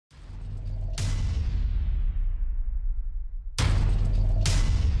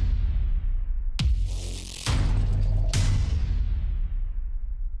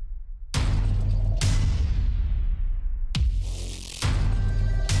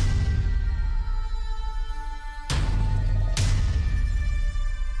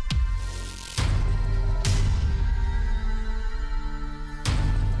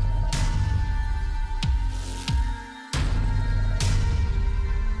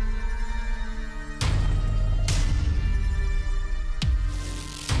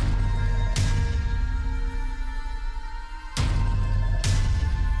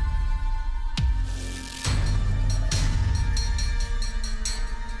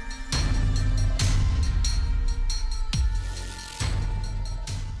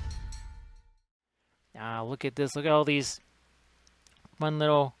Look at this. Look at all these fun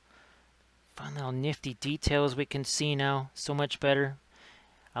little nifty details we can see now. So much better.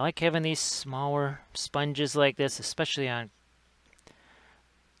 I like having these smaller sponges like this, especially on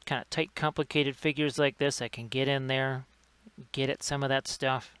kind of tight, complicated figures like this. I can get in there, get at some of that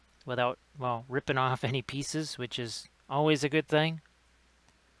stuff without, well, ripping off any pieces, which is always a good thing.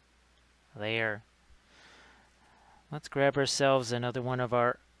 There. Let's grab ourselves another one of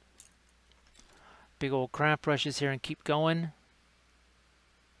our big old craft brushes here and keep going.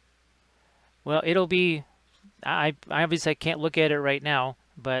 Well, it'll be, I obviously can't look at it right now,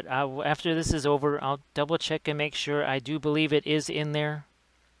 but after this is over, I'll double check and make sure. I do believe it is in there.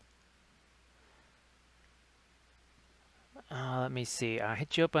 Let me see. I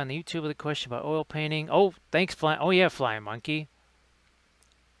hit you up on the YouTube with a question about oil painting. Oh, thanks, Oh yeah, Flying Monkey.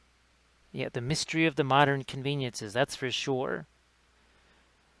 Yeah, the mystery of the modern conveniences. That's for sure.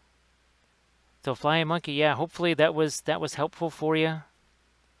 So Flying Monkey, yeah. Hopefully that was helpful for you.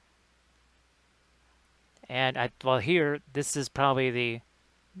 And well, here this is probably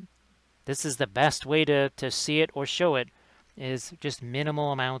the best way to see it or show it, is just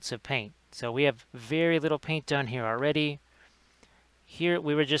minimal amounts of paint. So we have very little paint done here already. Here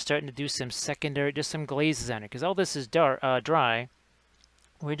we were just starting to do some secondary, just some glazes on it, because all this is dry.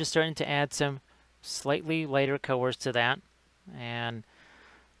 We're just starting to add some slightly lighter colors to that. And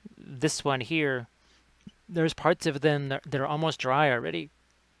this one here, there's parts of them that are almost dry already.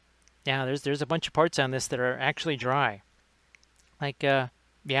 Yeah, there's a bunch of parts on this that are actually dry. Like,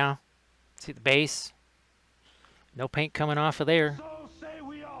 yeah, see the base? No paint coming off of there. So say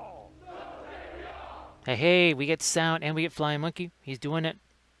we all. So say we all. Hey, we get sound and we get Flying Monkey. He's doing it.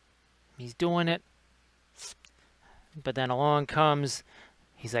 He's doing it. But then along comes,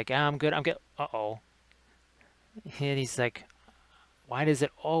 he's like, I'm good. Uh-oh. And he's like, why does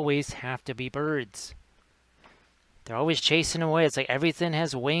it always have to be birds? They're always chasing him away. It's like everything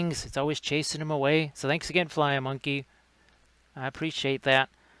has wings. It's always chasing him away. So thanks again, Flying Monkey. I appreciate that.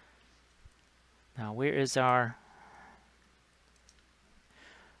 Now, where is our...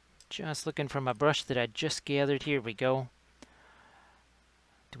 Just looking for my brush that I just gathered. Here we go.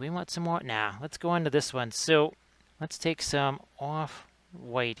 Do we want some more? Nah, let's go on to this one. So let's take some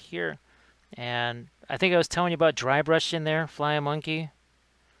off-white here. And I think I was telling you about dry brush in there, Flying Monkey.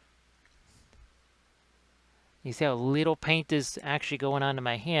 You see how little paint is actually going onto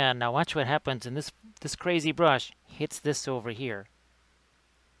my hand. Now watch what happens, and this crazy brush hits this over here.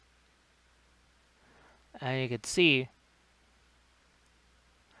 And you can see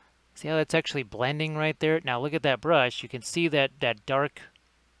how that's actually blending right there? Now look at that brush. You can see that dark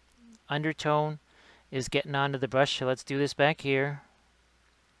undertone is getting onto the brush. So let's do this back here.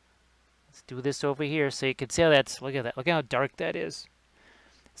 Let's do this over here. So you can see how that's, look at that. Look how dark that is.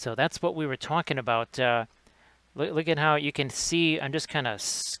 So that's what we were talking about. Look at how you can see I'm just kind of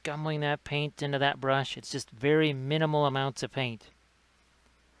scumming that paint into that brush. It's just very minimal amounts of paint.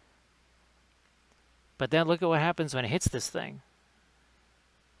 But then look at what happens when it hits this thing.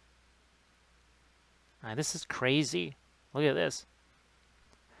 This is crazy. Look at this.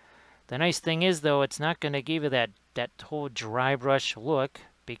 The nice thing is, though, it's not going to give you that whole dry brush look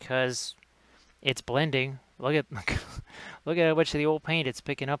because it's blending. Look at how much of the old paint it's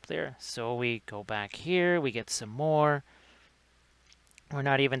picking up there. So we go back here, we get some more. We're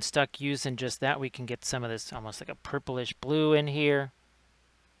not even stuck using just that. We can get some of this almost like a purplish blue in here.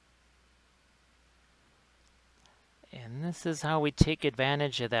 And this is how we take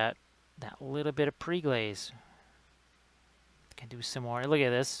advantage of that little bit of pre-glaze. Can do some more. Look at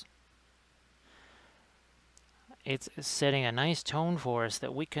this. It's setting a nice tone for us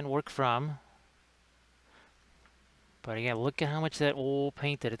that we can work from. But again, look at how much of that old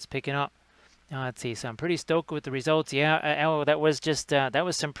paint that it's picking up. Let's see. So I'm pretty stoked with the results. Yeah, oh, that was just that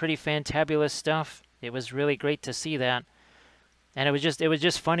was some pretty fantabulous stuff. It was really great to see that, and it was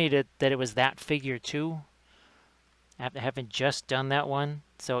just funny that it was that figure too. After having just done that one,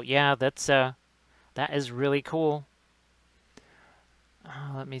 so yeah, that is really cool.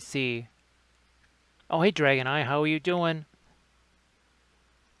 Let me see. Oh, hey, Dragon Eye, how are you doing?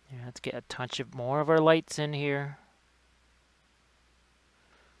 Yeah, let's get a touch of more of our lights in here.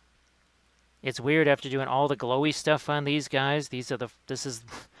 It's weird after doing all the glowy stuff on these guys. This is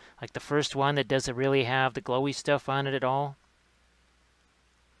like the first one that doesn't really have the glowy stuff on it at all.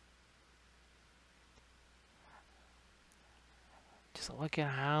 Just look at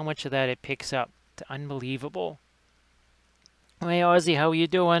how much of that it picks up. It's unbelievable. Hey, Ozzy, how are you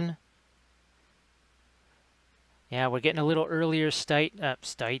doing? Yeah, we're getting a little earlier start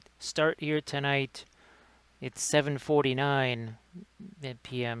here tonight. it's 7:49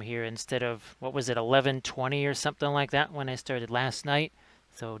 p.m. here instead of, what was it, 11:20 or something like that when I started last night.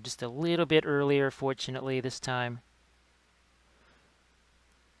 So just a little bit earlier, fortunately, this time.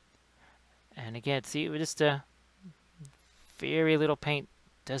 And again, see, just a very little paint.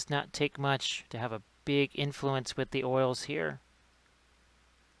 Does not take much to have a big influence with the oils here.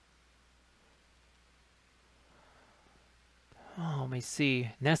 Oh, let me see.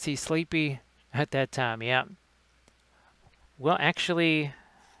 Nessie sleepy at that time, yeah. Well, actually,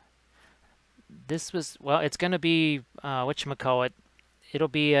 this was, well, it's going to be, whatchamacallit, it'll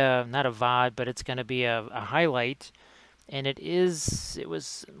be not a VOD, but it's going to be a highlight. And it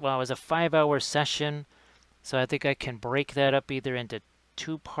was, well, it was a 5-hour session. So I think I can break that up either into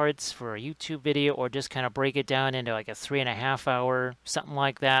 2 parts for a YouTube video or just kind of break it down into like a 3.5 hour, something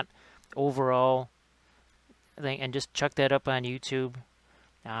like that overall thing, and just chuck that up on YouTube.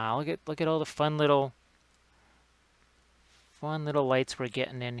 Look at all the fun little lights we're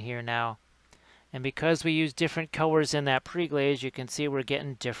getting in here now. And because we use different colors in that pre-glaze, you can see we're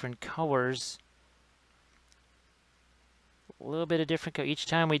getting different colors. A little bit of different color. Each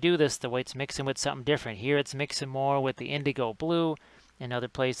time we do this, the white's mixing with something different. Here it's mixing more with the indigo blue. In other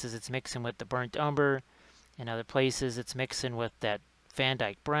places it's mixing with the burnt umber. In other places it's mixing with that Van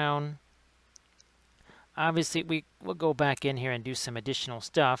Dyke brown. Obviously we'll go back in here and do some additional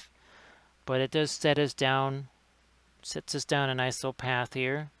stuff, but it does set us down, sets us down a nice little path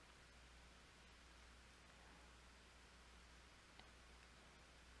here.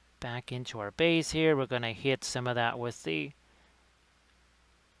 Back into our base here, we're going to hit some of that with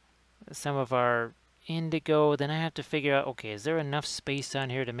some of our indigo. Then I have to figure out, okay, is there enough space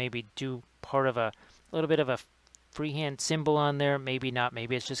on here to maybe do part of a little bit of a freehand symbol on there? Maybe not.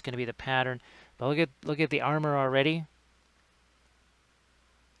 Maybe it's just going to be the pattern. But look at the armor already. You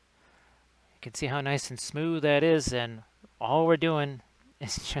can see how nice and smooth that is, and all we're doing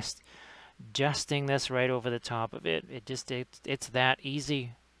is just adjusting this right over the top of it. It's that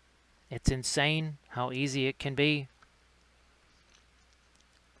easy. It's insane how easy it can be.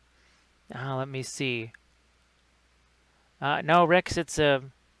 Now let me see. No, Rex, it's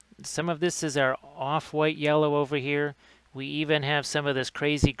some of this is our off-white yellow over here. We even have some of this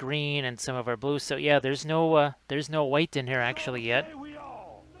crazy green and some of our blue. So yeah, there's no white in here actually yet.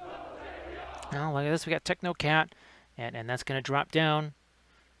 Now look at this. We got Techno Cat, and that's gonna drop down.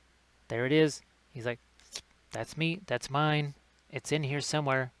 There it is. He's like, that's me. That's mine. It's in here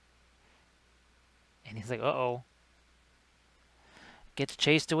somewhere. And he's like, uh-oh. Gets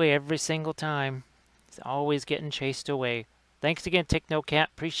chased away every single time. He's always getting chased away. Thanks again, Techno Cat.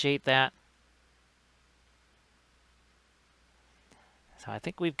 Appreciate that. So I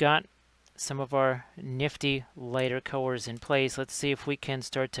think we've got some of our nifty lighter colors in place. Let's see if we can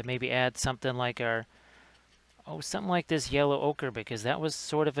start to maybe add something like something like this yellow ochre, because that was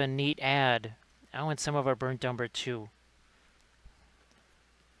sort of a neat add. And some of our burnt umber too.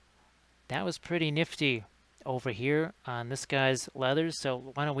 That was pretty nifty over here on this guy's leathers,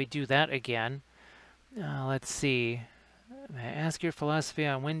 so why don't we do that again? Let's see. May I ask your philosophy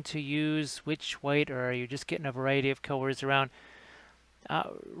on when to use which white, or are you just getting a variety of colors around?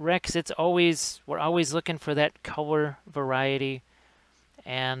 Rex, we're always looking for that color variety,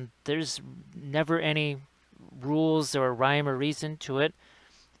 and there's never any rules or rhyme or reason to it.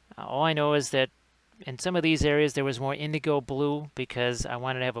 All I know is that in some of these areas there was more indigo blue because I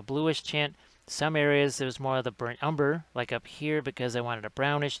wanted to have a bluish tint. Some areas there was more of the burnt umber, like up here, because I wanted a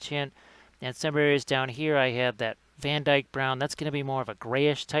brownish tint. And some areas down here I had that Van Dyke brown. That's going to be more of a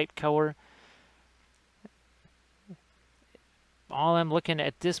grayish type color. All I'm looking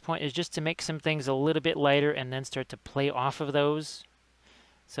at this point is just to make some things a little bit lighter and then start to play off of those.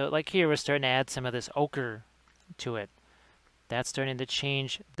 So like here we're starting to add some of this ochre to it. That's starting to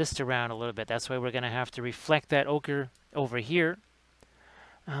change this around a little bit. That's why we're going to have to reflect that ochre over here.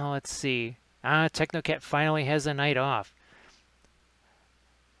 Let's see. Technocat finally has a night off.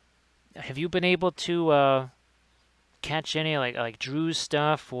 Have you been able to catch any like Drew's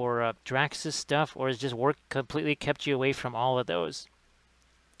stuff or Drax's stuff, or has just work completely kept you away from all of those?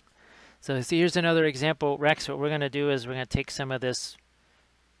 So see, here's another example. Rex, what we're going to do is we're going to take some of this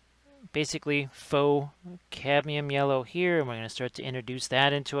basically faux cadmium yellow here, and we're going to start to introduce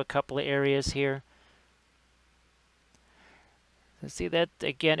that into a couple of areas here. So see that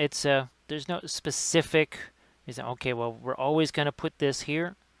again, it's there's no specific reason. Okay, well, we're always going to put this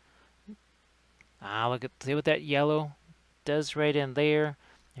here. See what that yellow does right in there.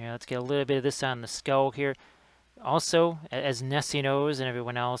 Yeah, let's get a little bit of this on the skull here. Also, as Nessie knows and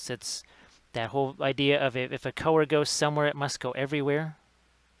everyone else, it's that whole idea of if a color goes somewhere, it must go everywhere.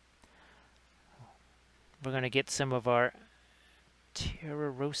 we're going to get some of our Terra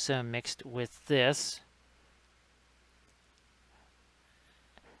Rosa mixed with this.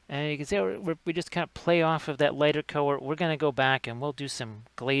 And you can see we just kind of play off of that lighter color. We're going to go back and we'll do some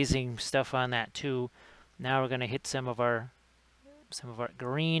glazing stuff on that too. Now we're going to hit some of our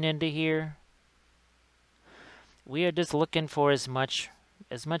green into here. We are just looking for as much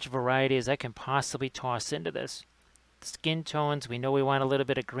variety as I can possibly toss into this. Skin tones, we know we want a little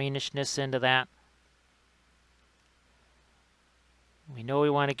bit of greenishness into that. We know we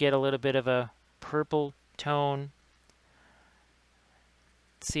want to get a little bit of a purple tone.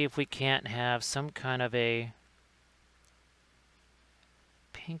 See if we can't have some kind of a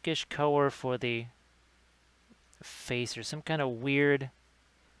pinkish color for the face, or some kind of weird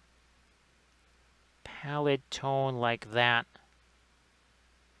pallid tone like that.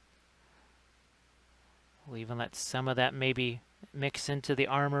 We'll even let some of that maybe mix into the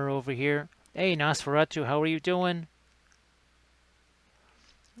armor over here. Hey Nosferatu, how are you doing?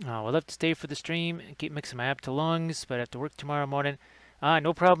 We'll have to stay for the stream and keep mixing my up to lungs, but I have to work tomorrow morning.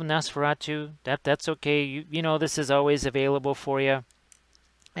 No problem, Nosferatu. That's okay. You know this is always available for you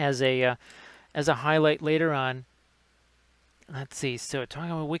as a highlight later on. Let's see. So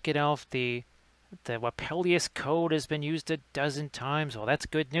talking about Wicked Elf, the Wappelius code has been used a dozen times. Well, that's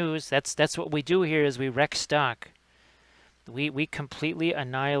good news. That's what we do here is we wreck stock. We completely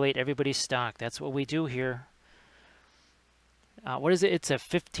annihilate everybody's stock. That's what we do here. What is it? It's a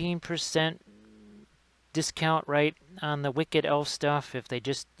 15% discount, right, on the Wicked Elf stuff if they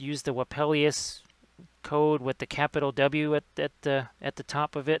just use the Wappelius code with the capital W at the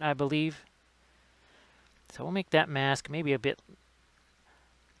top of it, I believe. So we'll make that mask maybe a bit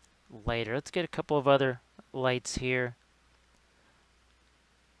lighter. Let's get a couple of other lights here.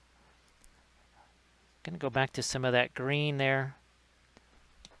 Gonna go back to some of that green there.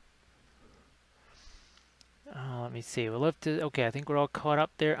 Let me see. We'll have to. Okay, I think we're all caught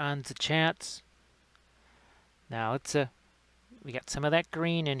up there on the chats. Now let's we got some of that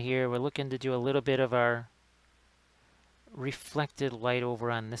green in here. We're looking to do a little bit of our reflected light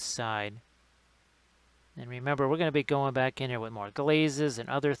over on this side. And remember, we're going to be going back in here with more glazes and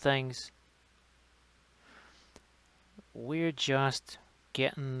other things. We're just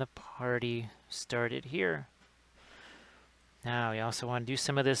getting the party started here. Now we also want to do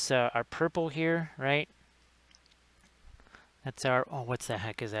some of this our purple here, right? That's our, oh, what's the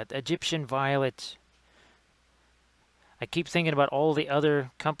heck is that? Egyptian violet. I keep thinking about all the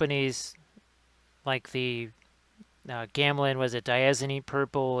other companies, like the Gamlin was a diazonine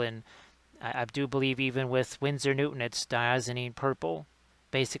purple, and I do believe even with Winsor Newton it's diazonine purple,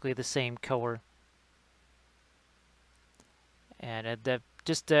 basically the same color. And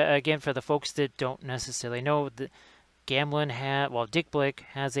just again for the folks that don't necessarily know, the Gamlin Dick Blick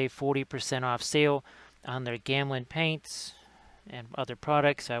has a 40% off sale on their Gamlin paints and other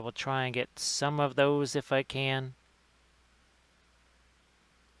products. I will try and get some of those if I can.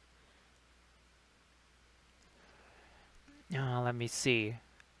 Let me see.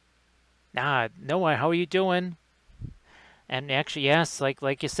 Noah, how are you doing? And actually, yes,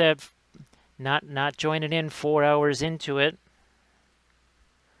 like you said, not joining in 4 hours into it.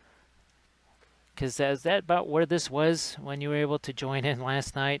 Because is that about where this was when you were able to join in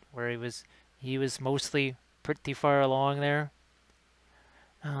last night? Where he was mostly pretty far along there.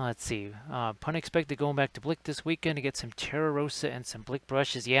 Let's see. Pun expected going back to Blick this weekend to get some Terra Rosa and some Blick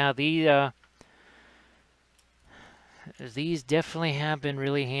brushes. Yeah, these definitely have been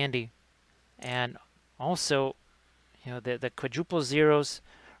really handy. And also, you know, the quadruple zeros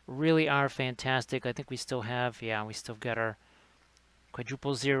really are fantastic. I think we still have, yeah, we still got our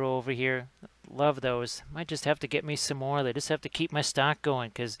quadruple zero over here. Love those. Might just have to get me some more. They just have to keep my stock going,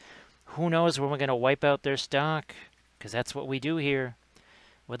 because who knows when we're going to wipe out their stock, because that's what we do here.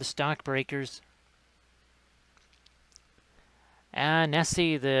 We're the stock breakers. And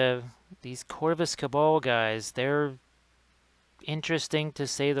Nessie, these Corvus Cabal guys, they're interesting to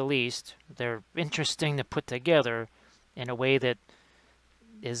say the least. They're interesting to put together in a way that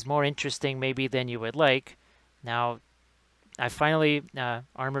is more interesting maybe than you would like. Now, I finally,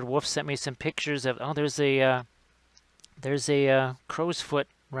 Armored Wolf sent me some pictures of, oh, there's a crow's foot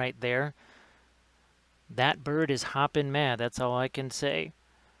right there. That bird is hopping mad, that's all I can say.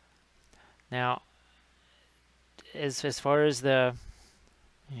 Now, as far as the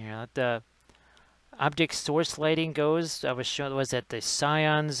object source lighting goes, I was shown, was that the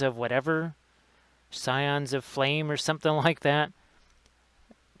Scions of whatever? Scions of Flame or something like that.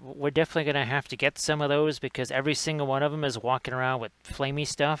 We're definitely going to have to get some of those, because every single one of them is walking around with flamey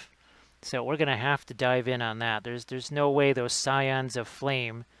stuff. So we're going to have to dive in on that. There's no way those Scions of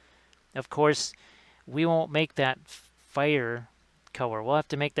Flame. Of course, we won't make that fire color. We'll have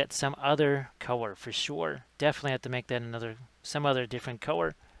to make that some other color for sure. Definitely have to make that some other different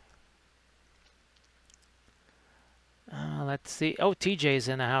color. Let's see. Oh, TJ's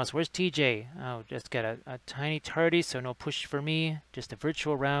in the house. Where's TJ? Oh, just got a tiny tardy, so no push for me. Just a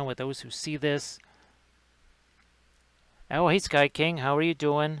virtual round with those who see this. Oh, hey, Sky King. How are you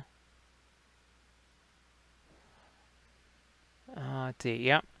doing? Let's see.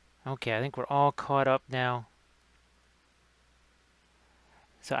 Yep. Okay, I think we're all caught up now.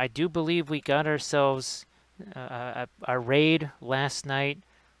 So I do believe we got ourselves a raid last night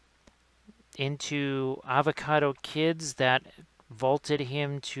into Avocado Kids that vaulted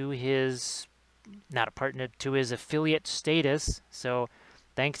him to his, not a partner, to his affiliate status. So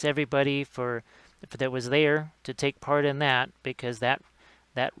thanks everybody for that was there to take part in that, because that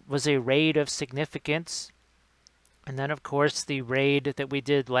was a raid of significance. And then of course the raid that we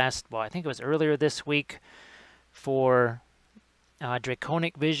did I think it was earlier this week for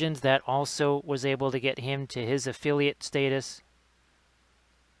Draconic Visions, that also was able to get him to his affiliate status.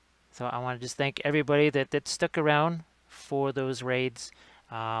 So I want to just thank everybody that stuck around for those raids.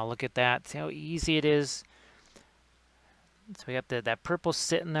 Look at that. See how easy it is. So we got that purple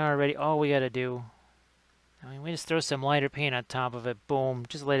sitting there already. All we got to do, I mean, we just throw some lighter paint on top of it. Boom.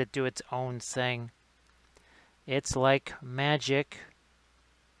 Just let it do its own thing. It's like magic.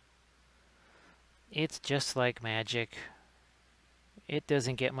 It's just like magic. It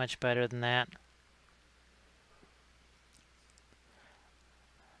doesn't get much better than that.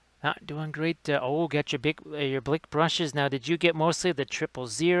 Doing great. Got your Blick brushes. Now, did you get mostly the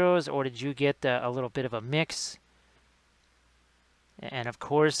 000s, or did you get a little bit of a mix? And of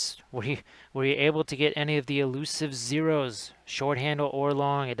course, were you able to get any of the elusive zeros, short handle or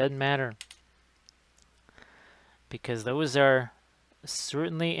long? It doesn't matter, because those are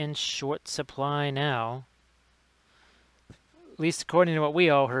certainly in short supply now. At least according to what we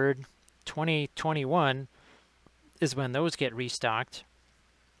all heard, 2021 is when those get restocked.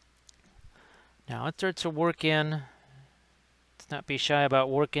 Now let's start to work in. Let's not be shy about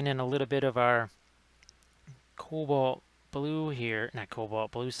working in a little bit of our cobalt blue here. Not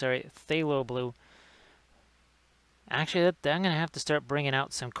cobalt blue, sorry, phthalo blue. Actually, I'm going to have to start bringing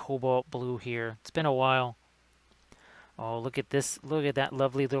out some cobalt blue here. It's been a while. Oh, look at this. Look at that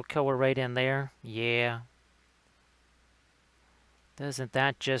lovely little color right in there. Yeah. Doesn't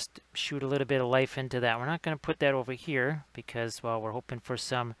that just shoot a little bit of life into that? We're not going to put that over here because, well, we're hoping for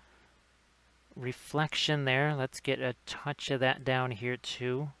some reflection there. Let's get a touch of that down here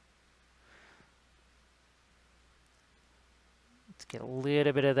too. Let's get a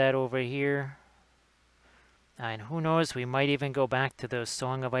little bit of that over here. And who knows, we might even go back to those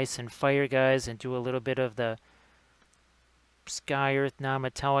Song of Ice and Fire guys and do a little bit of the Sky, Earth,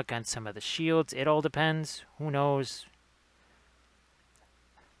 non-metallic on some of the shields. It all depends. Who knows?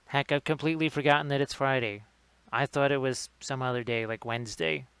 Heck, I've completely forgotten that it's Friday. I thought it was some other day, like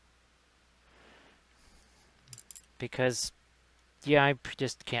Wednesday. Because, yeah, I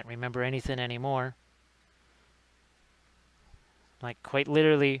just can't remember anything anymore. Like, quite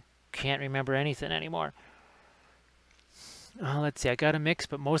literally, can't remember anything anymore. Let's see, I got a mix,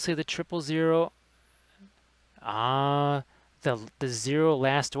 but mostly the 000. The zero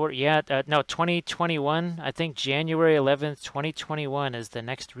last order. Yeah, no, 2021. I think January 11th, 2021 is the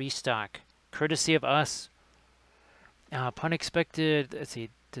next restock, courtesy of us. Pun expected. Let's see.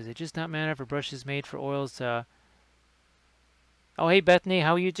 Does it just not matter if a brush is made for oils? Oh, hey Bethany,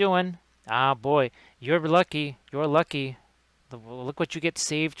 how are you doing? Ah, boy, you're lucky. You're lucky. Look what you get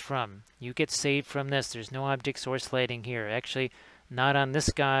saved from. You get saved from this. There's no object source lighting here. Actually, not on this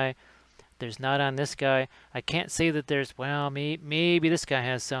guy. There's not on this guy. I can't say that there's, well, maybe this guy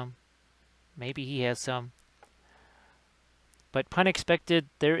has some. Maybe he has some. But pun expected,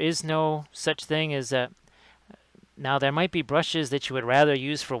 there is no such thing as a... Now, there might be brushes that you would rather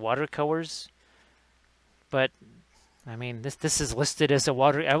use for watercolors. But, I mean, this is listed as a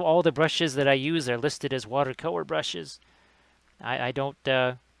water... All the brushes that I use are listed as watercolor brushes. I don't...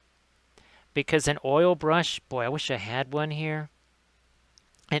 Because an oil brush... Boy, I wish I had one here.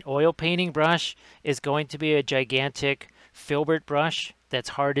 An oil painting brush is going to be a gigantic filbert brush that's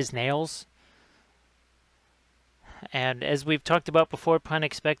hard as nails. And as we've talked about before, pun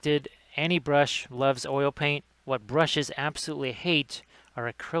expected, any brush loves oil paint. What brushes absolutely hate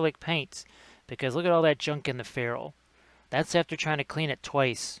are acrylic paints, because look at all that junk in the ferrule. That's after trying to clean it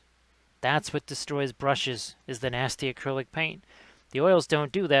twice. That's what destroys brushes, is the nasty acrylic paint. The oils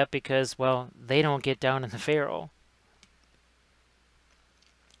don't do that because, well, they don't get down in the ferrule.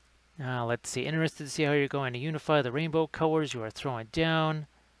 Let's see. Interested to see how you're going to unify the rainbow colors you are throwing down.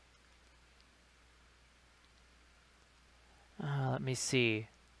 Let me see.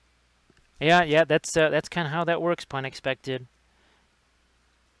 Yeah, that's kind of how that works, pun expected.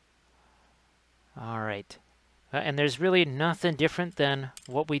 All right. And there's really nothing different than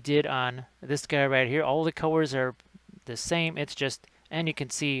what we did on this guy right here. All the colors are the same. It's just, and you can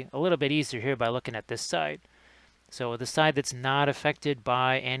see a little bit easier here by looking at this side. So the side that's not affected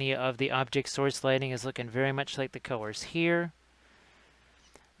by any of the object source lighting is looking very much like the colors here.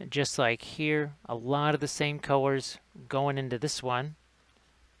 And just like here, a lot of the same colors going into this one.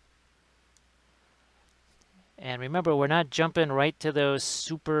 And remember, we're not jumping right to those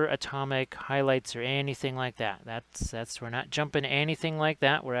super atomic highlights or anything like that. We're not jumping anything like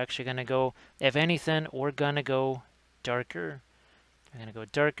that. We're actually going to go, if anything, we're going to go darker. We're going to go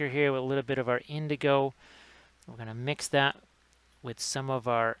darker here with a little bit of our indigo. We're going to mix that with some of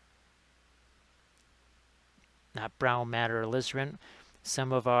our, not brown matter or alizarin,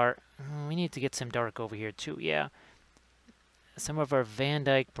 some of our, we need to get some dark over here too, yeah. Some of our Van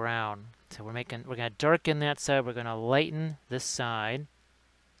Dyke brown. So we're going to darken that side, we're going to lighten this side.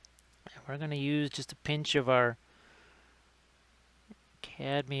 And we're going to use just a pinch of our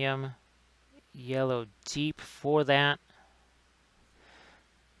cadmium yellow deep for that.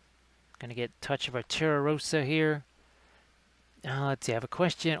 Going to get a touch of our Terra Rosa here. Let's see, I have a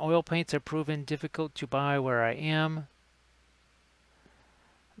question. Oil paints are proven difficult to buy where I am.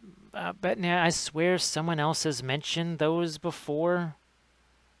 But now I swear someone else has mentioned those before.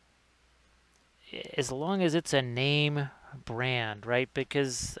 As long as it's a name brand, right?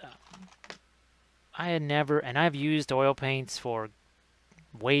 Because I had never, and I've used oil paints for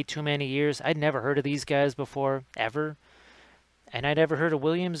way too many years. I'd never heard of these guys before, ever. And I'd never heard of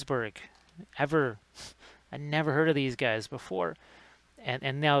Williamsburg, ever. I'd never heard of these guys before.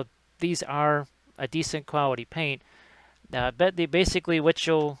 And now these are a decent quality paint. But they basically, what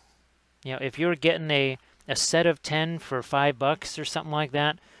you'll, if you're getting a set of 10 for $5 or something like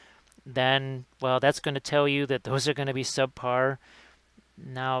that, then, well, that's going to tell you that those are going to be subpar.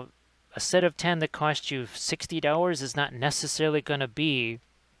 Now, a set of 10 that cost you $60 is not necessarily going to be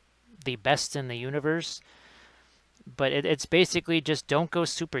the best in the universe. But it's basically just don't go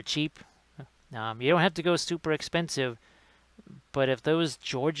super cheap. You don't have to go super expensive. But if those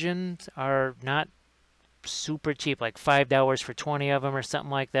Georgians are not super cheap, like $5 for 20 of them or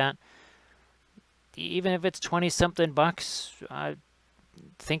something like that, even if it's 20-something bucks,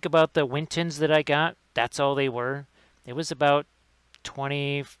 think about the Wintons that I got. That's all they were. It was about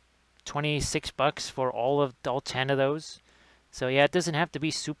 26 bucks for all 10 of those. So yeah, it doesn't have to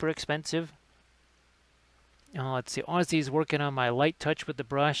be super expensive. Let's see. Ozzy's working on my light touch with the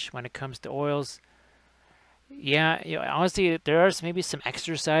brush when it comes to oils. Yeah, Ozzy, there are maybe some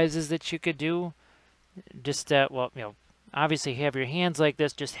exercises that you could do. Just obviously have your hands like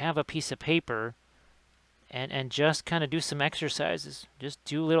this. Just have a piece of paper. And just kind of do some exercises. Just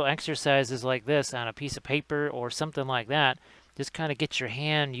do little exercises like this on a piece of paper or something like that. Just kind of get your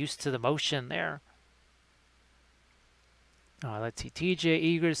hand used to the motion there. Let's see. TJ,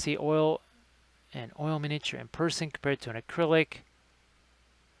 eager to see oil and oil miniature in person compared to an acrylic.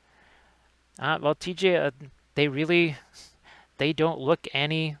 Well, TJ, they don't look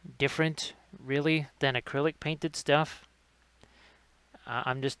any different, really, than acrylic painted stuff.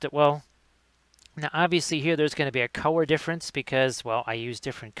 I'm just, well... Now, obviously here there's going to be a color difference because, well, I use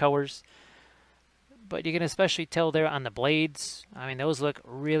different colors. But you can especially tell there on the blades. I mean, those look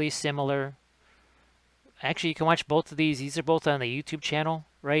really similar. Actually, you can watch both of these. These are both on the YouTube channel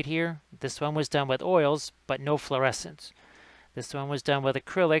right here. This one was done with oils, but no fluorescence. This one was done with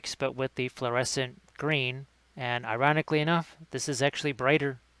acrylics, but with the fluorescent green. And ironically enough, this is actually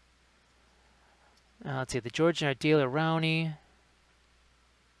brighter. Let's see, the Georgian Ardelia Rowney.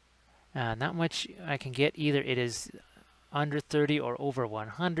 Not much I can get either. It is under 30 or over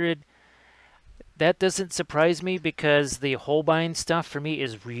 100. That doesn't surprise me because the Holbein stuff for me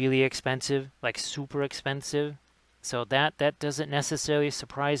is really expensive, like super expensive. So that doesn't necessarily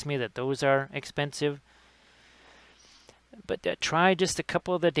surprise me that those are expensive. But try just a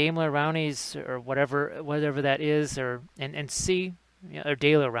couple of the Daimler Rowneys or whatever that is, and see, or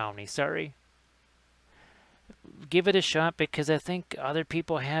Daimler Rowney, sorry. Give it a shot because I think other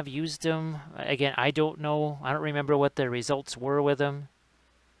people have used them. Again, I don't know. I don't remember what the results were with them.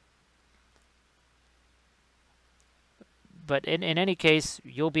 But in any case,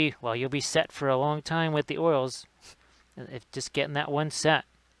 you'll be set for a long time with the oils. If just getting that one set.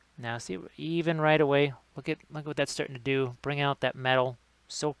 Now see, even right away, look what that's starting to do. Bring out that metal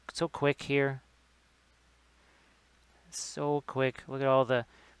so quick here. So quick. Look at all the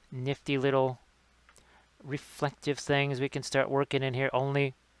nifty little reflective things we can start working in here.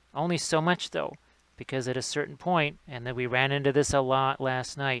 Only so much though, because at a certain point, and then we ran into this a lot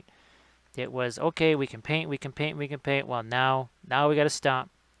last night, it was, okay, we can paint, we can paint, we can paint. Well, now we got to stop.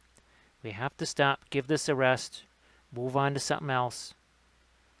 We have to stop, give this a rest, move on to something else.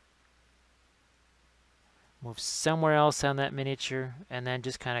 Move somewhere else on that miniature, and then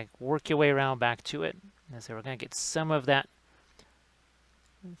just kind of work your way around back to it. And so we're going to get some of that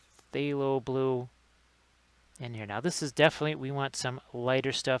phthalo blue in here. Now this is definitely, we want some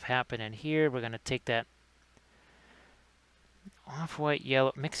lighter stuff happening here. We're going to take that off-white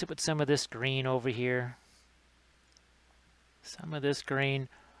yellow, mix it with some of this green over here. Some of this green.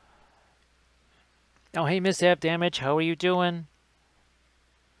 Oh, hey, Mishap Damage, how are you doing?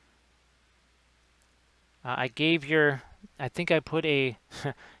 I gave your, I think I put a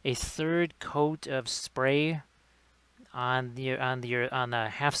a third coat of spray on the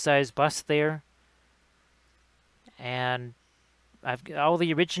half-size bust there, and I've all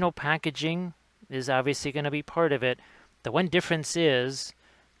the original packaging is obviously going to be part of it. The one difference is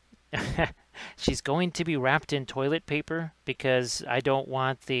she's going to be wrapped in toilet paper because I don't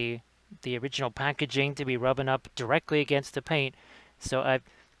want the original packaging to be rubbing up directly against the paint. So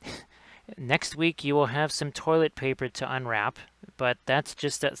next week you will have some toilet paper to unwrap, but that's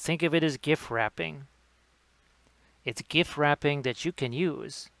just think of it as gift wrapping. It's gift wrapping that you can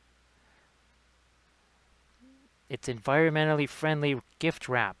use. It's environmentally friendly gift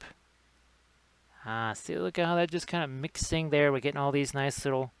wrap. See, look at how that just kind of mixing there. We're getting all these nice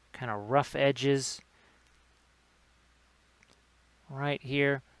little kind of rough edges right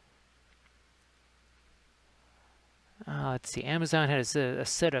here. Let's see, Amazon has a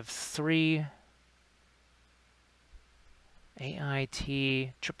set of 3 AIT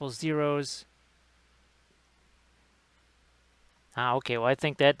 000s. Okay, well I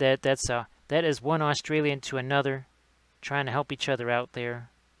think that is one Australian to another, trying to help each other out there.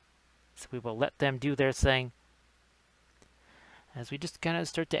 So we will let them do their thing. As we just kind of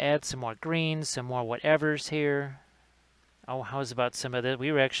start to add some more greens, some more whatevers here. Oh, how's about some of this?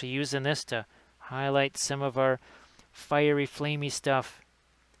 We were actually using this to highlight some of our fiery, flamey stuff.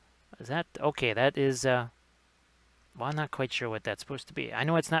 Is that okay? That is well, I'm not quite sure what that's supposed to be. I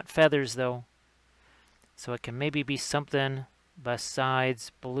know it's not feathers though, so it can maybe be something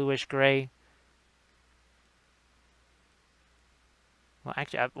besides bluish gray. Well,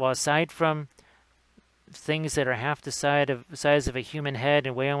 actually, well, aside from things that are half the size of a human head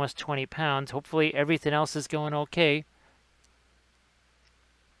and weigh almost 20 pounds, hopefully everything else is going okay.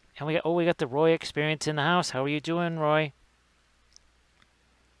 And we got the Roy experience in the house. How are you doing, Roy?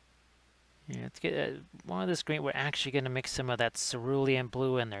 Yeah, let's get one of this green. We're actually going to mix some of that cerulean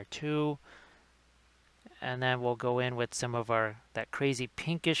blue in there too, and then we'll go in with some of that crazy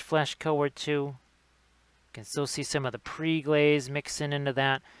pinkish flesh color too. You can still see some of the pre-glaze mixing into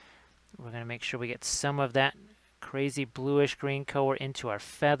that. We're going to make sure we get some of that crazy bluish green color into our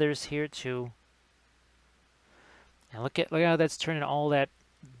feathers here too. And look how that's turning all that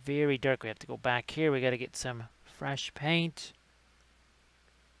very dark. We have to go back here. We got to get some fresh paint.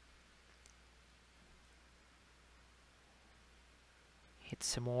 Hit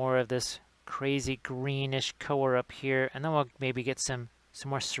some more of this crazy greenish color up here, and then we'll maybe get some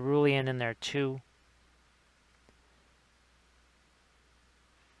more cerulean in there too.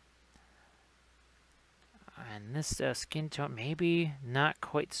 And this skin tone, maybe not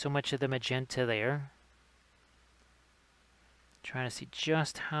quite so much of the magenta there. Trying to see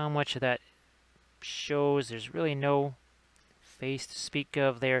just how much of that shows. There's really no face to speak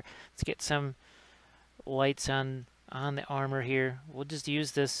of there. Let's get some lights on the armor here. We'll just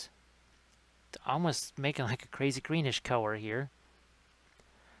use this to almost make it like a crazy greenish color here.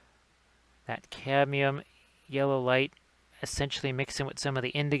 That cadmium yellow light essentially mixing with some of the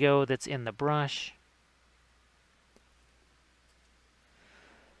indigo that's in the brush.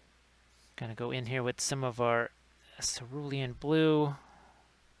 Gonna go in here with some of our cerulean blue,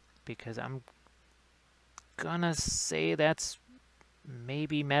 because I'm gonna say that's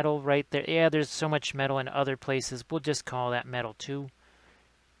maybe metal right there. Yeah, there's so much metal in other places. We'll just call that metal too.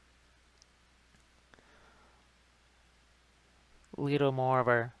 A little more of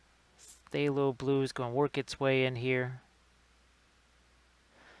our phthalo blue is going to work its way in here.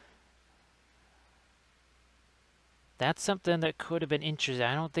 That's something that could have been interesting.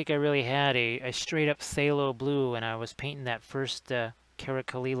 I don't think I really had a straight up phthalo blue when I was painting that first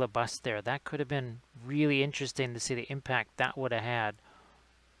Caracolila bust there. That could have been really interesting to see the impact that would have had.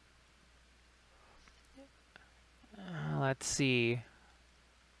 Let's see.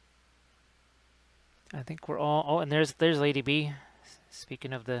 I think we're all... Oh, and there's Lady B.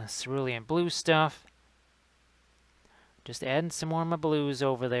 Speaking of the cerulean blue stuff. Just adding some more of my blues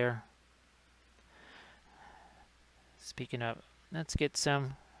over there. Speaking of, let's get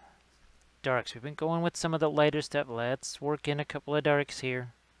some darks. We've been going with some of the lighter stuff. Let's work in a couple of darks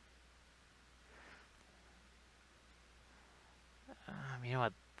here. You know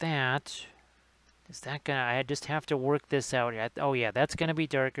what? That is that gonna? I just have to work this out. Oh yeah, that's gonna be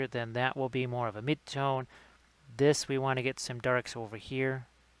darker. Then that will be more of a mid-tone. This we want to get some darks over here.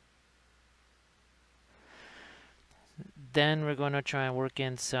 Then we're going to try and work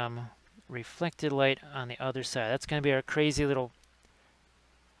in some reflected light on the other side. That's going to be our crazy little,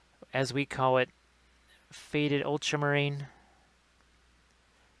 as we call it, faded ultramarine.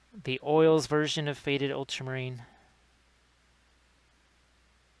 The oils version of faded ultramarine.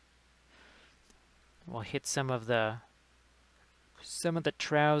 We'll hit some of the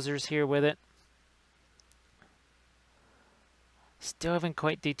trousers here with it. Still haven't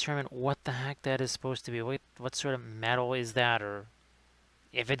quite determined what the heck that is supposed to be. What sort of metal is that, or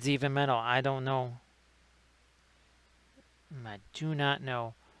if it's even metal, I don't know. I do not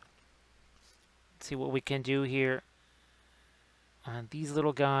know. Let's see what we can do here on these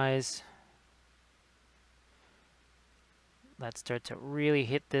little guys. Let's start to really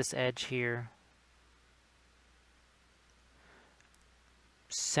hit this edge here.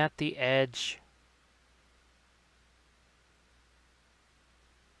 Set the edge.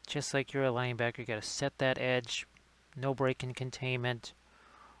 Just like you're a linebacker, you got to set that edge. No break in containment.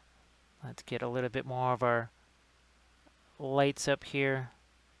 Let's get a little bit more of our lights up here.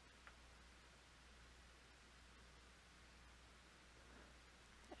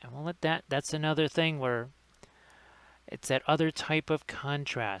 And we'll let that's another thing where it's that other type of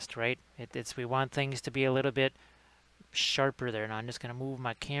contrast, right? We want things to be a little bit sharper there. Now I'm just going to move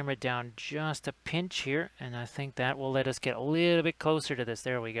my camera down just a pinch here, and I think that will let us get a little bit closer to this.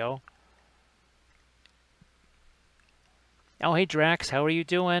 There we go. Oh, hey Drax, how are you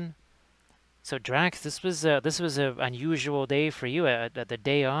doing? So Drax, this was a unusual day for you at the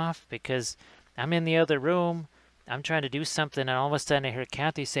day off, because I'm in the other room. I'm trying to do something, and all of a sudden I hear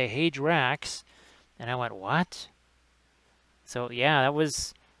Kathy say, "Hey Drax," and I went, "What?" So yeah, it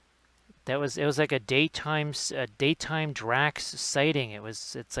was like a daytime Drax sighting.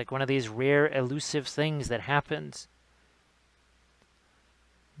 It's like one of these rare elusive things that happens.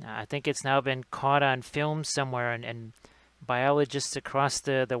 I think it's now been caught on film somewhere, and biologists across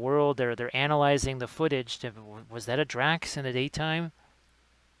the world they're analyzing the footage. Was that a Drax in the daytime?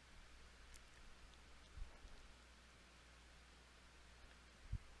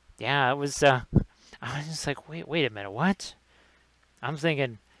 Yeah, it was. I was just like, wait a minute, what? I'm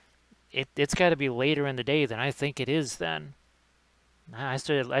thinking it's got to be later in the day than I think it is. Then I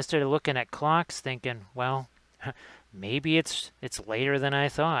started looking at clocks, thinking, well, maybe it's later than I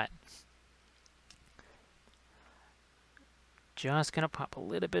thought. Just gonna pop a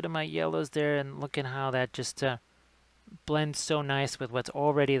little bit of my yellows there, and looking how that just blends so nice with what's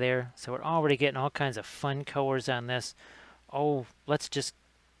already there. So we're already getting all kinds of fun colors on this. Oh,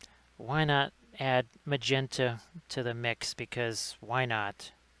 why not add magenta to the mix, because why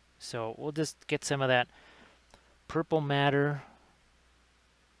not? So we'll just get some of that purple matter.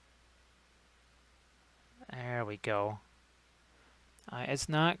 There we go. It's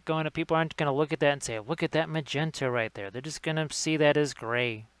not going to, people aren't going to look at that and say, look at that magenta right there. They're just going to see that as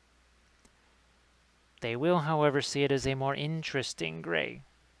gray. They will, however, see it as a more interesting gray,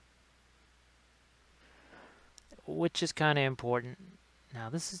 which is kind of important. Now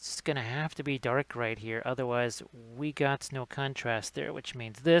this is just going to have to be dark right here, otherwise we got no contrast there, which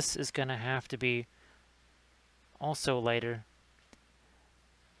means this is going to have to be also lighter.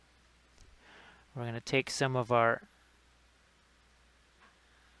 We're going to take some of our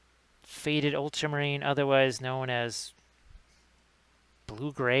faded ultramarine, otherwise known as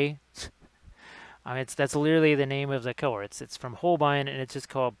blue-gray. I mean, that's literally the name of the color. It's from Holbein, and it's just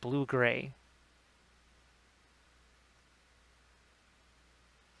called blue-gray.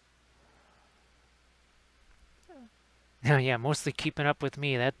 Oh, yeah, mostly keeping up with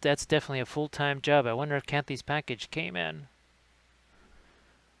me. That's definitely a full-time job. I wonder if Kathy's package came in.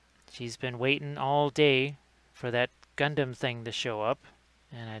 She's been waiting all day for that Gundam thing to show up,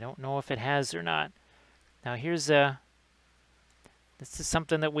 and I don't know if it has or not. Now here's this is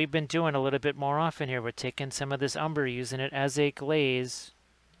something that we've been doing a little bit more often here. We're taking some of this umber, using it as a glaze.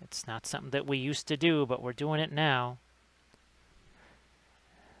 It's not something that we used to do, but we're doing it now.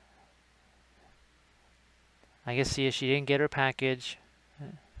 I guess see if she didn't get her package.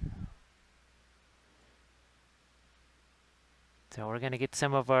 So we're going to get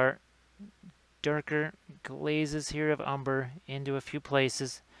some of our darker glazes here of umber into a few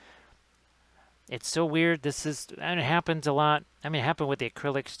places. It's so weird. And it happens a lot. I mean, it happened with the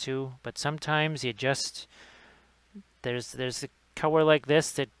acrylics too, but sometimes you just There's a color like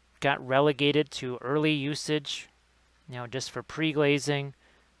this that got relegated to early usage, you know, just for pre-glazing,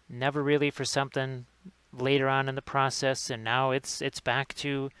 never really for something later on in the process, and now it's back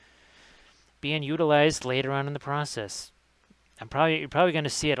to being utilized later on in the process. You're probably going to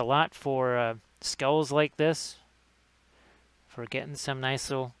see it a lot for skulls like this, for getting some nice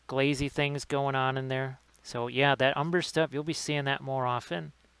little glazy things going on in there. So yeah, that umber stuff, you'll be seeing that more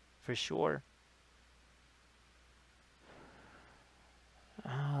often, for sure.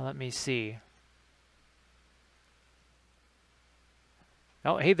 Let me see.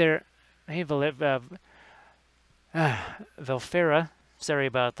 Oh, hey there. Hey, Velfera. Sorry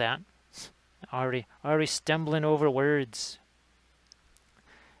about that. Already stumbling over words.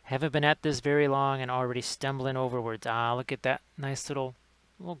 Haven't been at this very long and already stumbling over words. Look at that nice little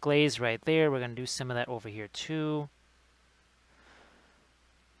glaze right there. We're going to do some of that over here too.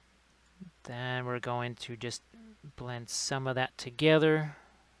 Then we're going to just blend some of that together.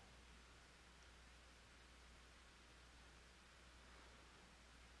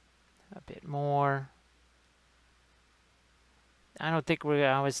 A bit more. I don't think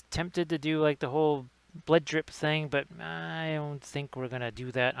I was tempted to do like the whole blood drip thing, but I don't think we're going to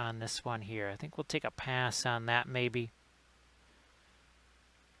do that on this one here. I think we'll take a pass on that maybe.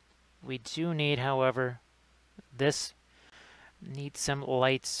 We do need, however, this needs some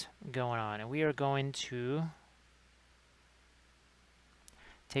lights going on, and we are going to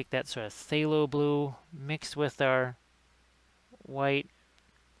take that sort of phthalo blue mixed with our white.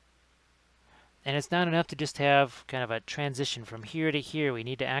 And it's not enough to just have kind of a transition from here to here. We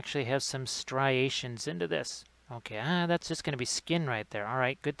need to actually have some striations into this. Okay, that's just going to be skin right there. All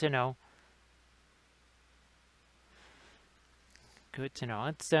right, good to know. Good to know.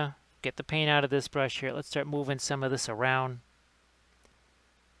 Let's get the paint out of this brush here. Let's start moving some of this around.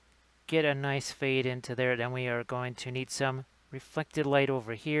 Get a nice fade into there. Then we are going to need some reflected light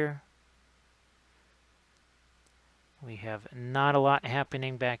over here. We have not a lot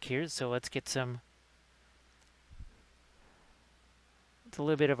happening back here, so let's get some. It's a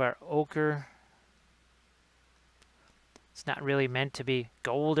little bit of our ochre. It's not really meant to be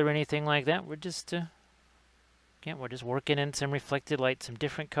gold or anything like that. We're just, again, we're just working in some reflected light, some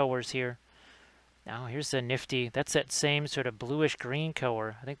different colors here. Now here's a nifty. That's that same sort of bluish green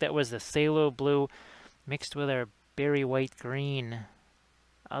color. I think that was the phthalo blue mixed with our berry white green,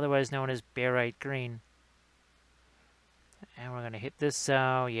 otherwise known as barite green. And we're going to hit this,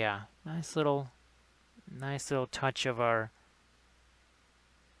 yeah, nice little touch of our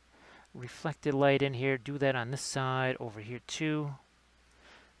reflected light in here. Do that on this side, over here too.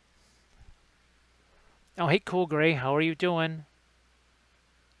 Oh, hey, Cool Gray, how are you doing?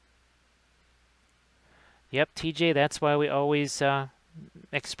 Yep, TJ, that's why we always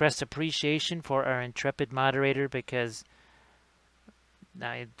express appreciation for our intrepid moderator, because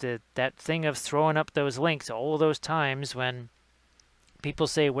that thing of throwing up those links all those times when people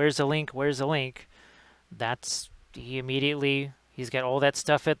say, where's a link, where's a link, that's, he's got all that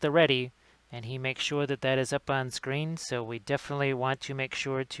stuff at the ready, and he makes sure that that is up on screen. So we definitely want to make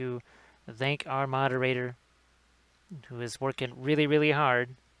sure to thank our moderator, who is working really, really hard.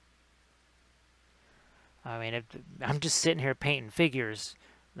 I mean, I'm just sitting here painting figures.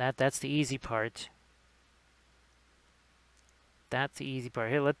 That's the easy part. That's the easy part.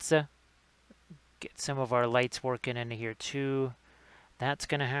 Here, let's get some of our lights working into here too. That's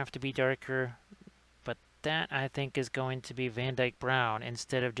going to have to be darker, but that I think is going to be Van Dyke brown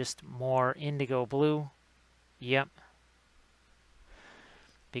instead of just more indigo blue. Yep.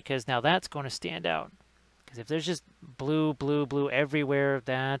 Because now that's going to stand out. Because if there's just blue, blue, blue everywhere,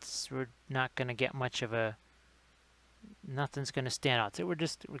 we're not going to get much of a, nothing's going to stand out. So we're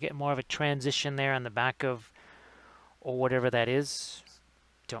getting more of a transition there on the back of, or whatever that is.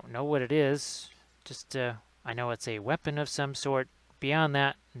 Don't know what it is. Just, I know it's a weapon of some sort. Beyond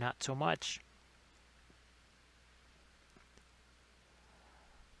that, not so much.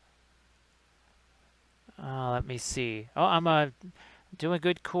 Let me see. Oh, I'm doing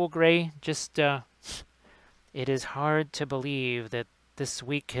good, Cool Gray. Just, it is hard to believe that this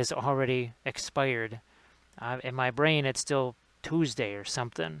week has already expired. In my brain, it's still Tuesday or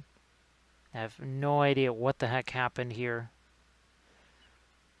something. I have no idea what the heck happened here.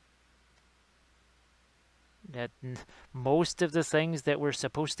 That most of the things that were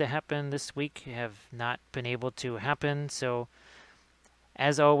supposed to happen this week have not been able to happen. So,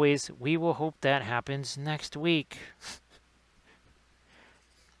 as always, we will hope that happens next week.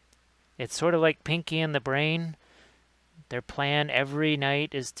 It's sort of like Pinky and the Brain. Their plan every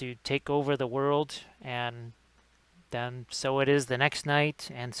night is to take over the world, and then so it is the next night,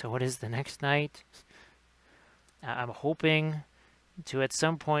 and so it is the next night. I'm hoping to at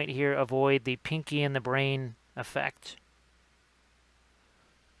some point here avoid the pinky in the brain effect.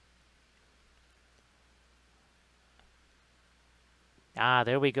 Ah,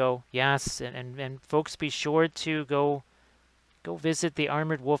 there we go. Yes, and folks, be sure to go visit the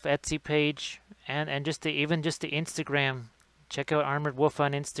Armored Wolf Etsy page and even just the Instagram. Check out Armored Wolf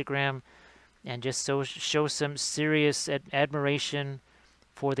on Instagram and just show some serious admiration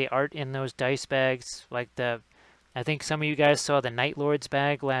for the art in those dice bags. I think some of you guys saw the Night Lord's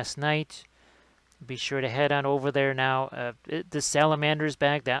bag last night. Be sure to head on over there now. The Salamander's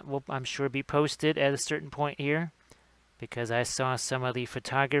bag, that will, I'm sure, be posted at a certain point here, because I saw some of the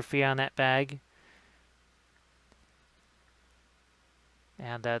photography on that bag.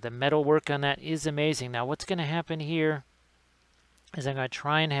 And the metal work on that is amazing. Now what's going to happen here is I'm going to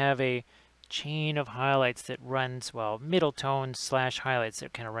try and have a chain of highlights that runs, well, middle tones / highlights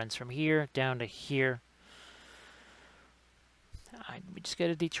that kind of runs from here down to here. We just got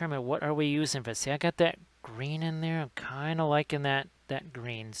to determine what are we using for this. See, I got that green in there. I'm kind of liking that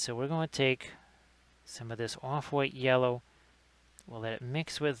green. So we're going to take some of this off-white yellow. We'll let it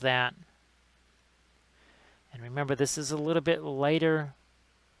mix with that. And remember, this is a little bit lighter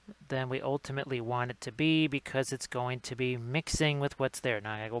than we ultimately want it to be because it's going to be mixing with what's there.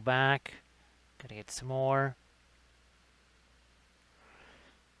 Now I gotta go back. Gotta get some more.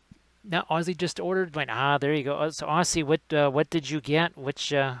 Now Ozzy just ordered mine. Ah, there you go. So Ozzy, what did you get?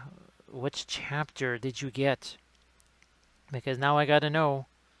 Which chapter did you get? Because now I gotta know.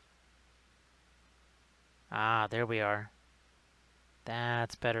 Ah, there we are.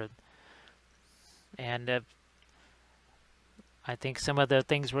 That's better. And I think some of the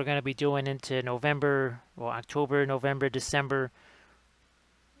things we're going to be doing into November, well, October, November, December,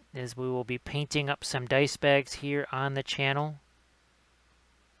 is we will be painting up some dice bags here on the channel,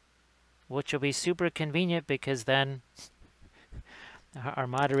 which will be super convenient because then our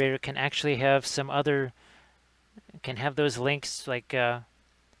moderator can actually have can have those links, like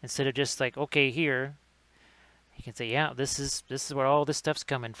instead of just like, okay, here, he can say, yeah, this is where all this stuff's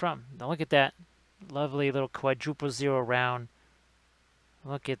coming from. Now look at that lovely little quadruple zero round.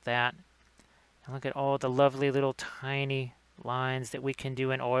 Look at that. And look at all the lovely little tiny lines that we can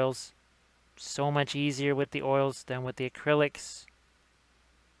do in oils. So much easier with the oils than with the acrylics.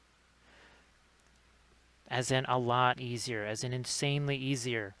 As in a lot easier, as in insanely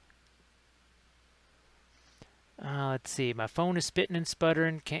easier. Let's see, my phone is spitting and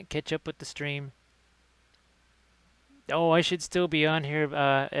sputtering, can't catch up with the stream. Oh, I should still be on here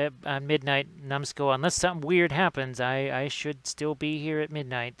at midnight, Numbskull. Unless something weird happens, I should still be here at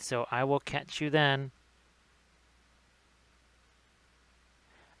midnight, so I will catch you then.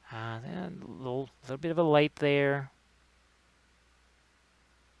 A little bit of a light there.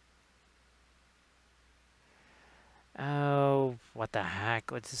 Oh, what the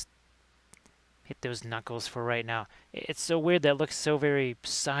heck? Let's just hit those knuckles for right now. It's so weird. That looks so very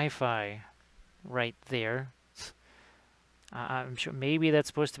sci-fi right there. I'm sure maybe that's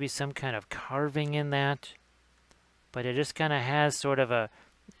supposed to be some kind of carving in that, but it just kind of has sort of a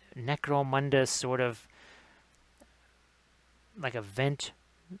necromunda, sort of like a vent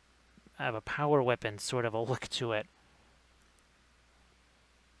of a power weapon sort of a look to it.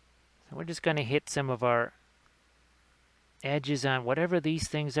 So we're just going to hit some of our edges on whatever these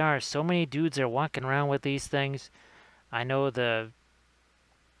things are. So many dudes are walking around with these things. I know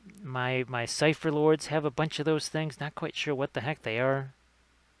my Cypher Lords have a bunch of those things. Not quite sure what the heck they are.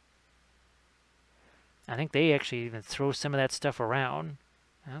 I think they actually even throw some of that stuff around.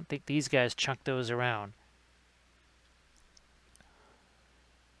 I don't think these guys chuck those around.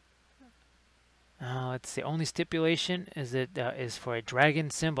 Let's see. Only stipulation is it is for a dragon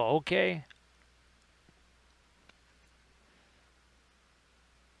symbol. Okay.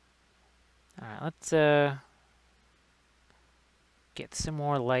 All right. Let's get some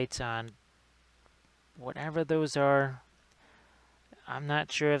more lights on whatever those are. I'm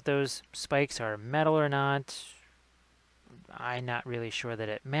not sure if those spikes are metal or not. I'm not really sure that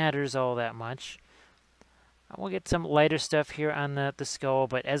it matters all that much. We'll get some lighter stuff here on the skull,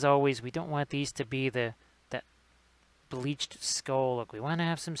 but as always, we don't want these to be that bleached skull look. We want to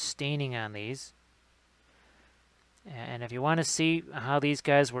have some staining on these. And if you want to see how these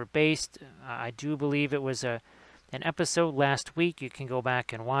guys were based, I do believe it was an episode last week. You can go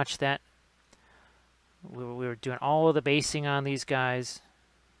back and watch that. We were doing all of the basing on these guys.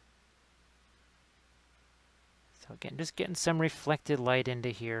 So again, just getting some reflected light into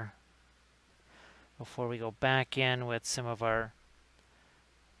here before we go back in with some of our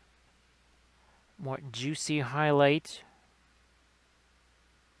more juicy highlight.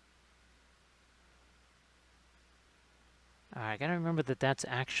 I gotta remember that that's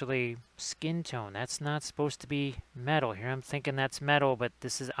actually skin tone. That's not supposed to be metal. Here I'm thinking that's metal, but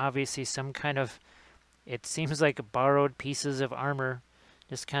this is obviously some kind of, it seems like borrowed pieces of armor,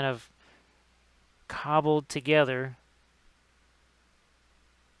 just kind of cobbled together.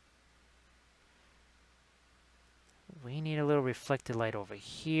 We need a little reflected light over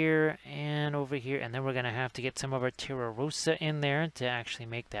here, and then we're gonna have to get some of our Terra Rosa in there to actually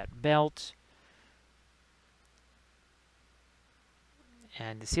make that belt.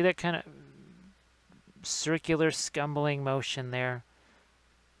 And see that kind of circular scumbling motion there?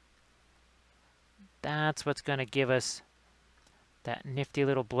 That's what's going to give us that nifty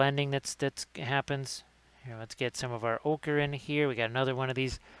little blending that happens. Here, let's get some of our ochre in here. We got another one of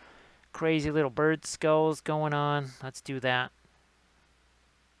these crazy little bird skulls going on. Let's do that.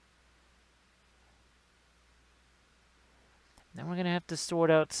 Then we're going to have to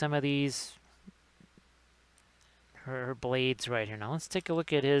sort out some of these her blades right here. Now let's take a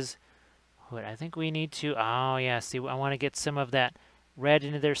look at his hood. I think we need to, oh yeah, see, I want to get some of that red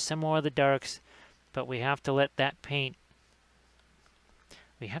into there, some more of the darks, but we have to let that paint,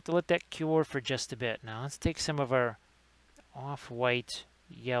 we have to let that cure for just a bit. Now let's take some of our off-white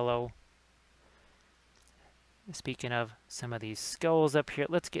yellow. Speaking of some of these skulls up here,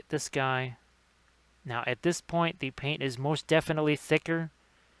 let's get this guy. Now at this point the paint is most definitely thicker.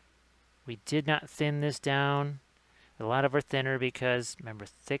 We did not thin this down. A lot of our thinner because, remember,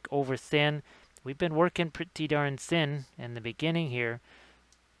 thick over thin. We've been working pretty darn thin in the beginning here.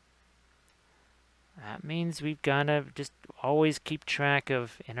 That means we've got to just always keep track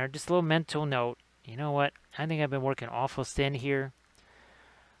of, in our just little mental note, you know what, I think I've been working awful thin here.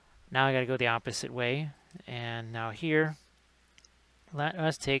 Now I got to go the opposite way. And now here, let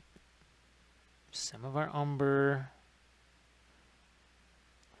us take some of our umber,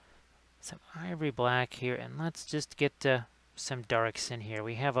 some ivory black here, and let's just get some darks in here.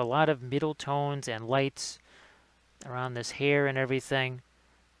 We have a lot of middle tones and lights around this hair and everything.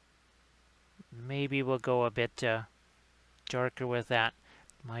 Maybe we'll go a bit darker with that.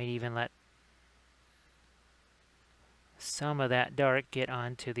 Might even let some of that dark get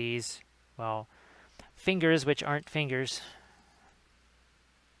onto these, well, fingers which aren't fingers.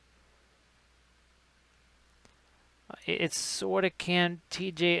 It's sort of can,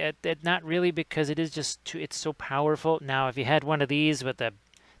 TJ, not really, because it is just too, it's so powerful. Now, if you had one of these with a,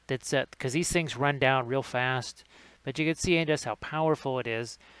 that's because these things run down real fast, but you can see just how powerful it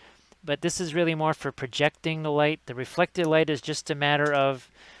is. But this is really more for projecting the light. The reflected light is just a matter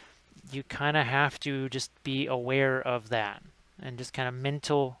of, you kind of have to just be aware of that and just kind of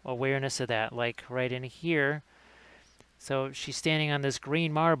mental awareness of that, like right in here. So she's standing on this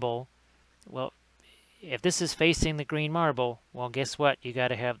green marble. Well, if this is facing the green marble, well, guess what? You got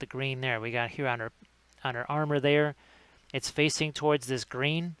to have the green there. We got here on her armor there. It's facing towards this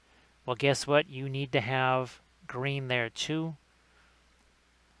green. Well, guess what? You need to have green there too.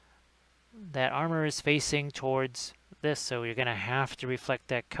 That armor is facing towards this, so you're going to have to reflect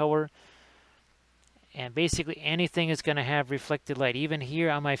that color. And basically anything is going to have reflected light. Even here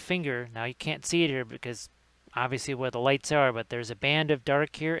on my finger, now you can't see it here because obviously where the lights are, but there's a band of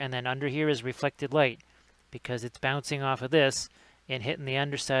dark here, and then under here is reflected light because it's bouncing off of this and hitting the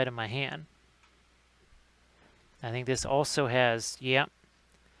underside of my hand. I think this also has, yeah.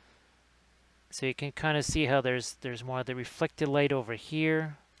 So you can kind of see how there's more of the reflected light over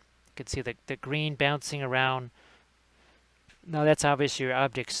here. You can see the green bouncing around. Now that's obviously your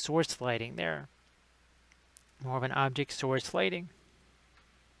object source lighting there. More of an object source lighting.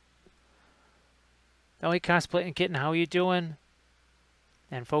 Oh, hey, Cosplay and Kitten, how are you doing?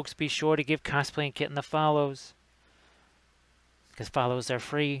 And folks, be sure to give Cosplay and Kitten the follows, because follows are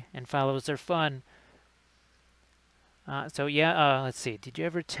free and follows are fun. So yeah, let's see. Did you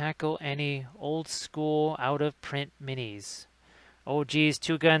ever tackle any old school out of print minis? Oh geez,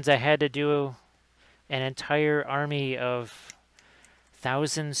 Two Guns, I had to do an entire army of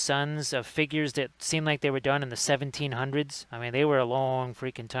 1,000 Suns of figures that seemed like they were done in the 1700s. I mean, they were a long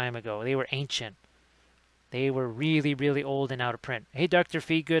freaking time ago. They were ancient. They were really, really old and out of print. Hey, Dr.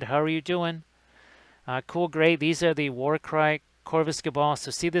 Feedgood, how are you doing? Cool, great. These are the Warcry Corvus Cabal.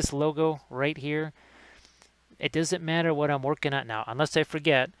 So see this logo right here? It doesn't matter what I'm working on now, unless I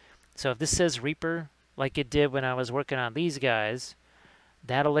forget. So if this says Reaper, like it did when I was working on these guys,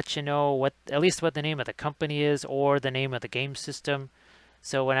 that'll let you know what, at least what the name of the company is or the name of the game system.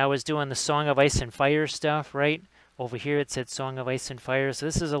 So when I was doing the Song of Ice and Fire stuff, right? Over here it said Song of Ice and Fire. So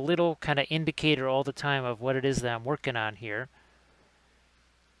this is a little kind of indicator all the time of what it is that I'm working on here.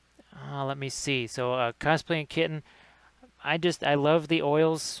 Let me see. So Cosplay and Kitten, I love the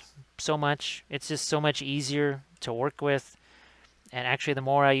oils so much. It's just so much easier to work with. And actually, the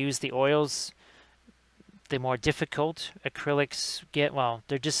more I use the oils, the more difficult acrylics get. Well,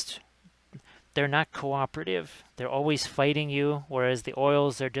 they're not cooperative. They're always fighting you, whereas the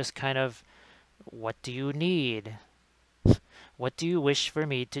oils are just kind of, what do you need? What do you wish for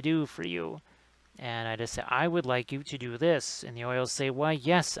me to do for you? And I just say, I would like you to do this. And the oils say, why,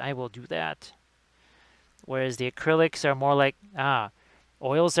 yes, I will do that. Whereas the acrylics are more like,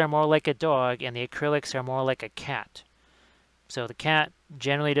 oils are more like a dog, and the acrylics are more like a cat. So the cat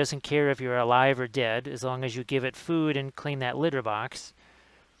generally doesn't care if you're alive or dead, as long as you give it food and clean that litter box.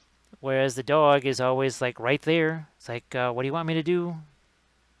 Whereas the dog is always like right there. It's like, what do you want me to do?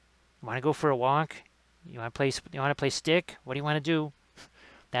 Want to go for a walk? You want to play? You want to play stick? What do you want to do?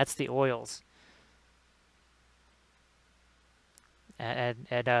 That's the oils.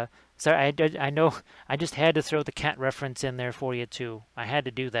 Sorry, I know I just had to throw the cat reference in there for you too. I had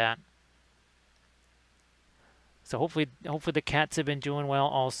to do that. So hopefully the cats have been doing well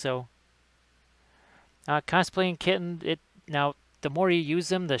also. Cosplaying kitten. Now the more you use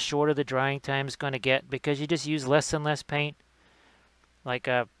them, the shorter the drying time is going to get because you just use less and less paint. Like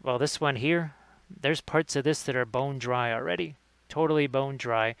well, this one here, there's parts of this that are bone dry already, totally bone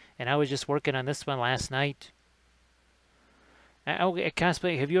dry, and I was just working on this one last night.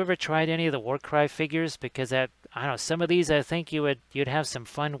 Cosplay, have you ever tried any of the Warcry figures? Because I don't know, some of these I think you'd have some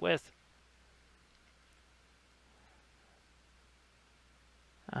fun with.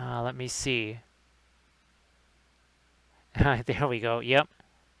 Let me see. There we go. Yep.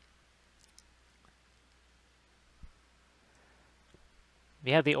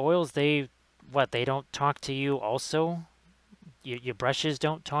 Yeah, the oils, they don't talk to you also? Your brushes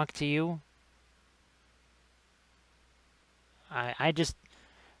don't talk to you? I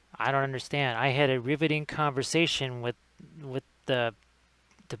don't understand. I had a riveting conversation with the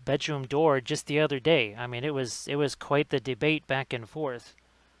bedroom door just the other day. I mean, it was quite the debate back and forth.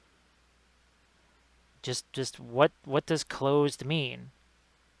 Just what does closed mean?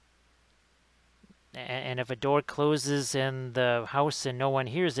 And if a door closes in the house and no one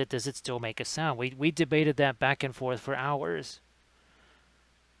hears it, does it still make a sound? We debated that back and forth for hours.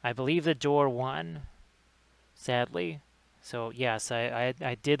 I believe the door won, sadly. So yes,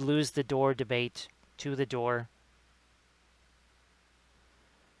 I did lose the door debate to the door.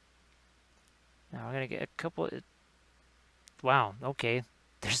 Now we're gonna get a couple. Wow, okay.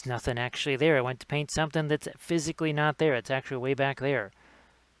 There's nothing actually there. I went to paint something that's physically not there. It's actually way back there.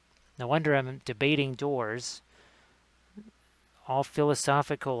 No wonder I'm debating doors. All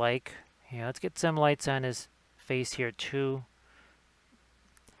philosophical like. Yeah, let's get some lights on his face here too.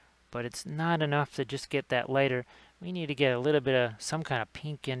 But it's not enough to just get that lighter. We need to get a little bit of some kind of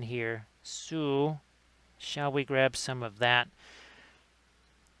pink in here. So, shall we grab some of that?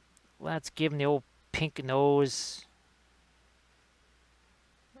 Let's give him the old pink nose.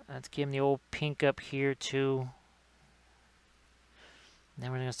 Let's give him the old pink up here too. Then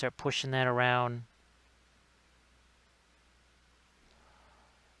we're going to start pushing that around.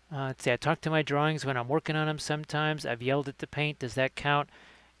 Let's see, I talk to my drawings when I'm working on them sometimes. I've yelled at the paint. Does that count?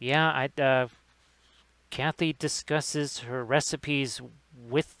 Yeah, Kathy discusses her recipes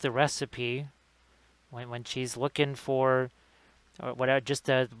with the recipe when she's looking for, or what, just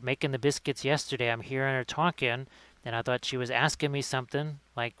making the biscuits yesterday. I'm hearing her talking, and I thought she was asking me something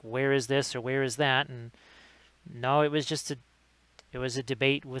like, where is this or where is that? And no, it was just it was a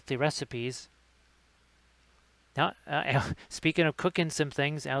debate with the recipes. Now, speaking of cooking some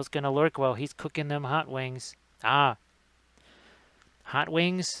things, Al's going to lurk while he's cooking them hot wings. Hot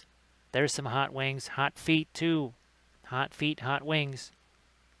wings. There's some hot wings. Hot feet, too. Hot feet, hot wings.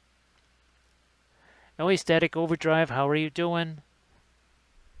 Oh, Static Overdrive, how are you doing?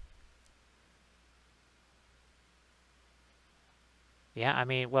 Yeah, I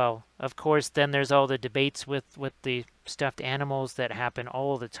mean, well, of course, then there's all the debates with the stuffed animals that happen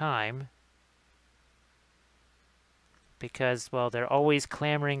all the time. Because, well, they're always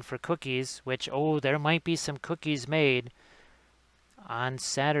clamoring for cookies, which, oh, there might be some cookies made on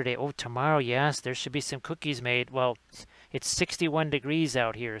Saturday. Oh, tomorrow, yes, there should be some cookies made. Well, it's 61 degrees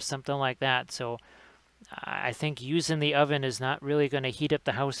out here, something like that. So I think using the oven is not really going to heat up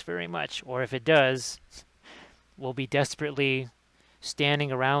the house very much. Or if it does, we'll be desperately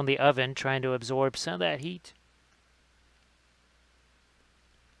standing around the oven trying to absorb some of that heat.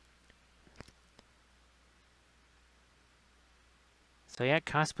 So yeah,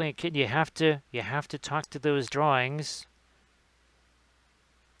 cosplaying kid, you have to talk to those drawings.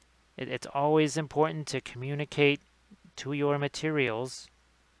 It's always important to communicate to your materials.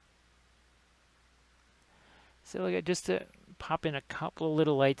 So look, just to pop in a couple of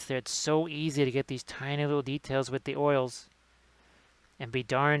little lights there. It's so easy to get these tiny little details with the oils. And be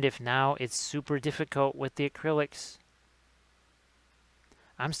darned if now it's super difficult with the acrylics.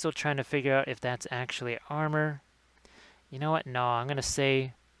 I'm still trying to figure out if that's actually armor. You know what? No, I'm going to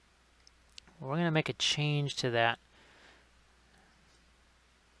say we're going to make a change to that.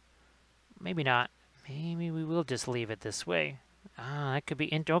 Maybe not. Maybe we will just leave it this way. Ah, that could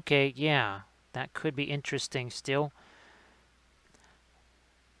be okay, yeah. That could be interesting still.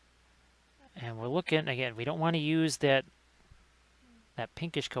 And we're looking, again, we don't want to use that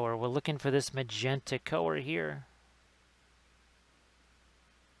pinkish color. We're looking for this magenta color here.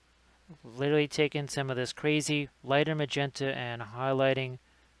 Literally taking some of this crazy lighter magenta and highlighting,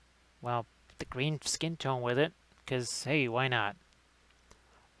 well, the green skin tone with it. Because, hey, why not?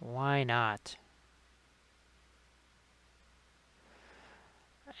 Why not?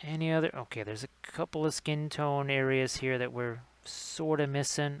 Any other? Okay, there's a couple of skin tone areas here that we're sort of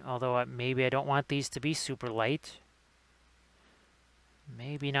missing. Although maybe I don't want these to be super light.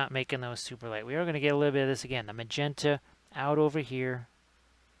 Maybe not making those super light. We are going to get a little bit of this again. The magenta out over here.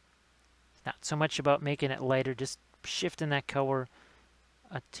 Not so much about making it lighter, just shifting that color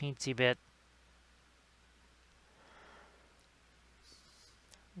a teensy bit.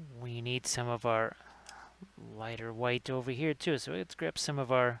 We need some of our lighter white over here too. So let's grab some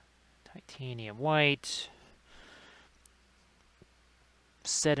of our titanium white.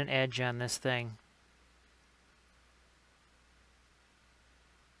 Set an edge on this thing.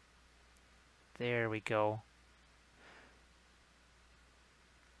 There we go.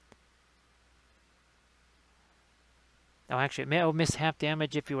 Oh, actually, it may miss half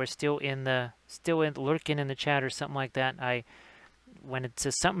damage if you are still lurking in the chat or something like that. When it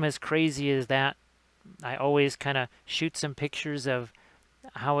says something as crazy as that, I always kind of shoot some pictures of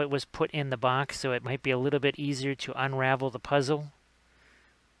how it was put in the box, so it might be a little bit easier to unravel the puzzle.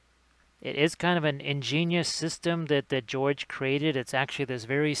 It is kind of an ingenious system that George created. It's actually this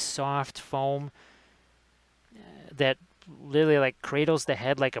very soft foam that literally like cradles the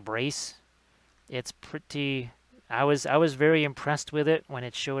head like a brace. It's pretty. I was very impressed with it when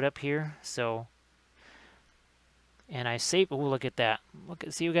it showed up here. So, and I saved. Oh, look at that!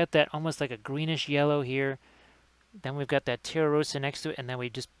 See, we got that almost like a greenish yellow here. Then we've got that Terra Rosa next to it, and then we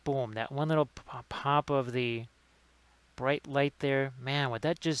just boom, that one little pop of the bright light there. Man, what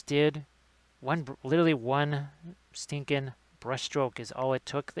that just did! Literally one stinking brushstroke is all it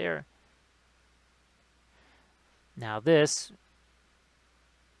took there. Now this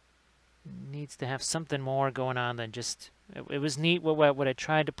needs to have something more going on than just. It was neat what I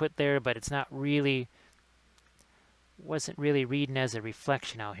tried to put there, but it's not really. Wasn't really reading as a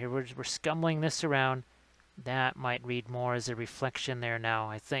reflection out here. We're scumbling this around. That might read more as a reflection there now,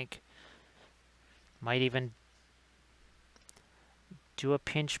 I think. Might even do a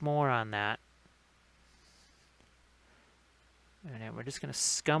pinch more on that. And then we're just going to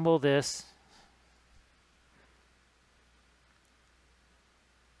scumble this.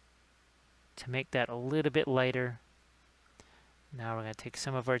 To make that a little bit lighter. Now we're going to take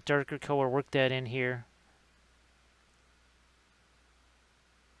some of our darker color, work that in here.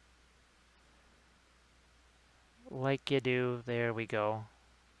 Like you do. There we go.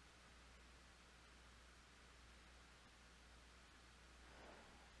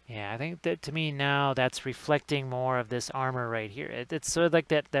 Yeah, I think that to me now that's reflecting more of this armor right here. It's sort of like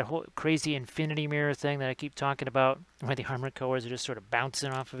that whole crazy infinity mirror thing that I keep talking about, where the armor colors are just sort of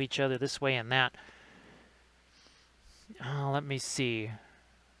bouncing off of each other this way and that. Oh, let me see.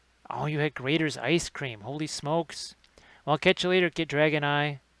 Oh, you had Grater's ice cream. Holy smokes. Well, I'll catch you later, Kid Dragon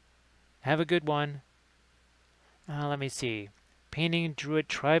Eye. Have a good one. Let me see. Painting Druid,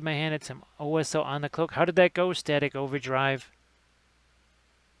 tried my hand at some OSL on the cloak. How did that go, Static Overdrive?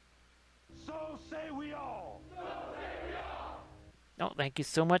 So say we all. So say we all. Oh, thank you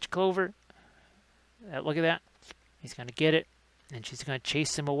so much, Clover. Look at that. He's going to get it, and she's going to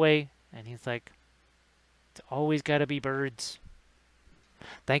chase him away. And he's like, it's always got to be birds.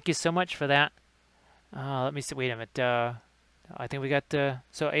 Thank you so much for that. Let me see. Wait a minute. I think we got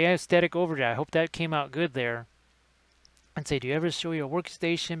so AI Static Overdrive. I hope that came out good there. And say, do you ever show your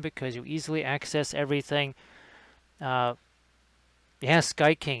workstation because you easily access everything? Yeah,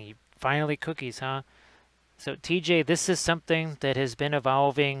 Sky King. You finally cookies, huh? So TJ, this is something that has been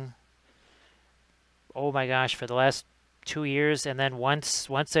evolving. Oh my gosh, for the last 2 years, and then once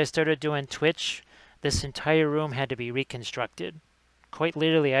I started doing Twitch, this entire room had to be reconstructed. Quite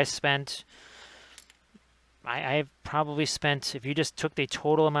literally, I've probably spent, if you just took the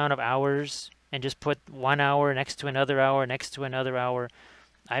total amount of hours and just put 1 hour next to another hour next to another hour,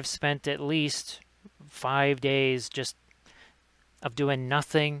 I've spent at least 5 days just of doing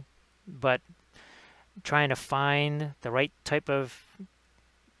nothing but trying to find the right type of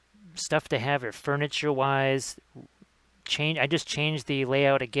stuff to have here furniture-wise. I just changed the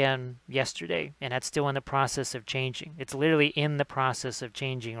layout again yesterday, and that's still in the process of changing. It's literally in the process of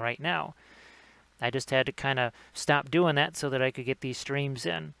changing right now. I just had to kind of stop doing that so that I could get these streams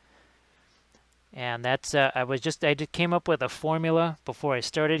in. And that's I just came up with a formula before I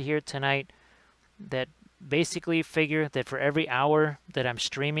started here tonight that basically figure that for every hour that I'm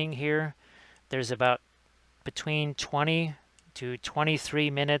streaming here, there's about between 20 to 23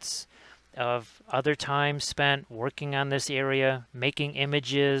 minutes of other time spent working on this area, making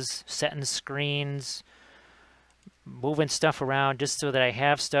images, setting screens, moving stuff around just so that I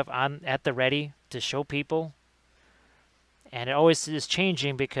have stuff on at the ready to show people. And it always is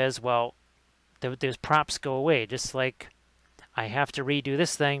changing because, well, those props go away. Just like I have to redo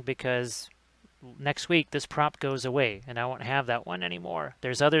this thing because next week this prop goes away and I won't have that one anymore.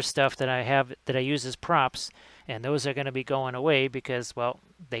 There's other stuff that I have that I use as props, and those are going to be going away because, well,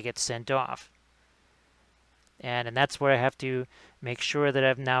 they get sent off. And that's where I have to make sure that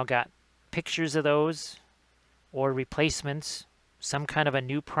I've now got pictures of those or replacements, some kind of a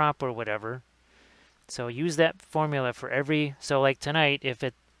new prop or whatever. So use that formula for every, so like tonight,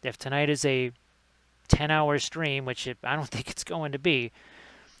 if tonight is a 10-hour stream, which I don't think it's going to be,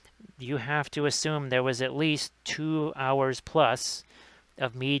 you have to assume there was at least 2 hours plus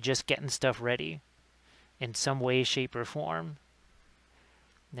of me just getting stuff ready in some way, shape, or form.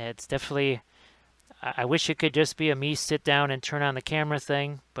 It's definitely, I wish it could just be a me sit down and turn on the camera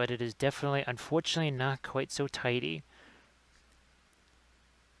thing, but it is definitely, unfortunately, not quite so tidy.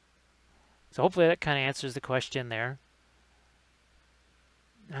 So hopefully that kind of answers the question there.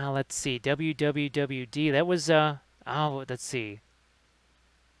 Now let's see, WWWD, that was, oh, let's see.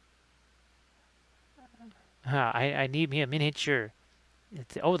 I need me a miniature.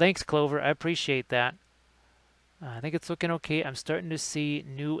 Oh, thanks, Clover. I appreciate that. I think it's looking okay. I'm starting to see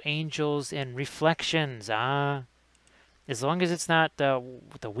new angels and reflections. As long as it's not the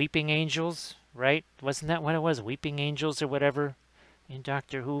weeping angels, right? Wasn't that what it was? Weeping angels or whatever in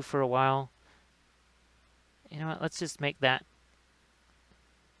Doctor Who for a while. You know what? Let's just make that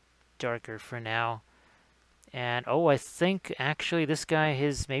darker for now. And oh, I think actually this guy,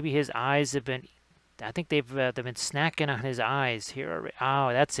 maybe his eyes have been. I think they've been snacking on his eyes here.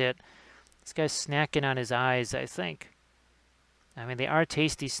 Oh, that's it. This guy's snacking on his eyes, I think. I mean, they are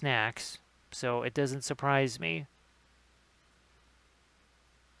tasty snacks, so it doesn't surprise me.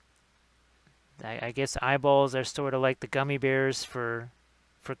 I guess eyeballs are sort of like the gummy bears for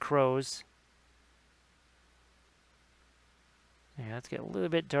crows. Yeah, let's get a little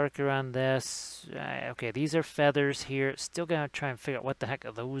bit darker on this. Okay, these are feathers here. Still gonna try and figure out what the heck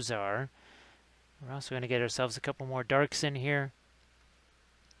those are. We're also going to get ourselves a couple more darks in here.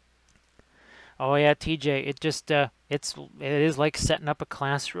 Oh yeah, TJ, it just it is like setting up a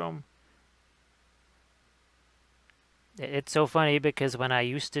classroom. It's so funny because when I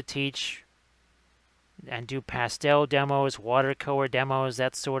used to teach and do pastel demos, watercolor demos,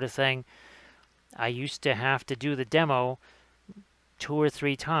 that sort of thing, I used to have to do the demo 2 or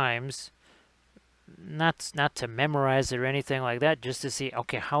 3 times. Not to memorize it or anything like that, just to see,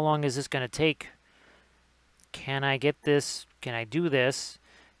 okay, how long is this going to take? Can I get this? Can I do this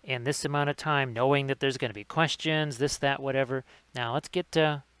in this amount of time, knowing that there's going to be questions, this, that, whatever. Now let's get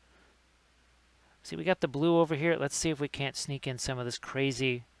to, see, we got the blue over here. Let's see if we can't sneak in some of this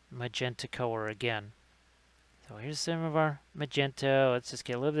crazy magenta color again. So here's some of our magenta. Let's just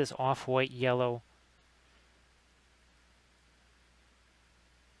get a little bit of this off-white yellow.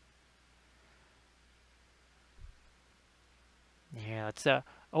 Yeah, let's,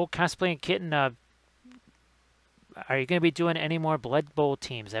 oh, Cosplaying Kitten, are you going to be doing any more Blood Bowl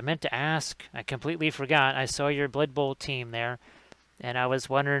teams? I meant to ask. I completely forgot. I saw your Blood Bowl team there, and I was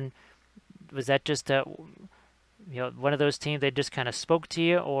wondering, was that just one of those teams that just kind of spoke to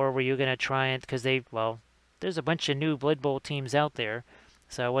you, or were you going to try and, because well, there's a bunch of new Blood Bowl teams out there,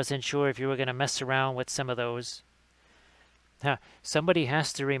 so I wasn't sure if you were going to mess around with some of those. Somebody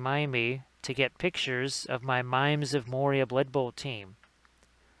has to remind me to get pictures of my Mimes of Moria Blood Bowl team.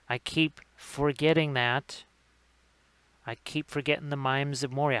 I keep forgetting that. I keep forgetting the Mimes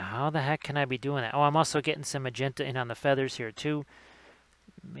of Moria. How the heck can I be doing that? Oh, I'm also getting some magenta in on the feathers here too.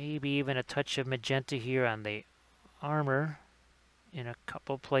 Maybe even a touch of magenta here on the armor in a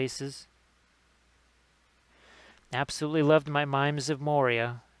couple places. Absolutely loved my Mimes of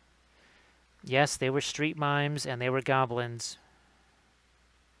Moria. Yes, they were street mimes and they were goblins.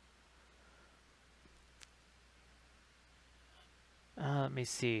 Let me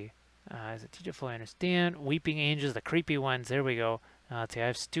see. As a teacher, fully understand. Weeping angels, the creepy ones. There we go. Let's see. I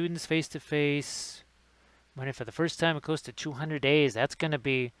have students face to face. Running for the first time in close to 200 days. That's going to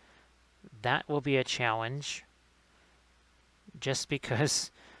be That will be a challenge. Just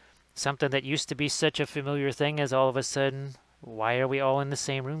because something that used to be such a familiar thing is all of a sudden, why are we all in the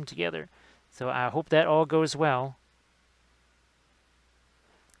same room together? So I hope that all goes well.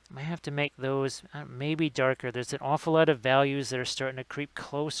 I might have to make those maybe darker. There's an awful lot of values that are starting to creep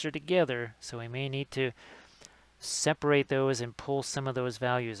closer together, so we may need to separate those and pull some of those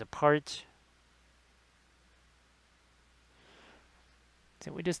values apart.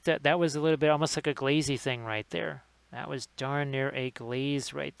 So we just, that was a little bit almost like a glazy thing right there. That was darn near a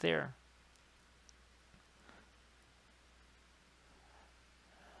glaze right there.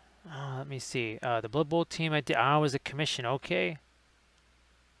 Let me see. The Blood Bowl team I did, was a commission. Okay.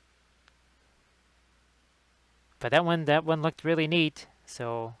 But that one looked really neat.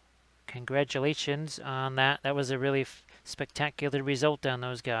 So congratulations on that. That was a really spectacular result on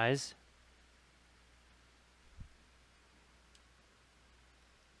those guys.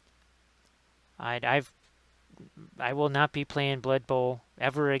 I will not be playing Blood Bowl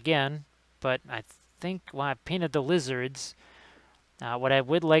ever again, but I think while I painted the lizards, what I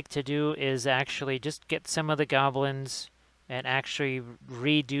would like to do is actually just get some of the goblins and actually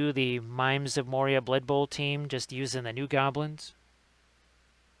redo the Mimes of Moria Blood Bowl team, just using the new goblins.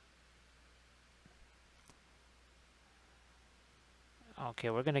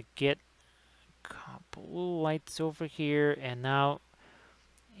 Okay, we're gonna get a couple lights over here, and now,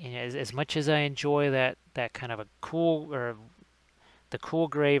 as much as I enjoy that kind of a cool, or the cool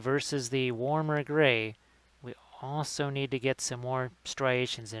gray versus the warmer gray, we also need to get some more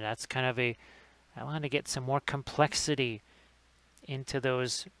striations, and that's kind of I want to get some more complexity into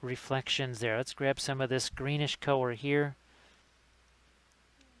those reflections there. Let's grab some of this greenish color here,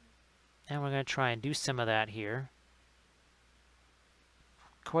 and we're going to try and do some of that here.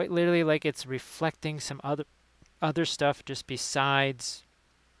 Quite literally like it's reflecting some other stuff just besides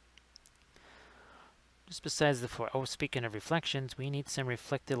the floor. Oh, speaking of reflections, we need some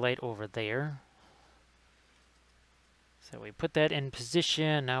reflected light over there. So we put that in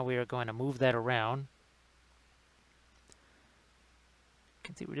position. Now we are going to move that around. You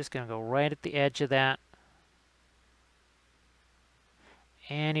can see we're just going to go right at the edge of that.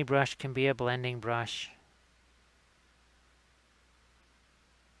 Any brush can be a blending brush.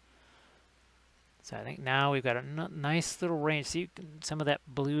 So I think now we've got a nice little range. See some of that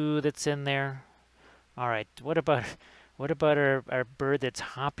blue that's in there. All right, what about our bird that's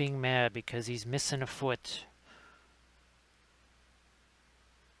hopping mad because he's missing a foot?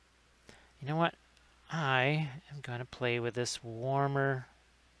 You know what? I am going to play with this warmer,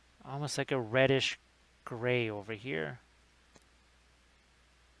 almost like a reddish gray over here.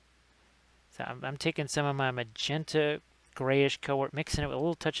 So I'm taking some of my magenta grayish color, mixing it with a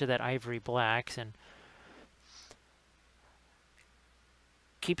little touch of that ivory blacks, and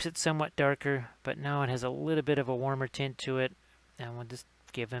keeps it somewhat darker, but now it has a little bit of a warmer tint to it, and we'll just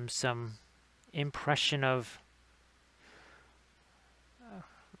give him some impression of,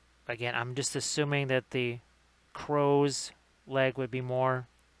 again, I'm just assuming that the crow's leg would be more,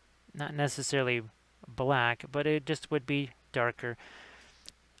 not necessarily black, but it just would be darker.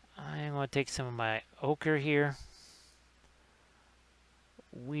 I'm going to take some of my ochre here.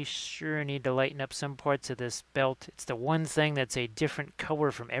 We sure need to lighten up some parts of this belt. It's the one thing that's a different color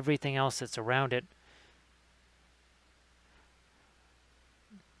from everything else that's around it.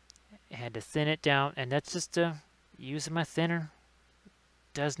 I had to thin it down, and that's just using my thinner.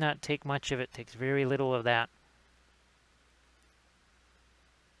 Does not take much of it. Takes very little of that.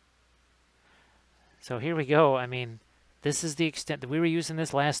 So here we go. I mean, this is the extent that we were using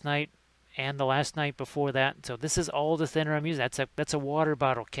this last night and the last night before that. So this is all the thinner I'm using. That's a water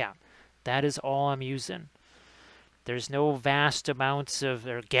bottle cap. That is all I'm using. There's no vast amounts of,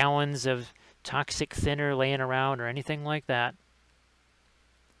 or gallons of toxic thinner laying around or anything like that.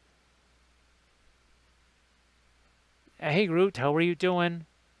 Hey Groot, how are you doing?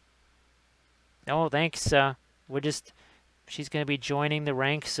 Oh, thanks. She's going to be joining the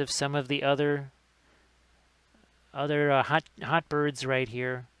ranks of some of the other hot birds right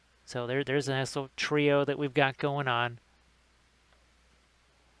here. So there's a nice little trio that we've got going on.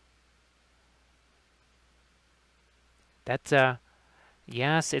 That's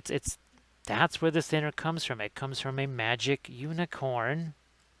yes, that's where the thinner comes from. It comes from a magic unicorn.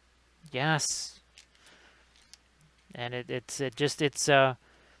 Yes. And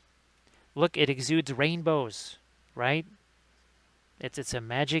look, it exudes rainbows, right? It's a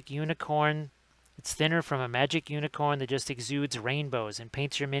magic unicorn. It's thinner from a magic unicorn that just exudes rainbows and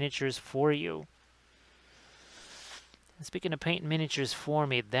paints your miniatures for you. And speaking of painting miniatures for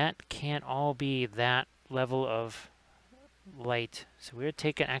me, that can't all be that level of light. So we're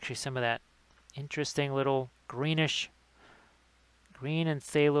taking actually some of that interesting little greenish, green and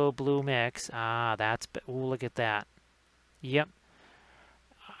phthalo blue mix. Ah, that's, ooh, look at that. Yep.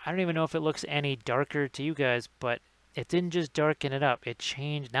 I don't even know if it looks any darker to you guys, but it didn't just darken it up. It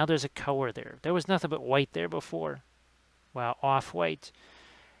changed. Now there's a color there. There was nothing but white there before. Well, off-white.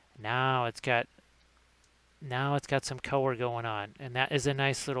 Now it's got some color going on, and that is a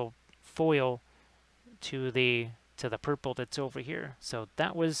nice little foil to the purple that's over here. So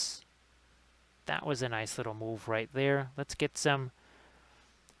that was a nice little move right there. Let's get some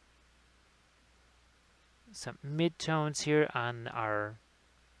mid-tones here on our,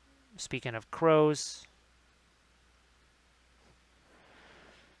 speaking of crows.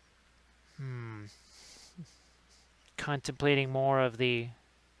 Contemplating more of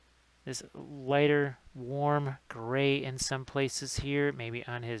this lighter, warm gray in some places here, maybe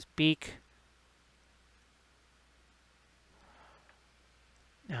on his beak.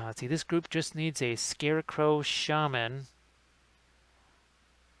 Now, let's see, this group just needs a scarecrow shaman.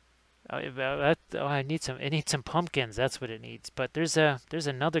 It needs some pumpkins, that's what it needs. But there's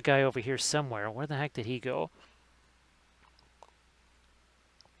another guy over here somewhere. Where the heck did he go?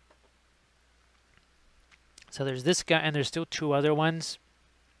 So there's this guy, and there's still two other ones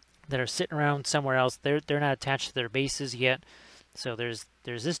that are sitting around somewhere else. They're not attached to their bases yet. So there's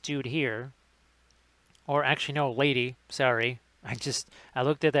this dude here. Or actually, no, lady. Sorry. I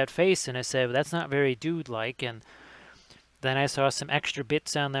looked at that face and I said, well, that's not very dude-like. And then I saw some extra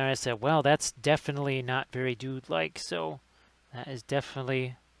bits on there. I said, well, that's definitely not very dude-like. So that is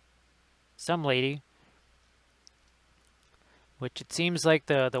definitely some lady. Which it seems like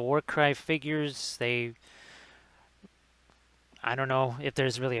the Warcry figures, I don't know if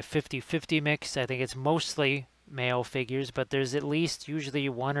there's really a 50-50 mix. I think it's mostly male figures, but there's at least usually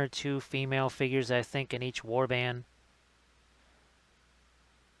one or two female figures, I think, in each warband.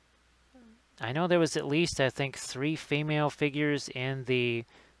 I know there was at least, I think, 3 female figures in the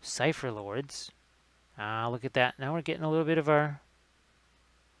Cypher Lords. Look at that. Now we're getting a little bit of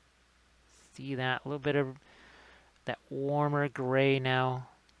see that, a little bit of that warmer gray now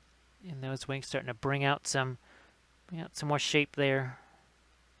in those wings, starting to bring out some more shape there.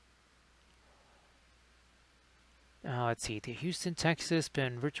 Let's see. To Houston, Texas,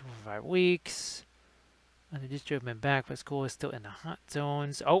 been virtual for 5 weeks. The district been back, but school is still in the hot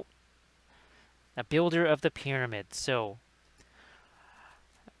zones. Oh, a builder of the pyramid. So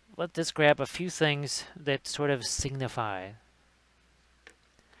let's just grab a few things that sort of signify.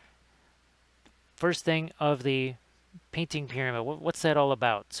 First thing of the painting pyramid. What's that all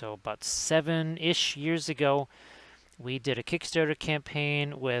about? So about 7-ish years ago, we did a Kickstarter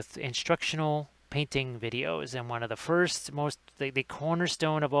campaign with instructional painting videos, and one of the first, the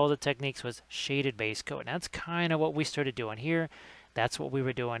cornerstone of all the techniques was shaded base coat. And that's kind of what we started doing here. That's what we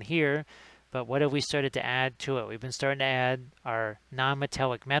were doing here. But what have we started to add to it? We've been starting to add our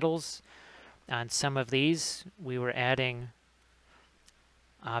non-metallic metals. On some of these, we were adding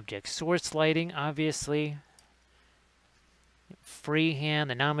object source lighting, obviously. Freehand,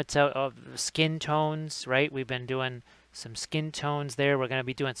 the non-metallic skin tones, right? We've been doing some skin tones there. We're going to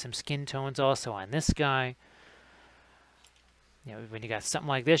be doing some skin tones also on this guy. You know, when you got something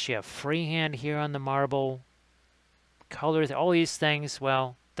like this, you have freehand here on the marble, colors, all these things.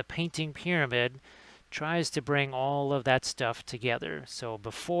 Well, the painting pyramid tries to bring all of that stuff together. So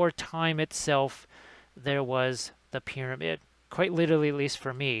before time itself, there was the pyramid. Quite literally, at least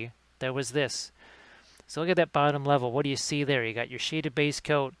for me, there was this. So look at that bottom level. What do you see there? You got your shaded base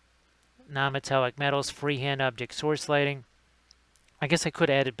coat, non-metallic metals, freehand object source lighting. I guess I could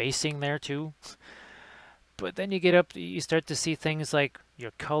have added basing there too. But then you get up, you start to see things like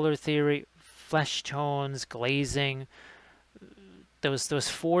your color theory, flesh tones, glazing. Those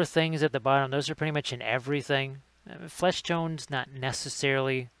 4 things at the bottom, those are pretty much in everything. Flesh tones, not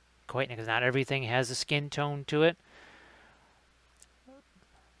necessarily quite, because not everything has a skin tone to it.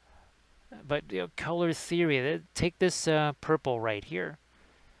 But color theory, take this purple right here.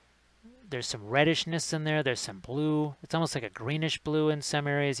 There's some reddishness in there. There's some blue. It's almost like a greenish blue in some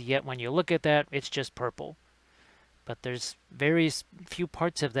areas. Yet when you look at that, it's just purple. But there's very few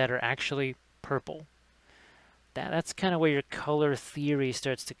parts of that are actually purple. That's kind of where your color theory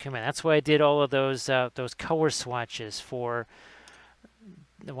starts to come in. That's why I did all of those color swatches for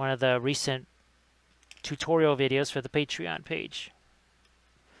one of the recent tutorial videos for the Patreon page.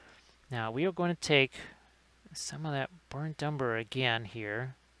 Now we are going to take some of that burnt umber again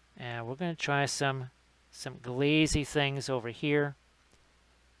here, and we're going to try some glazy things over here.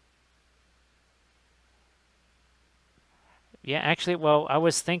 Yeah, actually, well, I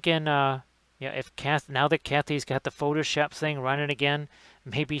was thinking Yeah, if now that Kathy's got the Photoshop thing running again,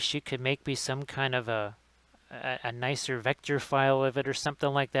 maybe she could make me some kind of a nicer vector file of it or something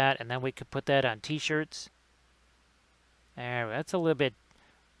like that, and then we could put that on t-shirts. There, that's a little bit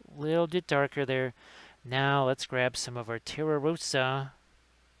darker there. Now let's grab some of our Terra Rosa.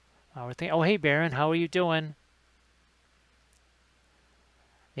 Oh, hey Baron, how are you doing?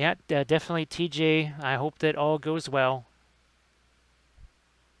 Yeah, definitely TJ. I hope that all goes well.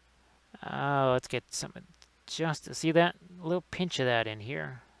 Let's get some, just see that? A little pinch of that in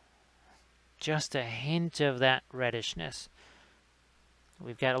here. Just a hint of that reddishness.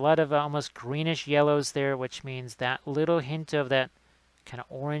 We've got a lot of almost greenish yellows there, which means that little hint of that kind of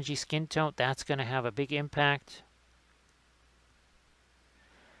orangey skin tone, that's going to have a big impact.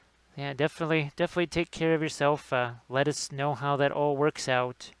 Yeah, definitely take care of yourself. Let us know how that all works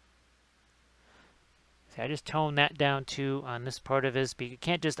out. See, I just toned that down too on this part of his, because it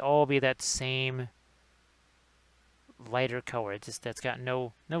can't just all be that same lighter color. It's just, that's got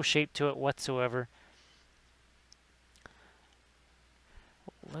no shape to it whatsoever.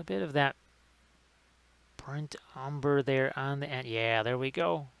 A little bit of that burnt umber there on the end. Yeah, there we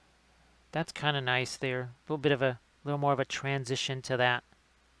go. That's kind of nice there. A little more of a transition to that.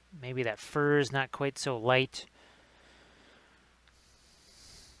 Maybe that fur is not quite so light.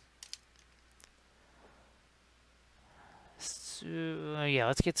 So, yeah,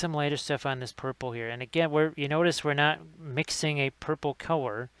 let's get some lighter stuff on this purple here. And again, you notice we're not mixing a purple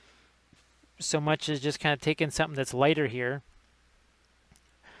color so much as just kind of taking something that's lighter here,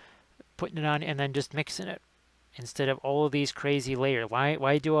 putting it on, and then just mixing it instead of all of these crazy layers.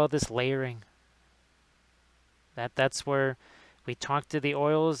 Why do all this layering? That's where we talk to the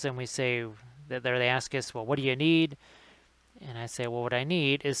oils and we say that they ask us, well, what do you need? And I say, well, what I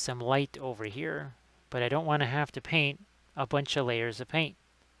need is some light over here, but I don't want to have to paint a bunch of layers of paint.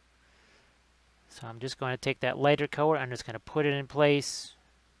 So I'm just going to take that lighter color, I'm just going to put it in place,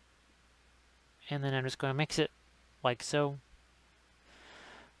 and then I'm just going to mix it like so.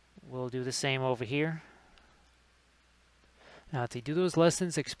 We'll do the same over here. Now, to do those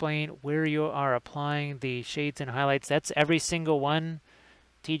lessons, explain where you are applying the shades and highlights. That's every single one,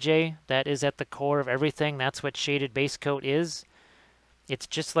 TJ. That is at the core of everything. That's what shaded base coat is. It's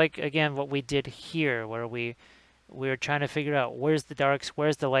just like, again, what we did here, where we were trying to figure out where's the darks,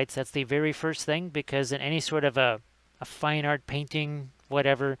 where's the lights. That's the very first thing, because in any sort of a fine art painting,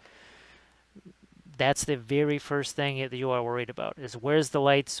 whatever, that's the very first thing that you are worried about, is where's the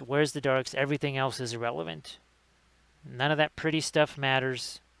lights, where's the darks. Everything else is irrelevant. None of that pretty stuff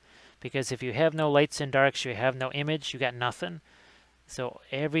matters, because if you have no lights and darks, you have no image, you got nothing. So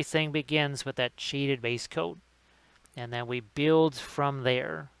everything begins with that shaded base coat, and then we build from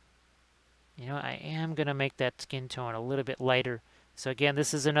there. You know, I am going to make that skin tone a little bit lighter. So again,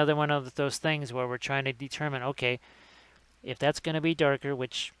 this is another one of those things where we're trying to determine, okay, if that's going to be darker,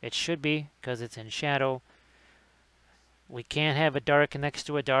 which it should be because it's in shadow, we can't have a dark next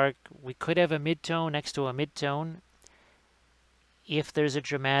to a dark. We could have a mid-tone next to a mid-tone if there's a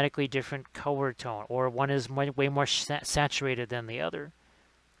dramatically different color tone, or one is way more saturated than the other.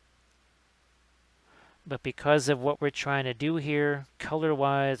 But because of what we're trying to do here,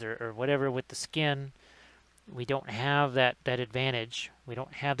 color-wise or whatever with the skin, we don't have that advantage. We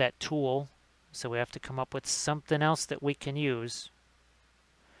don't have that tool, so we have to come up with something else that we can use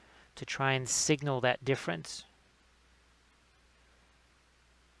to try and signal that difference.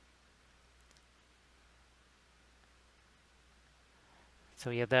 So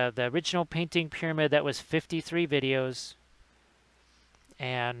yeah, the original painting pyramid, that was 53 videos,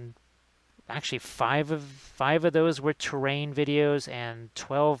 and actually five of those were terrain videos, and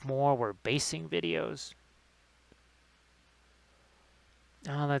 12 more were basing videos.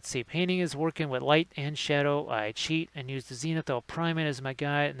 Let's see, painting is working with light and shadow. I cheat and use the zenith. I'll prime it as my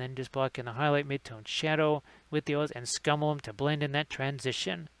guide, and then just block in the highlight, mid-tone, shadow with the oils, and scummel them to blend in that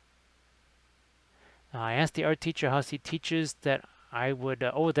transition. I asked the art teacher how he teaches that I would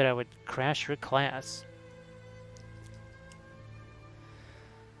crash her class.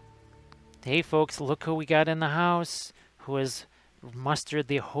 Hey folks, look who we got in the house, who has mustered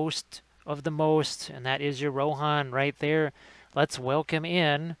the host of the most, and that is your Rohan right there. Let's welcome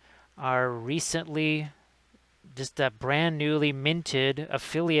in our recently, just a brand newly minted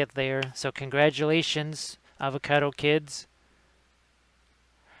affiliate there. So congratulations, Avocado Kids.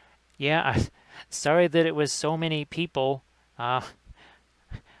 Yeah, sorry that it was so many people.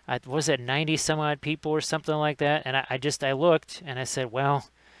 Was it 90 some odd people or something like that? And I looked and I said, well,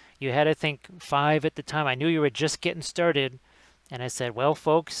 you had, I think, 5 at the time. I knew you were just getting started. And I said, well,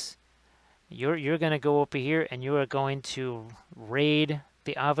 folks, you're going to go over here and you are going to raid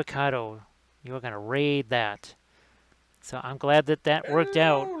the Avocado You're going to raid that. So I'm glad that that worked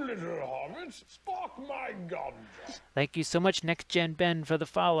out. Hello, little hobbits. Spark my gums. Thank you so much, Next Gen Ben, for the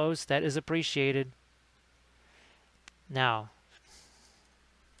follows. That is appreciated. Now,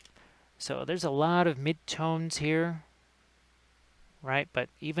 so there's a lot of mid-tones here, right? But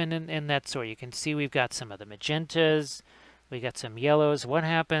even in that sort, you can see we've got some of the magentas, we got some yellows. What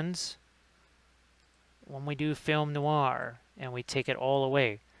happens when we do film noir and we take it all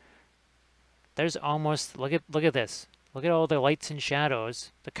away? There's almost, look at this. Look at all the lights and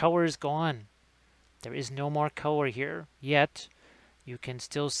shadows. The color is gone. There is no more color here, yet you can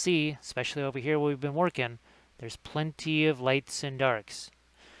still see, especially over here where we've been working, there's plenty of lights and darks.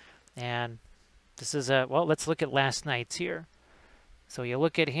 And this is a, well, let's look at last night's here. So you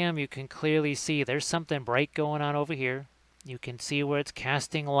look at him, you can clearly see there's something bright going on over here. You can see where it's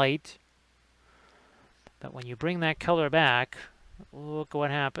casting light. But when you bring that color back, look what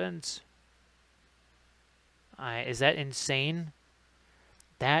happens. Is that insane?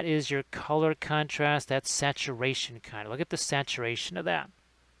 That is your color contrast. That's saturation kind. Look at the saturation of that.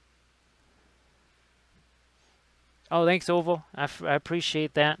 Oh, thanks, Oval. I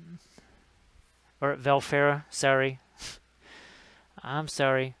appreciate that. Or Velfera, sorry. I'm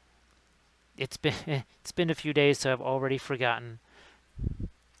sorry. It's been a few days, so I've already forgotten.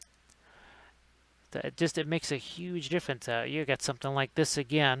 It makes a huge difference. You got something like this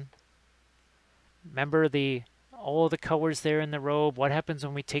again. Remember all the colors there in the robe? What happens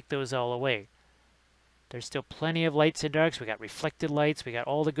when we take those all away? There's still plenty of lights and darks. We got reflected lights. We got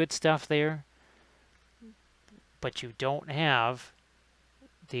all the good stuff there. But you don't have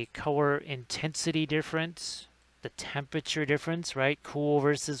the color intensity difference, the temperature difference, right? Cool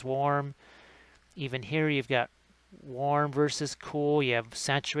versus warm. Even here you've got warm versus cool. You have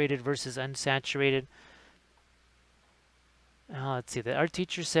saturated versus unsaturated. Let's see. Our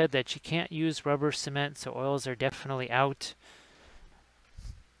teacher said that you can't use rubber cement, so oils are definitely out.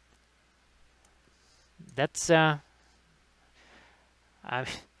 That's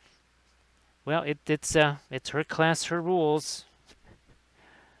well, it's her class, her rules.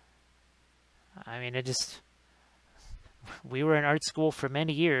 I mean, we were in art school for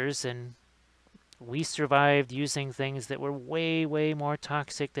many years, and we survived using things that were way, way more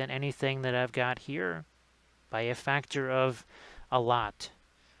toxic than anything that I've got here by a factor of a lot.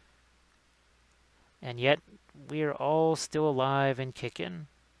 And yet, we are all still alive and kicking.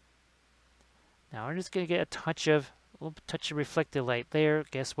 Now, we're just going to get a little touch of reflected light there.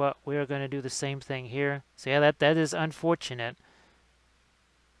 Guess what? We're going to do the same thing here. So yeah, that is unfortunate.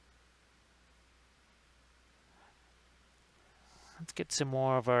 Let's get some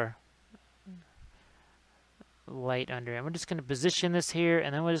more of our light under it. We're just going to position this here,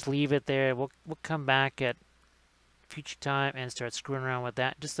 and then we'll just leave it there. We'll come back at future time and start screwing around with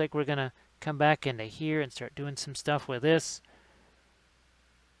that. Just like we're going to come back into here and start doing some stuff with this.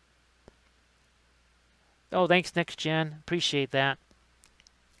 Oh, thanks, Next Gen. Appreciate that.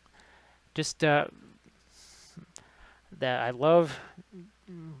 Just that I love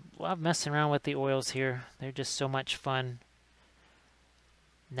messing around with the oils here. They're just so much fun.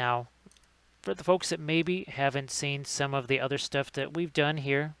 Now, for the folks that maybe haven't seen some of the other stuff that we've done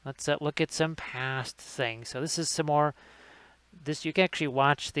here, let's look at some past things. So this is some more. You can actually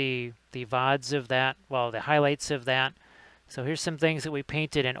watch the VODs of that. Well, the highlights of that. So here's some things that we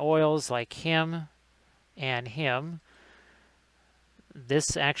painted in oils, like him and him.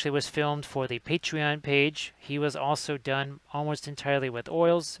 This actually was filmed for the Patreon page. He was also done almost entirely with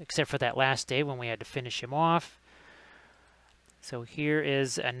oils, except for that last day when we had to finish him off. So here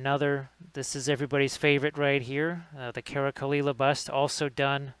is another, this is everybody's favorite right here, the Kara Kalila bust, also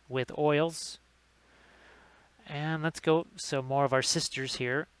done with oils. And let's go, so more of our sisters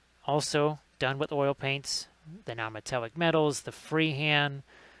here, also done with oil paints, the non-metallic metals, the freehand,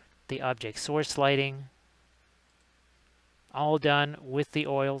 the object source lighting, all done with the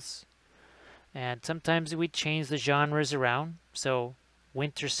oils. And sometimes we change the genres around, so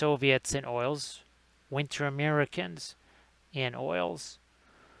Winter Soviets in oils, Winter Americans in oils.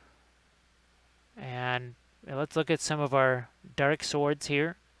 And let's look at some of our dark swords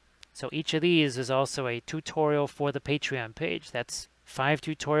here. So each of these is also a tutorial for the Patreon page. That's 5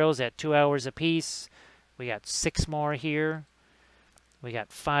 tutorials at 2 hours a piece. We got 6 more here. We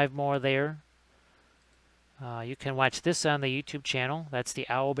got 5 more there. You can watch this on the YouTube channel. That's the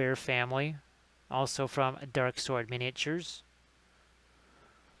Owlbear family, also from Dark Sword Miniatures.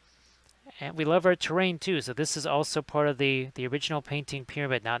 And we love our terrain too, so this is also part of the original painting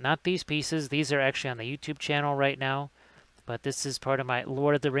pyramid. Now, not these pieces. These are actually on the YouTube channel right now, but this is part of my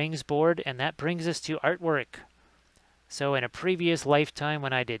Lord of the Rings board, and that brings us to artwork. So in a previous lifetime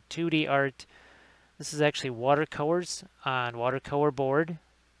when I did 2D art, this is actually watercolors on watercolor board.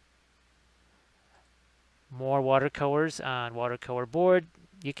 More watercolors on watercolor board.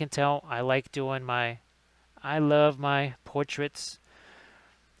 You can tell I like doing I love my portraits.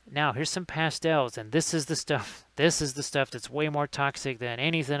 Now here's some pastels, and this is the stuff. This is the stuff that's way more toxic than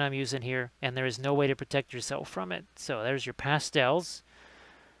anything I'm using here, and there is no way to protect yourself from it. So there's your pastels.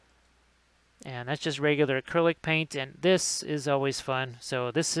 And that's just regular acrylic paint, and this is always fun. So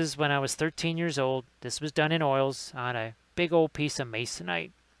this is when I was 13 years old. This was done in oils on a big old piece of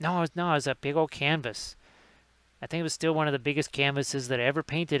masonite. No, it was a big old canvas. I think it was still one of the biggest canvases that I ever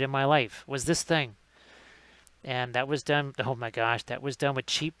painted in my life, was this thing. And that was done, oh my gosh, that was done with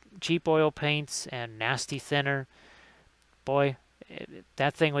cheap oil paints and nasty thinner. Boy,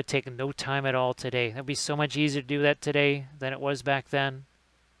 that thing would take no time at all today. It would be so much easier to do that today than it was back then.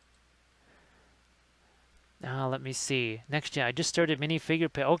 Now, let me see. Next gen, I just started minifigure.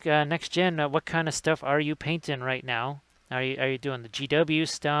 Okay, next gen, what kind of stuff are you painting right now? Are you doing the GW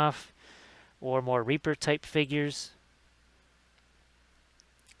stuff or more Reaper type figures?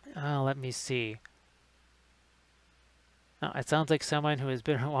 Let me see. It sounds like someone who has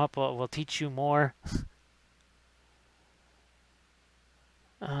been a Wappel will teach you more.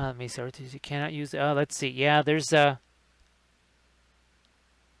 Let me see. You cannot use. Let's see. Yeah, there's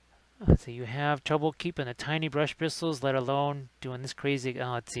let's see. You have trouble keeping the tiny brush bristles, let alone doing this crazy.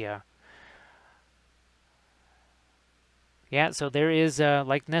 Let's see. Yeah. So there is,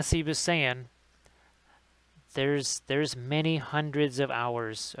 like Nessie was saying, there's many hundreds of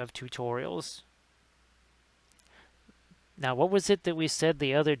hours of tutorials. Now, what was it that we said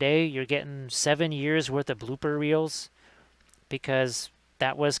the other day? You're getting 7 years worth of blooper reels, because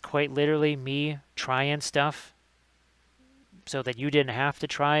that was quite literally me trying stuff so that you didn't have to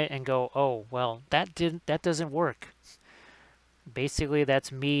try it and go, oh, well, that doesn't work. Basically,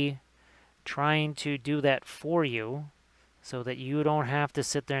 that's me trying to do that for you so that you don't have to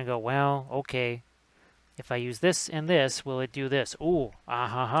sit there and go, well, okay, if I use this and this, will it do this? Ooh,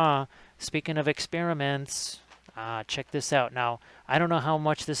 Speaking of experiments, check this out. Now, I don't know how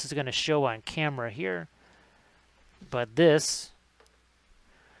much this is going to show on camera here, but this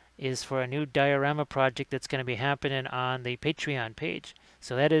is for a new diorama project that's going to be happening on the Patreon page.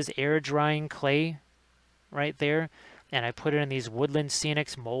 So that is air drying clay right there, and I put it in these Woodland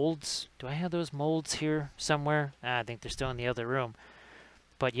Scenics molds. Do I have those molds here somewhere? I think they're still in the other room.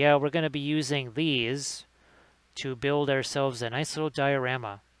 But yeah, we're going to be using these to build ourselves a nice little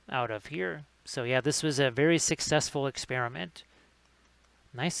diorama out of here. So yeah, this was a very successful experiment.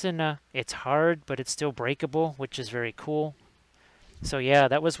 Nice and, it's hard, but it's still breakable, which is very cool. So yeah,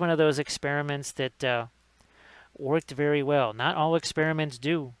 that was one of those experiments that worked very well. Not all experiments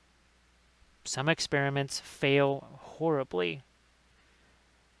do. Some experiments fail horribly.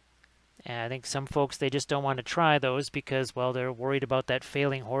 And I think some folks, they just don't want to try those because, well, they're worried about that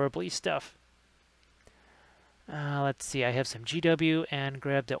failing horribly stuff. Let's see, I have some GW and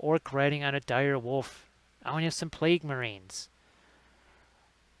grabbed the orc riding on a dire wolf. I want to have some plague marines.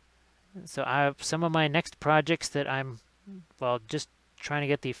 So I have some of my next projects that I'm, well, just trying to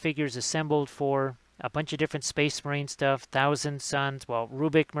get the figures assembled for. A bunch of different space marine stuff, Thousand Suns, well,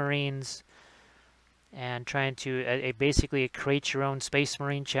 Rubik Marines, and trying to basically create your own space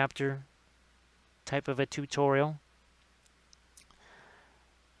marine chapter type of a tutorial.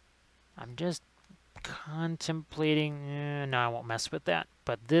 I'm just contemplating, no, I won't mess with that,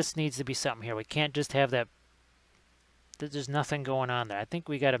 but this needs to be something here. We can't just have that, there's nothing going on there. I think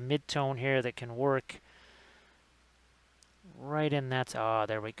we got a mid-tone here that can work right in that. Oh,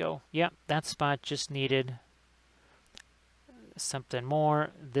 there we go. Yep, that spot just needed something more.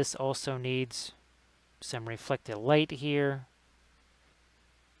 This also needs some reflected light here.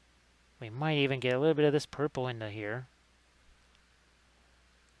 We might even get a little bit of this purple into here.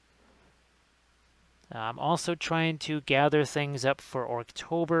 I'm also trying to gather things up for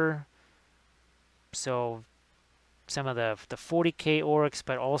October. So some of the 40k orcs,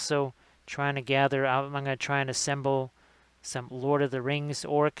 but also trying to gather. I'm going to try and assemble some Lord of the Rings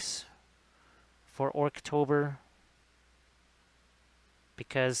orcs for October.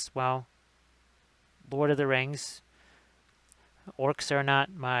 Because, well, Lord of the Rings, orcs are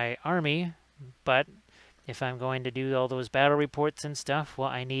not my army, but if I'm going to do all those battle reports and stuff, well,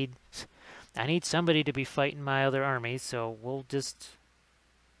 I need somebody to be fighting my other armies, so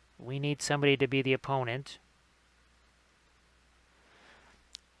we need somebody to be the opponent.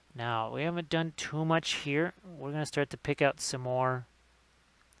 Now, we haven't done too much here. We're going to start to pick out some more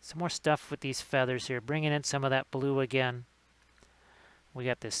stuff with these feathers here, bringing in some of that blue again. We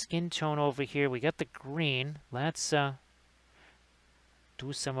got the skin tone over here. We got the green. Let's do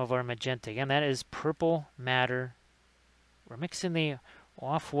some of our magenta. Again, that is purple matter. We're mixing the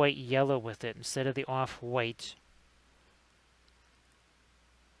off-white yellow with it instead of the off-white.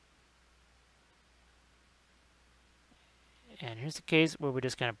 And here's the case where we're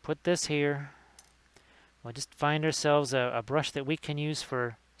just going to put this here. We'll just find ourselves a brush that we can use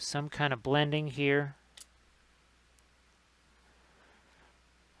for some kind of blending here.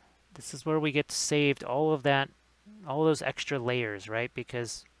 This is where we get saved all of that, all those extra layers, right?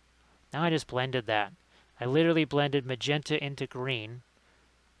 Because now I just blended that. I literally blended magenta into green,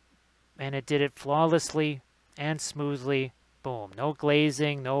 and it did it flawlessly and smoothly. Boom. No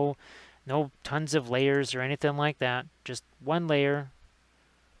glazing, no tons of layers or anything like that. Just one layer.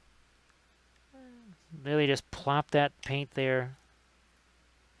 Really just plop that paint there.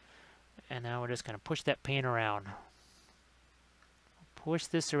 And now we're just going to push that paint around. Push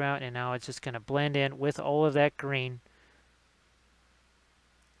this around, and now it's just going to blend in with all of that green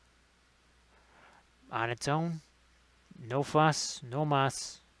on its own. No fuss, no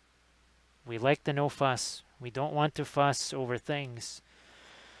muss. We like the no fuss. We don't want to fuss over things.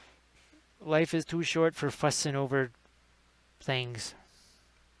 Life is too short for fussing over things.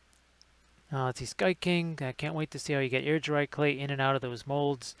 Let's see, Sky King. I can't wait to see how you get air dry clay in and out of those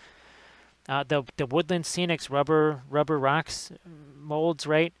molds. The Woodland Scenics rubber rocks molds,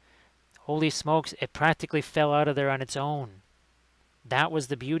 right? Holy smokes, it practically fell out of there on its own. That was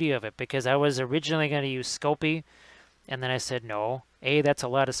the beauty of it, because I was originally going to use Sculpey, and then I said, no, A, that's a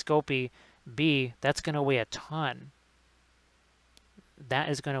lot of Sculpey, B, that's going to weigh a ton. That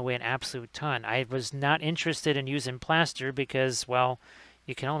is going to weigh an absolute ton. I was not interested in using plaster because, well,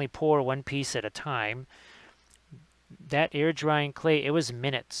 you can only pour one piece at a time. That air drying clay, it was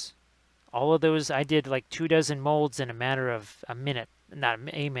minutes. All of those, I did like 24 molds in a matter of a minute. Not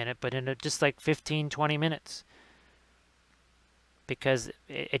a minute, but in just like 15, 20 minutes. Because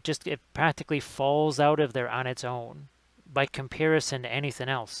it practically falls out of there on its own by comparison to anything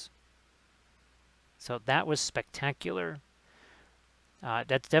else. So that was spectacular.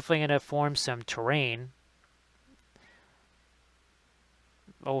 That's definitely going to form some terrain.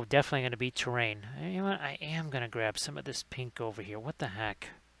 Oh, definitely going to be terrain. You know what? I am going to grab some of this pink over here. What the heck?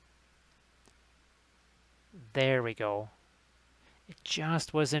 There we go. It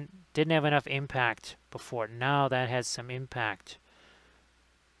just didn't have enough impact before. Now that has some impact.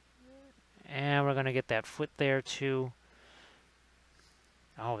 And we're going to get that foot there too.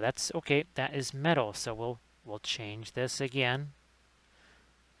 Oh, that's okay. That is metal. So we'll change this again.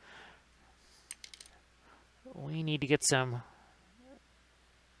 We need to get some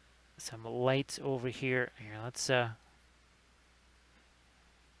lights over here. Here, let's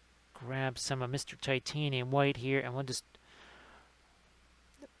grab some of Mr. Titanium White here, and we'll just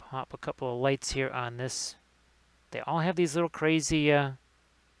pop a couple of lights here on this. They all have these little crazy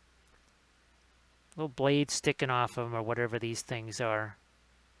little blades sticking off of them, or whatever these things are.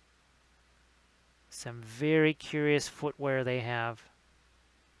 Some very curious footwear they have.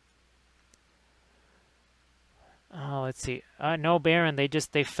 Oh, let's see. No, Baron,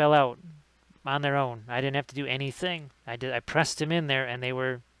 they fell out on their own. I didn't have to do anything. I pressed them in there, and they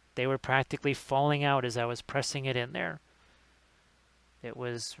were practically falling out as I was pressing it in there. It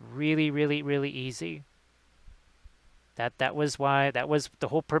was really, really, really easy. That was the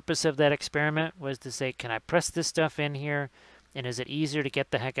whole purpose of that experiment, was to say, can I press this stuff in here, and is it easier to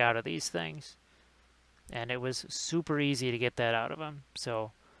get the heck out of these things? And it was super easy to get that out of them.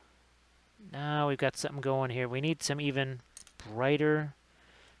 So now we've got something going here. We need some even brighter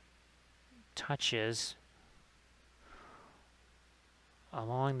touches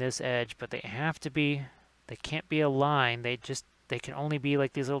along this edge, but they have to be, they can't be a line. They can only be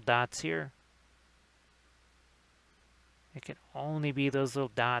like these little dots here. It can only be those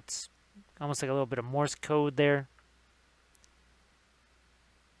little dots, almost like a little bit of Morse code there.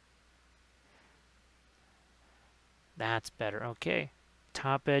 That's better. Okay.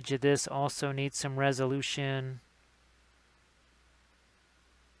 Top edge of this also needs some resolution.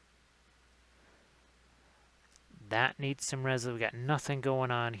 That needs some resolution. We got nothing going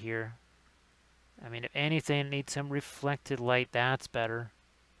on here. I mean, if anything, it needs some reflected light. That's better.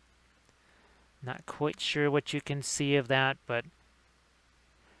 Not quite sure what you can see of that, but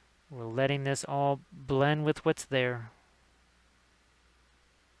we're letting this all blend with what's there.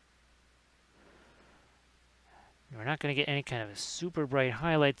 We're not going to get any kind of super bright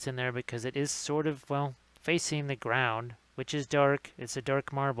highlights in there because it is sort of, well, facing the ground, which is dark. It's a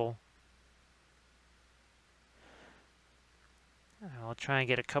dark marble. I'll try and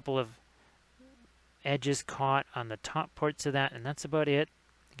get a couple of edges caught on the top parts of that, and that's about it.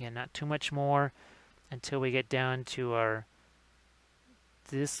 Again, not too much more until we get down to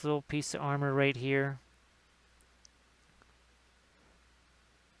this little piece of armor right here.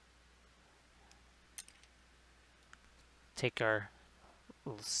 Take our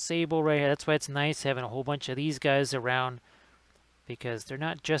little sable right here. That's why it's nice having a whole bunch of these guys around, because they're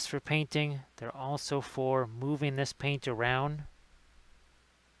not just for painting, they're also for moving this paint around.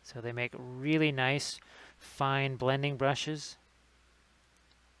 So they make really nice, fine blending brushes.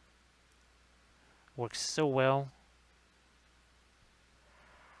 Works so well.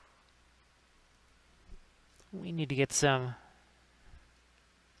 We need to get some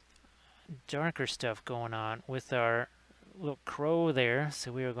darker stuff going on with our little crow there.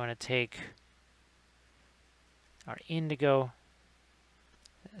 So we are going to take our indigo,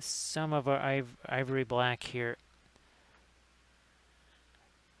 some of our ivory black here.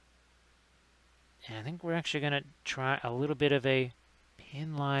 And I think we're actually going to try a little bit of a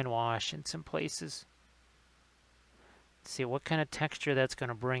inline wash in some places. See what kind of texture that's going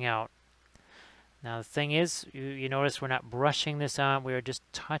to bring out. Now the thing is, you notice we're not brushing this on, we are just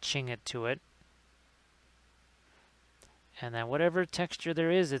touching it to it. And then whatever texture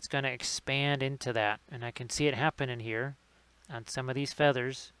there is, it's going to expand into that. And I can see it happening here on some of these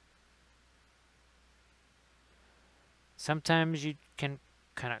feathers. Sometimes you can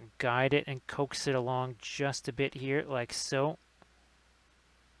kind of guide it and coax it along just a bit here, like so.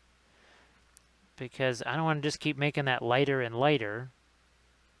 Because I don't want to just keep making that lighter and lighter.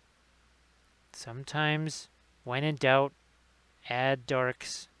 Sometimes, when in doubt, add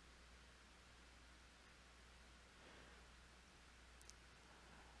darks.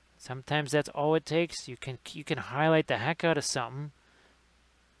 Sometimes that's all it takes. You can highlight the heck out of something,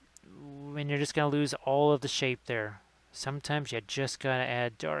 and you're just going to lose all of the shape there. Sometimes you just got to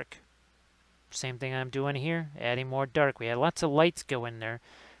add dark. Same thing I'm doing here, adding more dark. We had lots of lights go in there.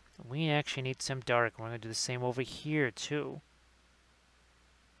 We actually need some dark. We're going to do the same over here too.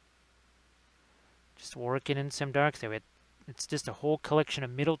 Just working in some darks there. It's just a whole collection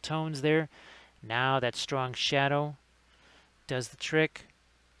of middle tones there. Now that strong shadow does the trick.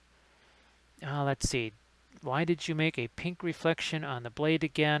 Let's see. Why did you make a pink reflection on the blade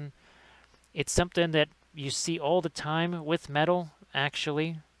again? It's something that you see all the time with metal,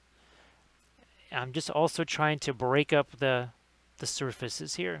 actually. I'm just also trying to break up the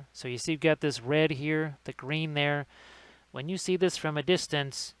surfaces here. So you see you've got this red here, the green there. When you see this from a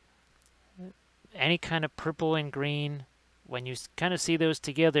distance, any kind of purple and green, when you kind of see those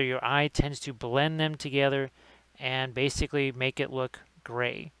together, your eye tends to blend them together and basically make it look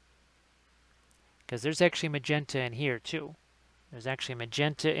gray. Because there's actually magenta in here too. There's actually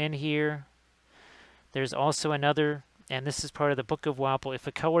magenta in here. There's also another, and this is part of the Book of Wappel, if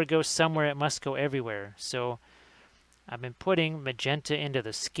a color goes somewhere, it must go everywhere. So I've been putting magenta into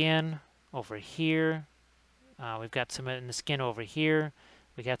the skin over here. We've got some in the skin over here.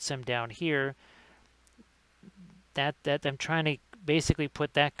 We got some down here. That I'm trying to basically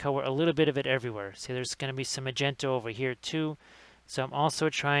put that color, a little bit of it everywhere. See, there's going to be some magenta over here too. So I'm also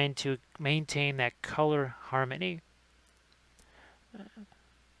trying to maintain that color harmony.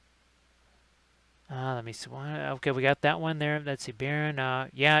 Let me see. Okay, we got that one there. Let's see, Baron.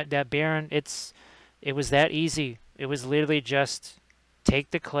 Yeah, that Baron. It was that easy. It was literally just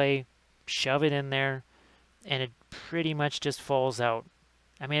take the clay, shove it in there, and it pretty much just falls out.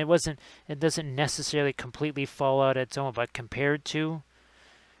 I mean, it doesn't necessarily completely fall out on its own, but compared to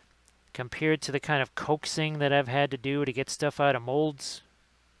the kind of coaxing that I've had to do to get stuff out of molds.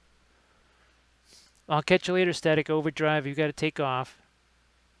 I'll catch you later, Static Overdrive. You got to take off.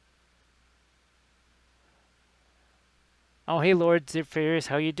 Oh, hey, Lord Zipfarius,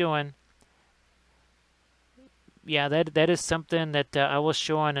 how you doing? Yeah, that is something that I will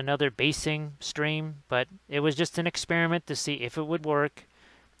show on another basing stream, but it was just an experiment to see if it would work.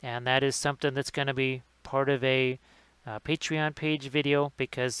 And that is something that's going to be part of a Patreon page video,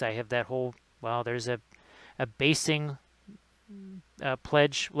 because I have that whole, well, there's a basing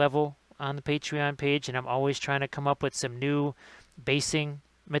pledge level on the Patreon page, and I'm always trying to come up with some new basing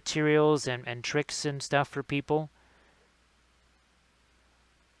materials and tricks and stuff for people.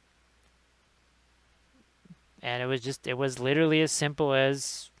 And it was literally as simple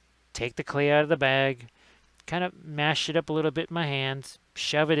as take the clay out of the bag, kind of mash it up a little bit in my hands,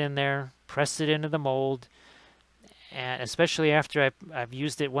 shove it in there, press it into the mold, and especially after I've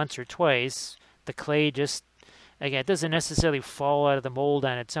used it once or twice, the clay just, again, it doesn't necessarily fall out of the mold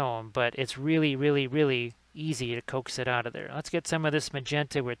on its own, but it's really, really, really easy to coax it out of there. Let's get some of this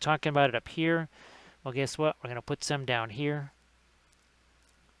magenta. We're talking about it up here. Well, guess what? We're going to put some down here.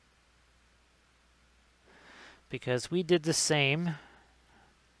 because we did the same.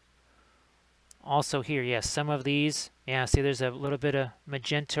 Also here, yes, some of these, yeah, see there's a little bit of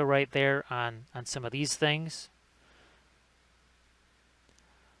magenta right there on some of these things.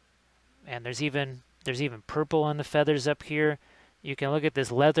 And there's even purple on the feathers up here. You can look at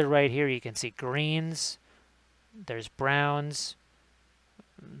this leather right here. You can see greens. There's browns.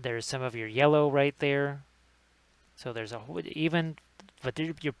 There's some of your yellow right there. So there's a whole, even, but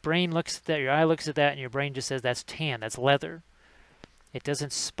your brain looks at that, your eye looks at that, and your brain just says that's tan, that's leather. It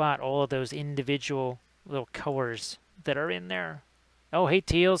doesn't spot all of those individual little colors that are in there. Oh, hey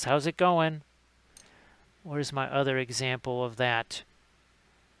Teals, how's it going? Where's my other example of that?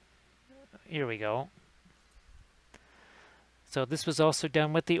 Here we go. So this was also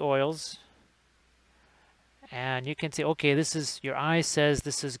done with the oils. And you can see, okay, this is, your eye says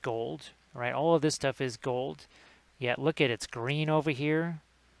this is gold, right? All of this stuff is gold. Yet look at it's green over here.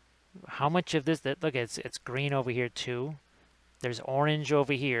 How much of this, look, it's green over here too. There's orange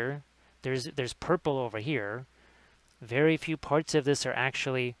over here. There's purple over here. Very few parts of this are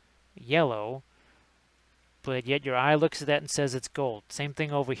actually yellow. But yet your eye looks at that and says it's gold. Same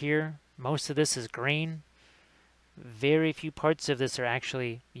thing over here. Most of this is green. Very few parts of this are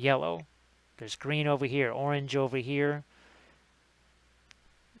actually yellow. There's green over here, orange over here.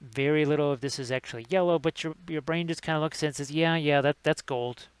 Very little of this is actually yellow, but your brain just kind of looks at it and says, yeah, that's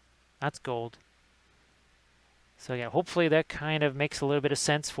gold. That's gold. So yeah, hopefully that kind of makes a little bit of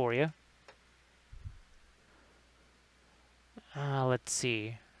sense for you. Let's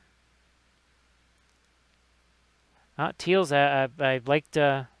see. Teals, I liked,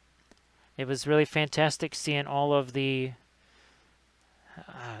 it was really fantastic seeing all of the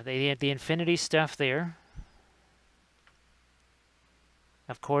Infinity stuff there.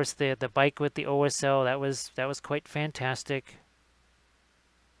 Of course, the bike with the OSL, that was quite fantastic.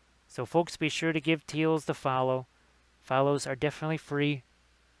 So folks, be sure to give Teals the follow. Follows are definitely free.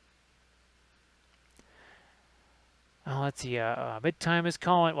 Let's see. Midtime is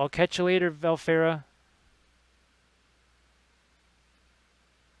calling. Well, catch you later, Velfera.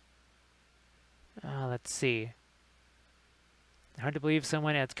 Let's see. Hard to believe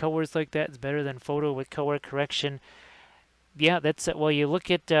someone adds colors like that is better than photo with color correction. Yeah, that's well. You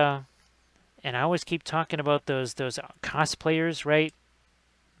look at, and I always keep talking about those cosplayers, right?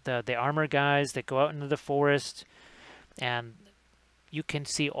 The armor guys that go out into the forest, and you can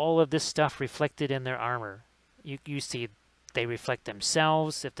see all of this stuff reflected in their armor. You see they reflect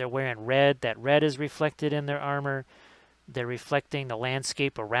themselves. If they're wearing red, that red is reflected in their armor. They're reflecting the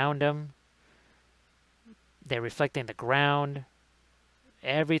landscape around them. They're reflecting the ground.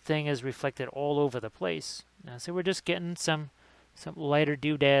 Everything is reflected all over the place. So we're just getting some lighter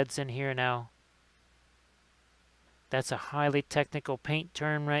doodads in here now. That's a highly technical paint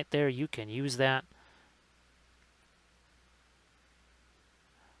term right there. You can use that.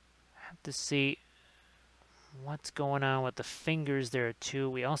 Have to see what's going on with the fingers there too.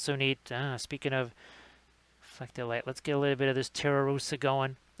 We also need, speaking of reflected light, let's get a little bit of this Terra Rosa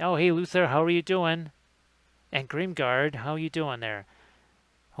going. Oh, hey Luther, how are you doing? And Grimgard, how are you doing there?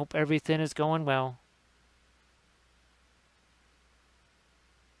 Hope everything is going well.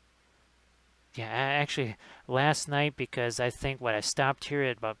 Yeah, actually, last night, because I think I stopped here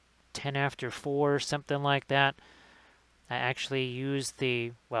at about 10 after 4 or something like that, I actually used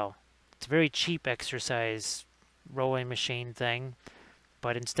well, it's a very cheap exercise rowing machine thing,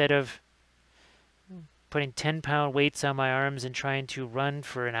 but instead of putting 10-pound weights on my arms and trying to run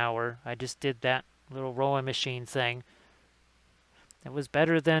for an hour, I just did that little rowing machine thing. It was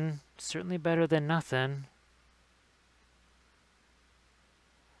certainly better than nothing.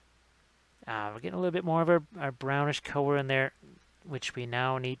 We're getting a little bit more of our brownish color in there, which we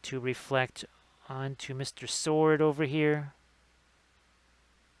now need to reflect onto Mr. Sword over here.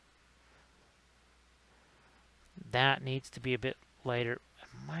 That needs to be a bit lighter. I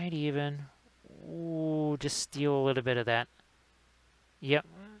might even, just steal a little bit of that. Yep,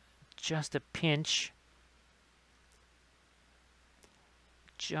 just a pinch.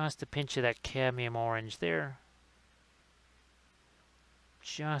 Just a pinch of that cadmium orange there.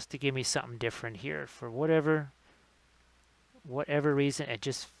 Just to give me something different here. For whatever reason, it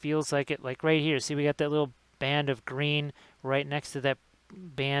just feels like it. Like right here, see we got that little band of green right next to that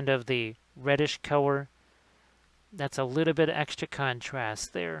band of the reddish color. That's a little bit of extra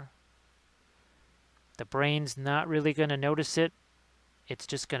contrast there. The brain's not really going to notice it. It's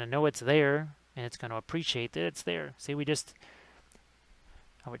just going to know it's there, and it's going to appreciate that it's there. See,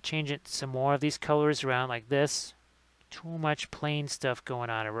 I would change it some more of these colors around like this. Too much plain stuff going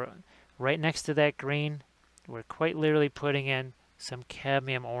on. Right next to that green, we're quite literally putting in some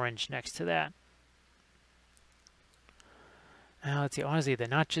cadmium orange next to that. Let's see, honestly, the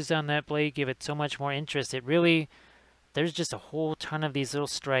notches on that blade give it so much more interest. It really, there's just a whole ton of these little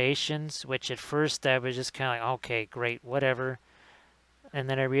striations, which at first I was just kind of like, okay, great, whatever. And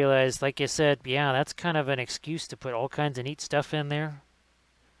then I realized, like you said, yeah, that's kind of an excuse to put all kinds of neat stuff in there.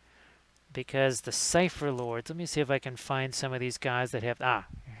 Because the Cipher Lords, let me see if I can find some of these guys that have,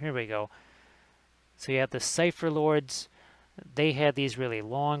 here we go. So you have the Cipher Lords, they had these really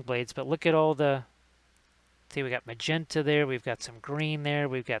long blades, but look at all the, see, we got magenta there, we've got some green there,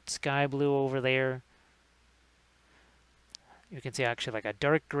 we've got sky blue over there. You can see actually like a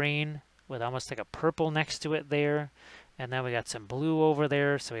dark green with almost like a purple next to it there. And then we got some blue over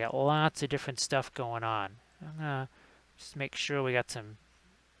there, so we got lots of different stuff going on. I'm gonna just make sure we got some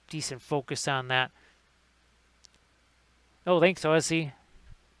decent focus on that. Oh, thanks, Ozzy.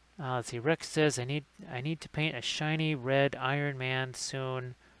 Let's see. Rex says I need to paint a shiny red Iron Man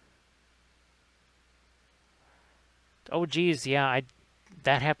soon. Oh, geez, yeah,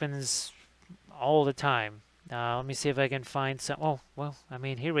 that happens all the time. Let me see if I can find some. Oh, well, I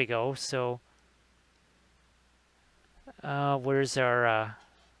mean, here we go. So, where's our?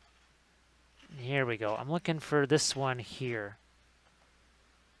 Here we go. I'm looking for this one here.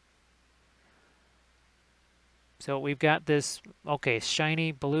 So we've got this, okay,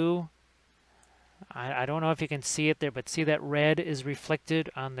 shiny blue. I don't know if you can see it there, but see that red is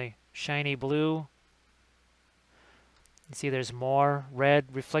reflected on the shiny blue. You see there's more red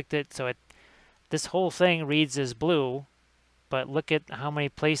reflected, so this whole thing reads as blue, but look at how many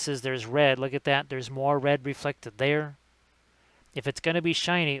places there's red. Look at that, there's more red reflected there. If it's going to be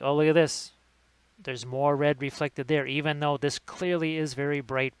shiny, oh, look at this. There's more red reflected there, even though this clearly is very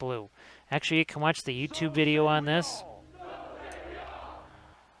bright blue. Actually, you can watch the YouTube video on this.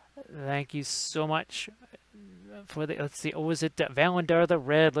 Thank you so much for the, let's see, oh, is it Valendar the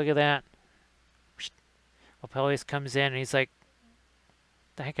Red? Look at that. Wappel comes in and he's like,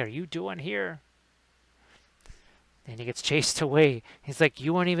 the heck are you doing here? And he gets chased away. He's like,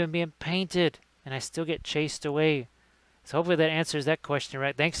 you weren't even being painted, and I still get chased away. So hopefully that answers that question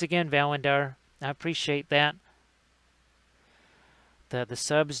right. Thanks again, Valendar. I appreciate that. The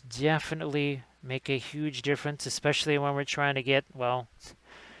subs definitely make a huge difference, especially when we're trying to get, well,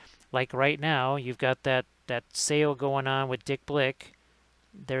 like right now, you've got that sale going on with Dick Blick.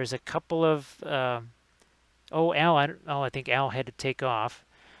 There's a couple of, oh, Al, I think Al had to take off.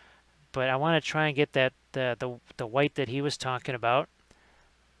 But I want to try and get that the white that he was talking about.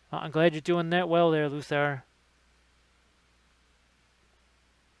 Well, I'm glad you're doing that well there, Luthar.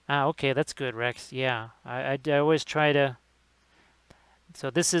 Okay, that's good, Rex. Yeah, I always try to. So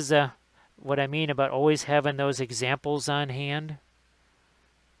this is what I mean about always having those examples on hand,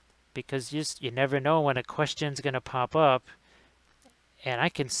 because you never know when a question's going to pop up, and I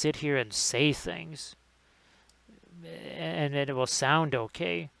can sit here and say things, and it will sound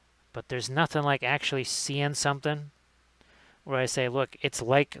okay, but there's nothing like actually seeing something where I say, look, it's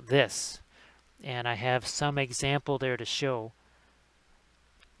like this, and I have some example there to show.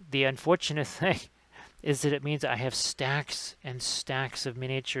 The unfortunate thing is that it means I have stacks and stacks of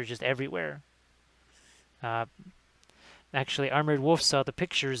miniature just everywhere. Actually, Armored Wolf saw the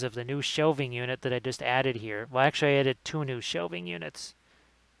pictures of the new shelving unit that I just added here. Well, actually, I added 2 new shelving units.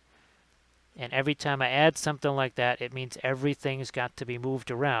 And every time I add something like that, it means everything's got to be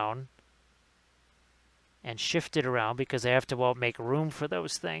moved around and shifted around because I have to, well, make room for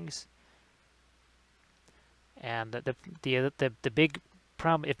those things. And the big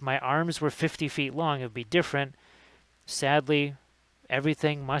problem, if my arms were 50 feet long, it would be different. Sadly,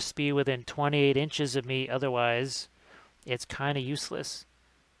 everything must be within 28 inches of me, otherwise it's kind of useless.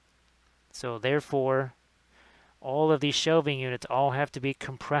 So therefore, all of these shelving units all have to be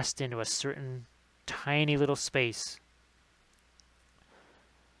compressed into a certain tiny little space.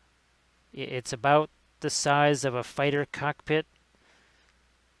 It's about the size of a fighter cockpit.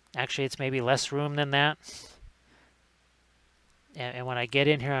 Actually, it's maybe less room than that. And when I get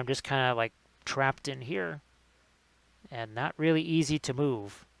in here, I'm just kind of like trapped in here and not really easy to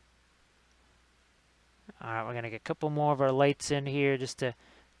move. All right, we're going to get a couple more of our lights in here just to,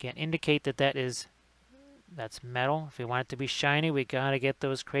 again, indicate that that's metal. If we want it to be shiny, we got to get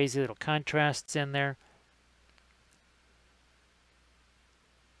those crazy little contrasts in there.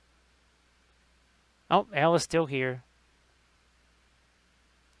 Oh, Al is still here.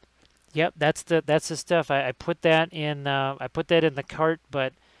 Yep, that's the stuff. I put that in the cart,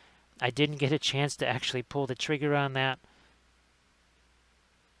 but I didn't get a chance to actually pull the trigger on that.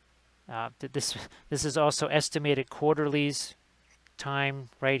 This is also estimated quarterlies time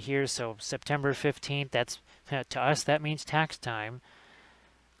right here. So September 15th. That's to us that means tax time.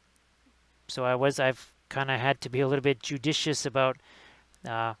 So I've kind of had to be a little bit judicious about.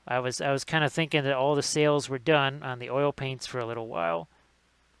 I was kind of thinking that all the sales were done on the oil paints for a little while,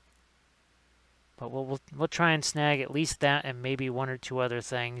 but we'll try and snag at least that and maybe one or two other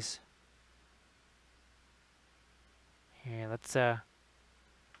things. Here, let's get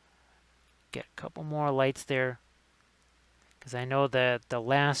a couple more lights there, because I know that the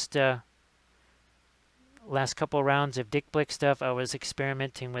last couple rounds of Dick Blick stuff, I was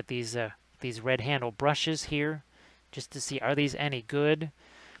experimenting with these red handle brushes here, just to see are these any good.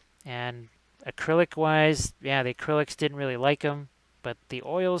 And acrylic wise, yeah, the acrylics didn't really like them, but the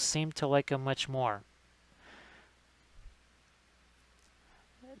oils seemed to like them much more.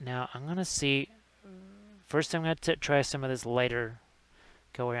 Now I'm gonna see. First, I'm gonna try some of this lighter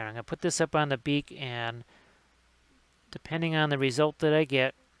color. I'm gonna put this up on the beak, and depending on the result that I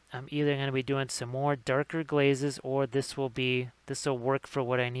get, I'm either going to be doing some more darker glazes, or this will work for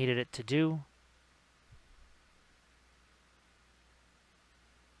what I needed it to do.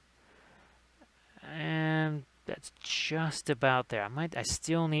 And that's just about there. I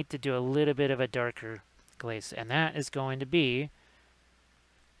still need to do a little bit of a darker glaze, and that is going to be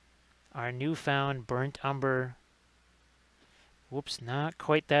our newfound burnt umber. Whoops, not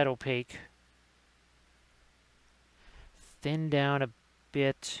quite that opaque. Thin down a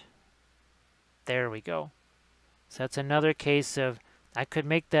bit. There we go. So that's another case of I could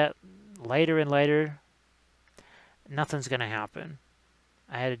make that lighter and lighter. Nothing's going to happen.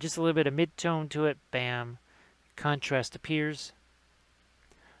 I added just a little bit of mid-tone to it. Bam. Contrast appears.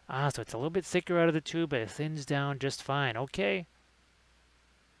 So it's a little bit thicker out of the tube, but it thins down just fine. Okay.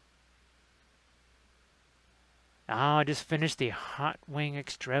 I just finished the Hot Wing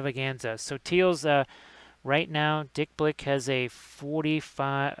Extravaganza. So Teal's right now, Dick Blick has a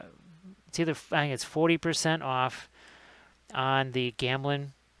 45. I think it's 40% off on the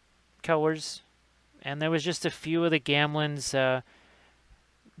Gamblin colors, and there was just a few of the Gamblins that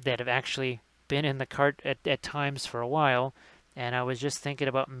have actually been in the cart at times for a while, and I was just thinking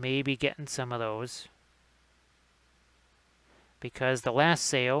about maybe getting some of those, because the last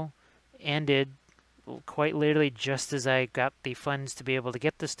sale ended quite literally just as I got the funds to be able to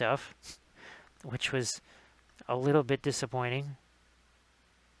get the stuff, which was a little bit disappointing.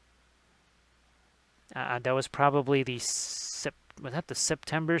 That was probably was that the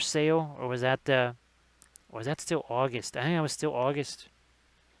September sale, or was that still August? I think it was still August.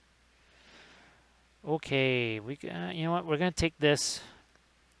 Okay, you know what? We're gonna take this.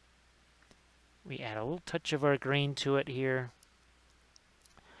 We add a little touch of our green to it here.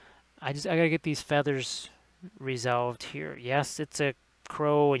 I gotta get these feathers resolved here. Yes, it's a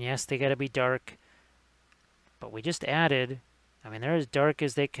crow, and yes, they gotta be dark. But we just added. I mean, they're as dark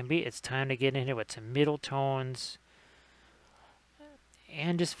as they can be. It's time to get into with some middle tones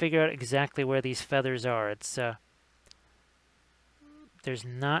and just figure out exactly where these feathers are. It's there's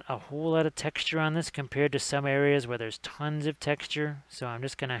not a whole lot of texture on this compared to some areas where there's tons of texture. So I'm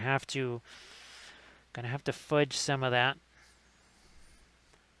just gonna have to fudge some of that.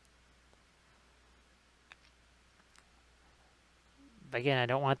 Again, I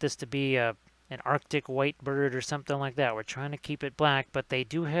don't want this to be an Arctic white bird or something like that. We're trying to keep it black, but they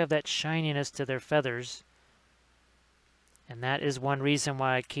do have that shininess to their feathers. And that is one reason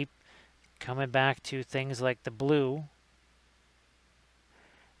why I keep coming back to things like the blue.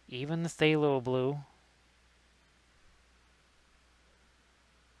 Even the phthalo blue.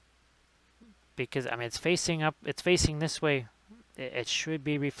 Because, I mean, it's facing up, it's facing this way. It should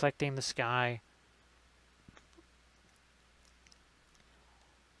be reflecting the sky.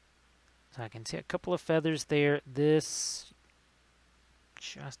 So I can see a couple of feathers there. This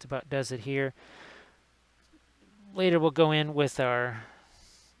just about does it here. Later we'll go in with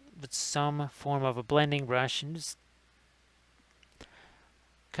some form of a blending brush and just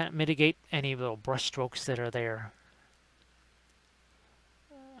kind of mitigate any little brush strokes that are there.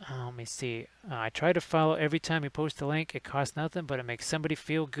 Let me see. I try to follow every time you post a link. It costs nothing, but it makes somebody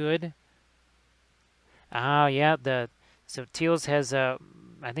feel good. Yeah, so Teals has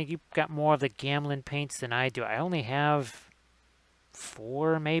I think you've got more of the Gamblin paints than I do. I only have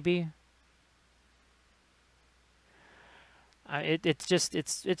 4, maybe. It's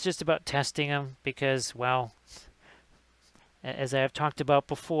just about testing them because, well, as I have talked about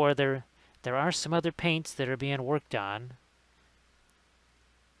before, there are some other paints that are being worked on,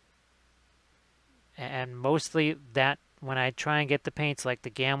 and mostly that when I try and get the paints like the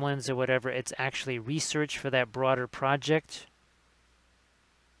Gamblins or whatever, it's actually research for that broader project.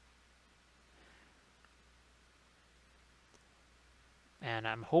 And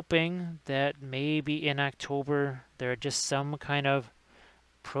I'm hoping that maybe in October there are just some kind of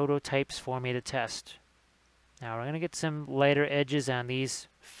prototypes for me to test. Now we're going to get some lighter edges on these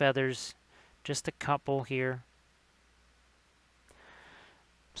feathers. Just a couple here.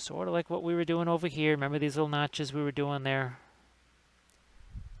 Sort of like what we were doing over here. Remember these little notches we were doing there?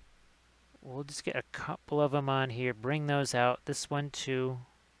 We'll just get a couple of them on here. Bring those out. This one too.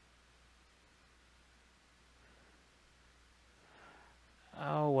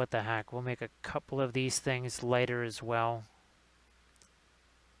 Oh, what the heck. We'll make a couple of these things lighter as well.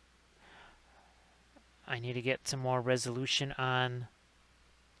 I need to get some more resolution on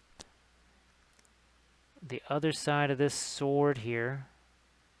the other side of this sword here.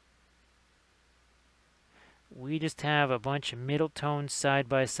 We just have a bunch of middle tones side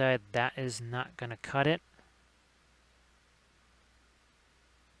by side. That is not going to cut it.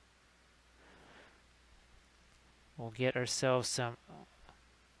 We'll get ourselves some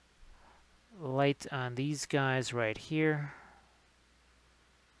light on these guys right here.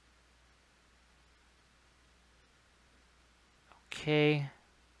 Okay.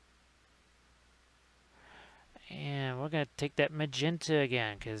 And we're going to take that magenta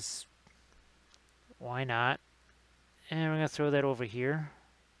again, because why not? And we're going to throw that over here.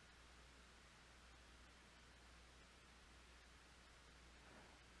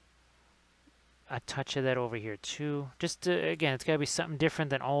 A touch of that over here too. Just to, again, it's got to be something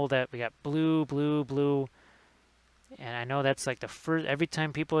different than all that. We got blue, blue, blue. And I know that's like the first, every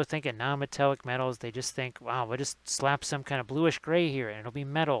time people are thinking non-metallic metals, they just think, wow, we'll just slap some kind of bluish gray here and it'll be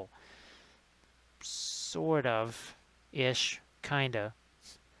metal. Sort of, ish, kinda.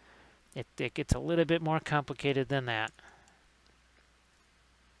 It gets a little bit more complicated than that.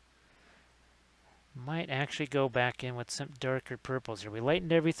 Might actually go back in with some darker purples here. We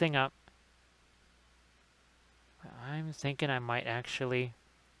lightened everything up. I'm thinking I might actually...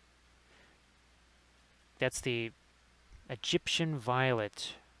 That's the Egyptian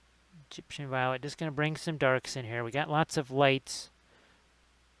Violet. Egyptian Violet. Just going to bring some darks in here. We got lots of lights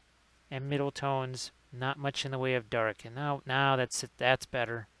and middle tones. Not much in the way of dark. And now that's it. That's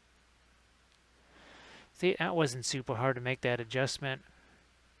better. See, that wasn't super hard to make that adjustment.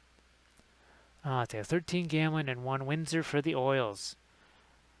 Let's have 13 Gamlin and 1 Windsor for the oils.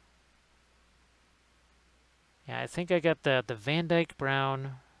 Yeah, I think I got the Van Dyke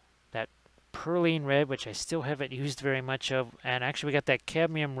Brown, that Perline Red, which I still haven't used very much of, and actually we got that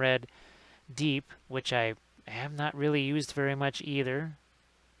Cadmium Red Deep, which I have not really used very much either.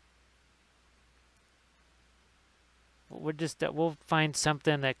 We'll find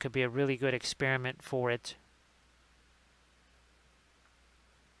something that could be a really good experiment for it.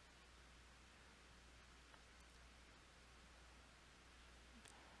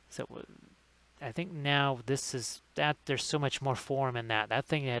 So I think now this is that there's so much more form in that. That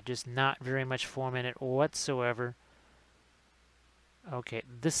thing had just not very much form in it whatsoever. Okay,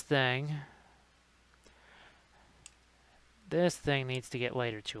 this thing needs to get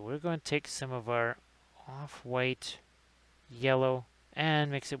lighter too. We're going to take some of our off-white yellow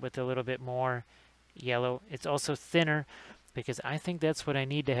and mix it with a little bit more yellow. It's also thinner because I think that's what I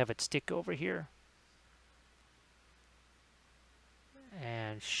need to have it stick over here.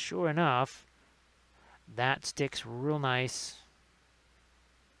 And sure enough, that sticks real nice.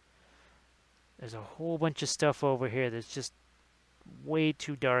 There's a whole bunch of stuff over here that's just way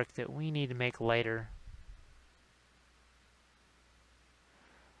too dark that we need to make lighter.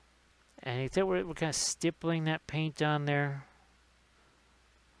 And you think we're kind of stippling that paint on there.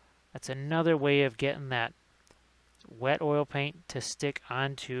 That's another way of getting that wet oil paint to stick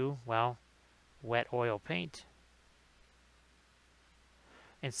onto, well, wet oil paint.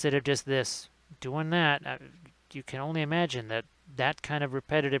 Instead of just this, doing that, you can only imagine that that kind of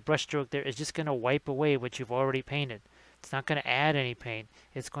repetitive brushstroke there is just going to wipe away what you've already painted. It's not going to add any paint.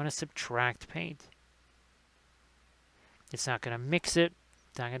 It's going to subtract paint. It's not going to mix it.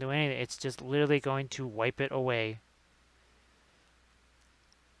 It's not going to do anything. It's just literally going to wipe it away.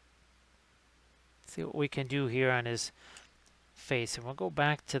 See what we can do here on his face. And we'll go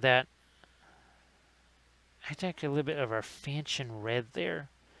back to that. Actually, a little bit of our Fanchon red there.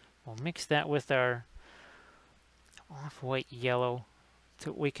 We'll mix that with our off-white yellow.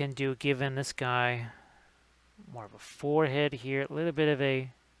 So what we can do, given this guy more of a forehead here, a little bit of a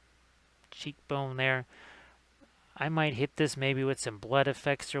cheekbone there. I might hit this maybe with some blood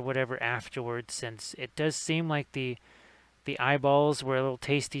effects or whatever afterwards, since it does seem like the eyeballs were a little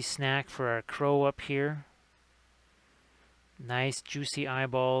tasty snack for our crow up here. Nice juicy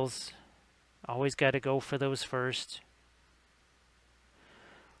eyeballs. Always got to go for those first.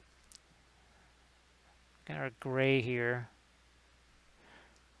 Got our gray here.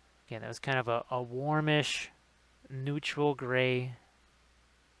 Again, that was kind of a warmish, neutral gray.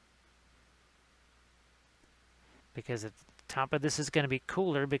 because at the top of this is going to be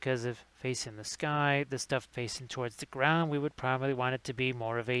cooler because of facing the sky. The stuff facing towards the ground, we would probably want it to be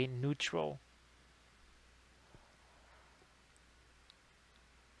more of a neutral.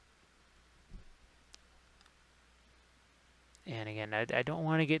 And again, I don't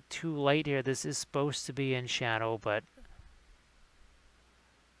want to get too light here. This is supposed to be in shadow, but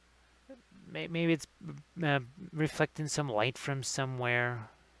maybe it's reflecting some light from somewhere.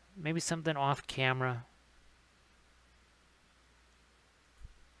 Maybe something off camera.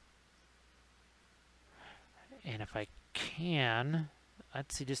 And if I can,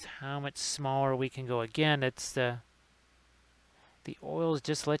 let's see just how much smaller we can go. Again, it's the oils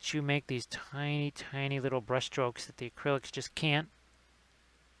just let you make these tiny, tiny little brush strokes that the acrylics just can't.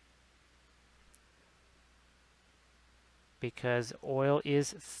 Because oil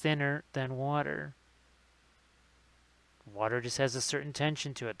is thinner than water. Water just has a certain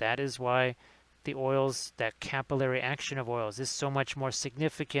tension to it. That is why the oils, that capillary action of oils, is so much more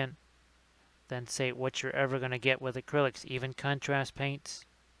significant than, say, what you're ever going to get with acrylics, even contrast paints.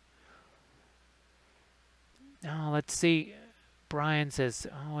 Now, let's see. Brian says,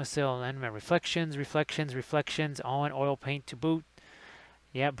 oh, still, and reflections, reflections, reflections, all in oil paint to boot.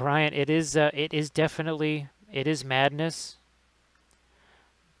 Yeah, Brian, it is definitely, it is madness.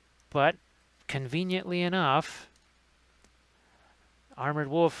 But conveniently enough, Armored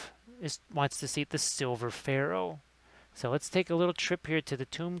Wolf wants to see the Silver Pharaoh. So let's take a little trip here to the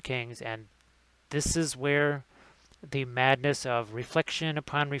Tomb Kings, and this is where the madness of reflection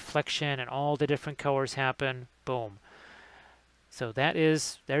upon reflection and all the different colors happen. Boom. So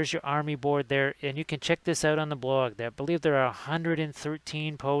there's your army board there, and you can check this out on the blog. I believe there are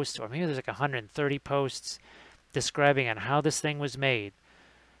 113 posts, or maybe there's like 130 posts describing on how this thing was made.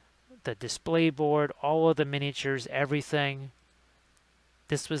 The display board, all of the miniatures, everything.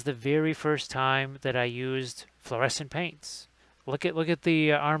 This was the very first time that I used fluorescent paints. Look at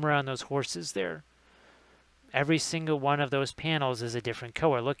the armor on those horses there. Every single one of those panels is a different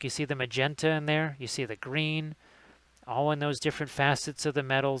color. Look, you see the magenta in there, you see the green, all in those different facets of the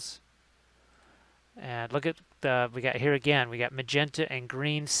metals. And look at we got here again, we got magenta and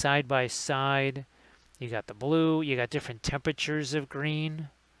green side by side. You got the blue, you got different temperatures of green.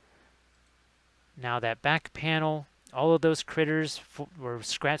 Now that back panel, all of those critters were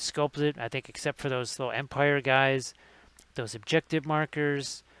scratch sculpted, I think, except for those little Empire guys, those objective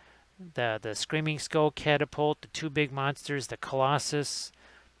markers, the Screaming Skull catapult, the two big monsters, the Colossus,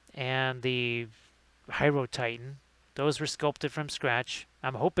 and the Hyro Titan. Those were sculpted from scratch.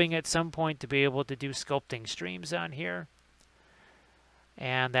 I'm hoping at some point to be able to do sculpting streams on here.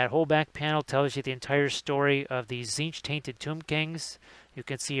 And that whole back panel tells you the entire story of the Tzeentch-tainted Tomb Kings. You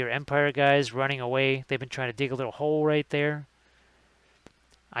can see your Empire guys running away. They've been trying to dig a little hole right there.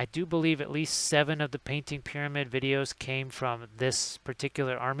 I do believe at least 7 of the Painting Pyramid videos came from this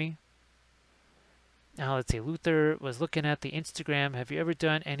particular army. Now let's see, Luther was looking at the Instagram. Have you ever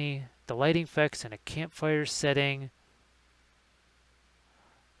done the lighting effects in a campfire setting?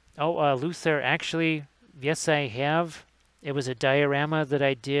 Oh, Luther, actually, yes, I have. It was a diorama that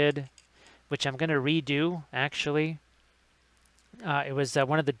I did, which I'm going to redo, actually. It was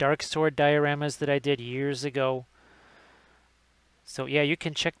one of the Dark Sword dioramas that I did years ago. So yeah, you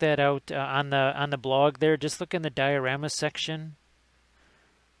can check that out on the blog there. Just look in the diorama section.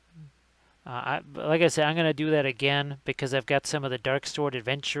 Like I said, I'm going to do that again because I've got some of the Dark Sword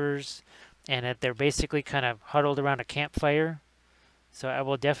adventurers, and they're basically kind of huddled around a campfire. So I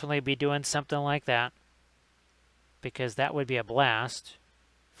will definitely be doing something like that because that would be a blast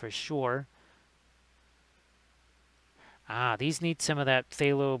for sure. These need some of that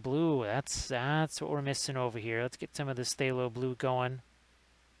phthalo blue. That's what we're missing over here. Let's get some of this phthalo blue going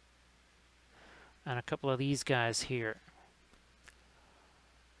on a couple of these guys here.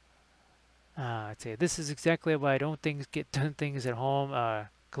 I'd say this is exactly why I don't get done things at home.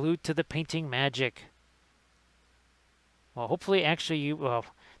 Glued to the painting magic. Well, hopefully, actually,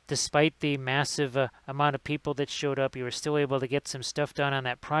 despite the massive amount of people that showed up, you were still able to get some stuff done on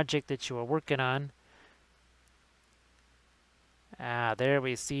that project that you were working on. There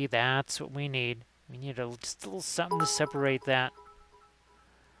we see. That's what we need. We need just a little something to separate that.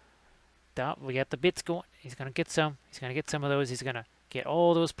 We got the bits going. He's going to get some. He's going to get some of those. He's going to get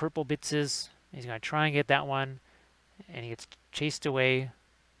all those purple bitses. He's going to try and get that one. And he gets chased away.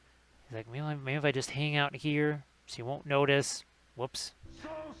 He's like, maybe if I just hang out here so you won't notice. Whoops. So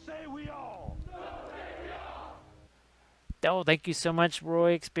say we all. So say we all. Oh, thank you so much,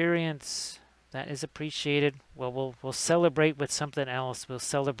 Roy Experience. That is appreciated. Well, we'll celebrate with something else. We'll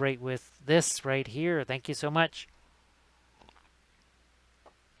celebrate with this right here. Thank you so much.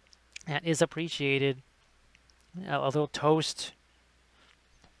 That is appreciated. A little toast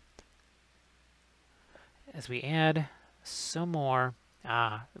as we add some more.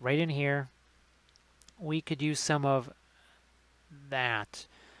 Right in here, we could use some of that.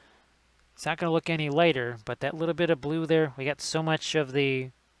 It's not going to look any lighter, but that little bit of blue there, we got so much of the,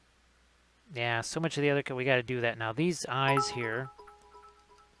 yeah, so much of the other, we got to do that. Now these eyes here,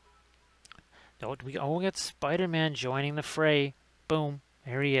 don't we, oh, we got Spider-Man joining the fray. Boom,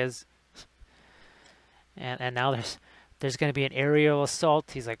 there he is. And now there's going to be an aerial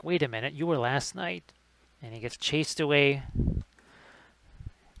assault. He's like, wait a minute, you were last night. And he gets chased away.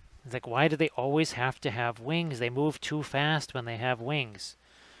 He's like, why do they always have to have wings? They move too fast when they have wings.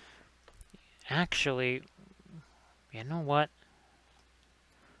 Actually, you know what?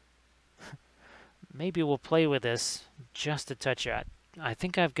 Maybe we'll play with this just a touch. I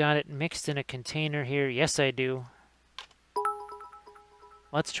think I've got it mixed in a container here. Yes, I do.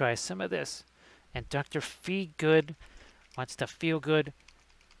 Let's try some of this. And Dr. Feelgood wants to feel good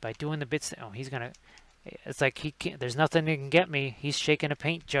by doing the bits. Oh, he's gonna. It's like he can't. There's nothing that can get me. He's shaking a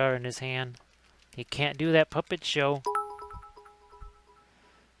paint jar in his hand. He can't do that puppet show.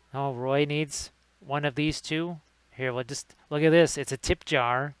 Oh, Roy needs one of these two. Here, we'll just look at this. It's a tip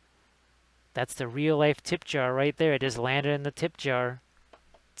jar. That's the real life tip jar right there. It just landed in the tip jar.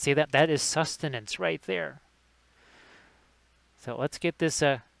 See that? That is sustenance right there. So let's get this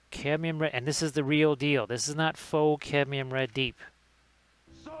cadmium red, and this is the real deal. This is not faux cadmium red deep.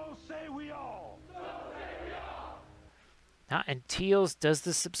 So say we all. So say we all. And Teals does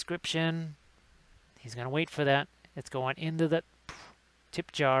the subscription. He's gonna wait for that. It's going into the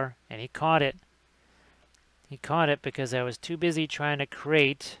tip jar, and he caught it. He caught it because I was too busy trying to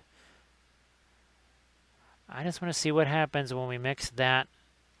create. I just want to see what happens when we mix that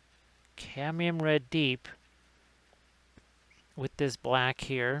cadmium red deep with this black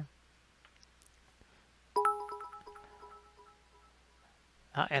here.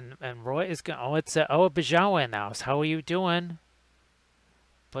 And Roy is going. Oh, it's Bajawa in the house. How are you doing,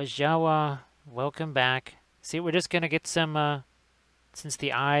 Bajawa? Welcome back. See, we're just gonna get some. Since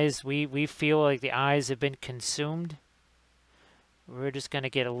the eyes, we feel like the eyes have been consumed. We're just gonna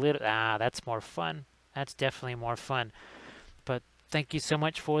get a little. That's more fun. That's definitely more fun. But thank you so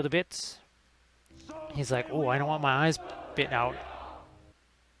much for the bits. He's like, oh, I don't want my eyes bitten out.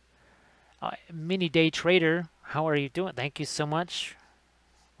 Mini Day Trader, how are you doing? Thank you so much.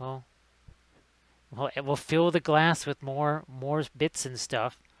 Well, we'll fill the glass with more bits and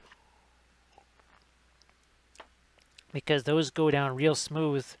stuff. Because those go down real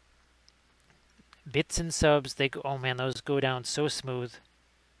smooth. Bits and subs, they go, oh man, those go down so smooth.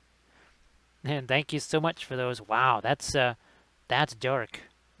 And thank you so much for those. Wow, that's dark.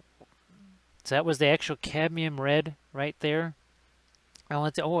 So that was the actual cadmium red right there. Oh,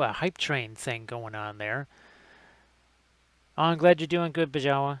 it's a hype train thing going on there. Oh, I'm glad you're doing good,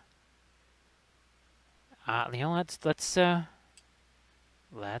 Bajawa. You know, let's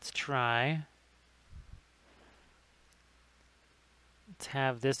try. Let's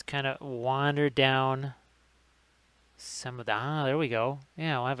have this kind of wander down some of the. There we go.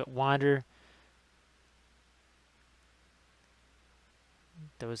 Yeah, I'll have it wander.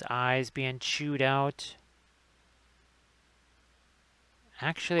 Those eyes being chewed out.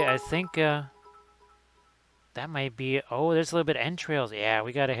 Actually, I think that might be. Oh, there's a little bit of entrails. Yeah,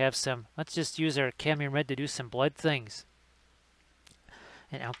 we got to have some. Let's just use our cadmium red to do some blood things.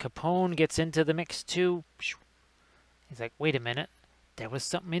 And Al Capone gets into the mix too. He's like, wait a minute. There was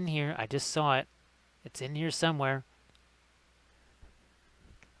something in here. I just saw it. It's in here somewhere.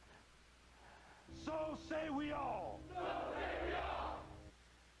 So say we all. So say we all.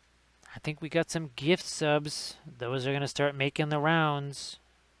 I think we got some gift subs. Those are going to start making the rounds.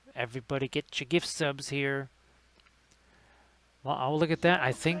 Everybody get your gift subs here. Well, I'll look at that.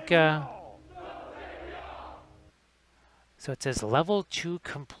 I think... So it says level 2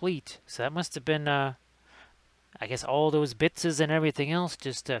 complete. So that must have been... I guess all those bitses and everything else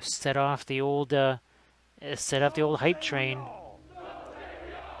just set off the old... set off the old hype train.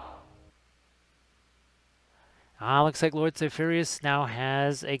 Looks like Lord Cypherius now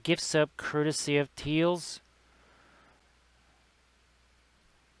has a gift sub courtesy of Teals.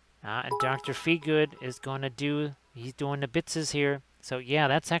 And Dr. Feelgood is going to do, he's doing the bitses here. So yeah,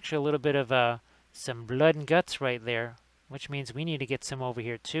 that's actually a little bit of some blood and guts right there, which means we need to get some over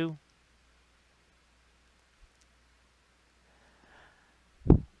here too.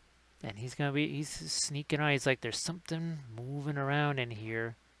 And he's sneaking around. He's like, there's something moving around in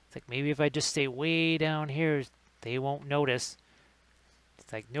here. It's like, maybe if I just stay way down here, they won't notice.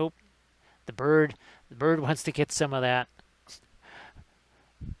 It's like, nope. The bird wants to get some of that.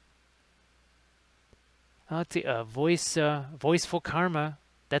 Let's see. Voiceful Karma.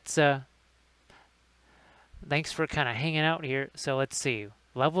 That's thanks for kind of hanging out here. So let's see.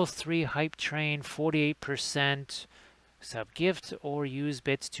 Level 3 hype train, 48%. Sub gift or use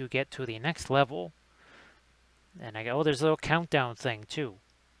bits to get to the next level. And I go, oh, there's a little countdown thing too.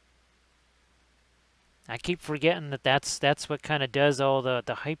 I keep forgetting that that's what kind of does all the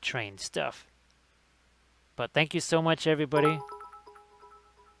hype train stuff. But thank you so much, everybody.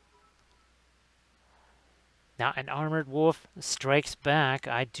 Now, an armored wolf strikes back.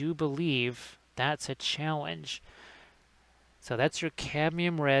 I do believe that's a challenge. So that's your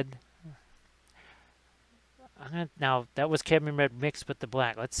cadmium red. Now, that was cadmium red mixed with the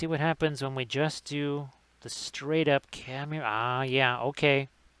black. Let's see what happens when we just do the straight up cadmium. Ah, yeah, okay.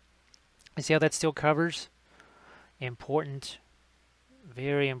 You see how that still covers? Important.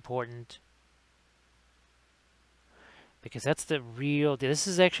 Very important. Because that's the real... This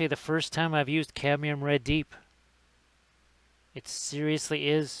is actually the first time I've used cadmium red deep. It seriously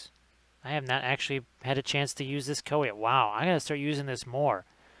is. I have not actually had a chance to use this color yet. Wow, I gotta start using this more.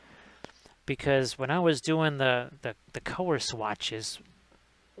 Because when I was doing the color swatches,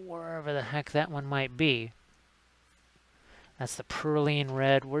 wherever the heck that one might be, that's the Perline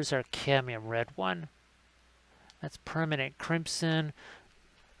red. Where's our cadmium red one? That's permanent crimson.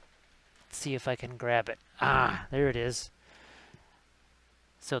 Let's see if I can grab it. Ah, there it is.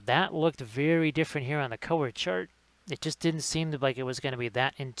 So that looked very different here on the color chart. It just didn't seem like it was going to be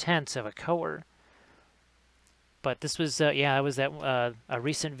that intense of a color. But this was, yeah, it was that a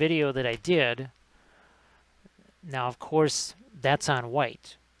recent video that I did. Now, of course, that's on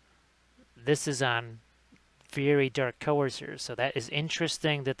white. This is on very dark colors here. So that is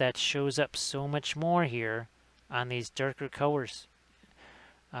interesting that that shows up so much more here on these darker colors.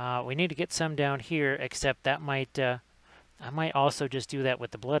 We need to get some down here, except that might, I might also just do that with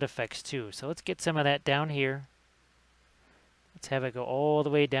the blood effects too. So let's get some of that down here. Let's have it go all the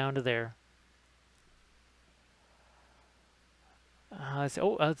way down to there.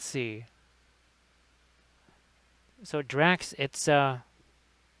 Let's see. So Drax, it's where's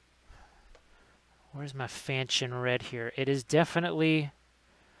my Fanchon red here? It is definitely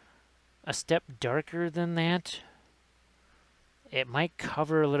a step darker than that. It might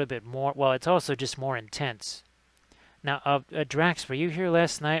cover a little bit more. Well, it's also just more intense. Now, Drax, were you here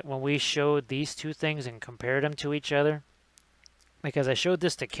last night when we showed these two things and compared them to each other? Because I showed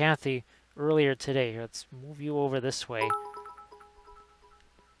this to Kathy earlier today. Here, let's move you over this way.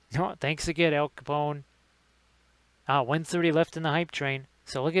 No, thanks again, El Capone. 130 left in the hype train.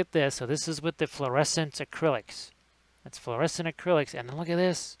 So look at this. So this is with the fluorescent acrylics. That's fluorescent acrylics. And then look at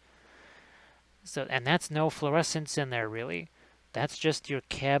this. So, and that's no fluorescence in there, really. That's just your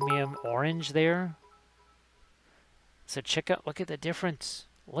cadmium orange there. So check out, look at the difference.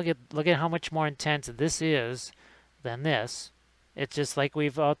 Look at how much more intense this is than this. It's just like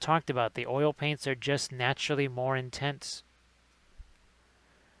we've all talked about. The oil paints are just naturally more intense.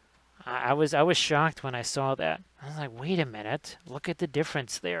 I was shocked when I saw that. I was like, wait a minute, look at the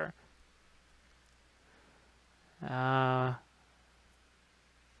difference there. Let's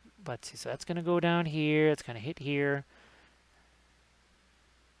see, so that's gonna go down here, it's gonna hit here.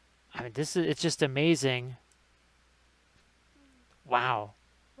 I mean, it's just amazing. Wow,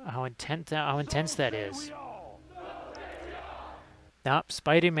 how intense that is. Nope,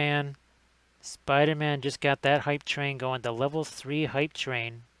 Spider-Man just got that hype train going, the level 3 hype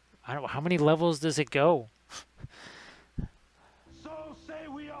train. I don't know, how many levels does it go? So say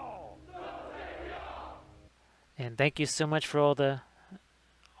we all. And thank you so much for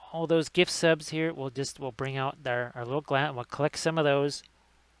all those gift subs here. We'll bring out our little glass and we'll collect some of those.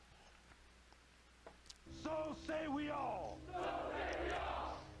 So say we all.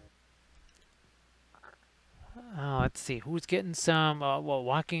 Let's see who's getting some. Well,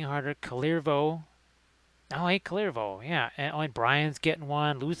 Walking Harder, Clearvo. Oh, hey, Clearvo, yeah. And Brian's getting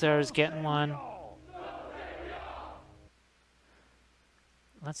one. Luthar's getting one.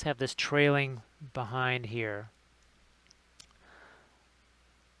 Let's have this trailing behind here.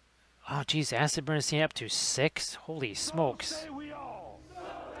 Oh, geez, Acid Burn is up to 6? Holy smokes.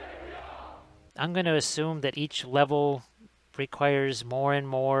 I'm going to assume that each level requires more and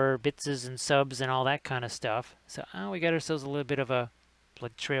more bitses and subs and all that kind of stuff. So, we got ourselves a little bit of a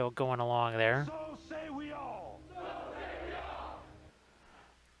blood trail going along there.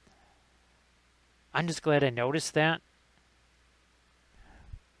 I'm just glad I noticed that.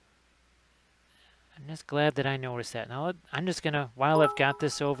 I'm just glad that I noticed that. Now, I'm just going to, while I've got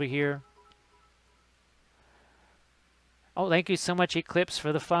this over here. Oh, thank you so much, Eclipse,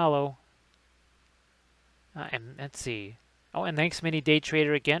 for the follow. And let's see. Oh, and thanks, Mini Day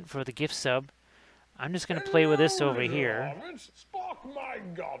Trader, again for the gift sub. I'm just going to play with this over here. Spark my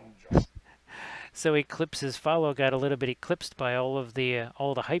gun. So Eclipse's follow got a little bit eclipsed by all the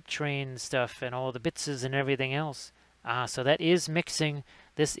hype train stuff and all the bitses and everything else. So that is mixing.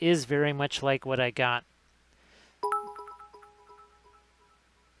 This is very much like what I got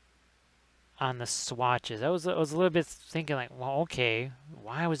on the swatches. I was a little bit thinking like, well, okay,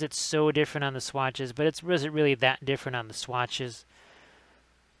 why was it so different on the swatches? But it wasn't really that different on the swatches.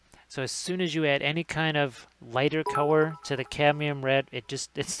 So as soon as you add any kind of lighter color to the cadmium red, it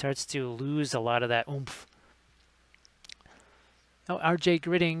starts to lose a lot of that oomph. Oh, RJ,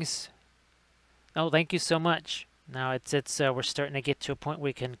 greetings. Oh, thank you so much. Now we're starting to get to a point where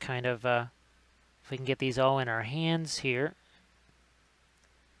we can kind of, if we can get these all in our hands here,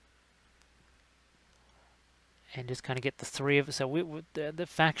 and just kind of get the three of us. So the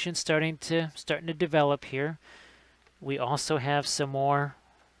faction's starting to develop here. We also have some more.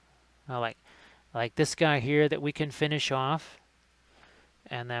 Like this guy here that we can finish off,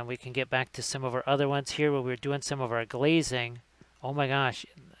 and then we can get back to some of our other ones here where we're doing some of our glazing. Oh my gosh,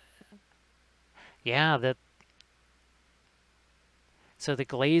 yeah, so the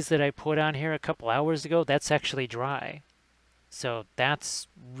glaze that I put on here a couple hours ago, that's actually dry, so that's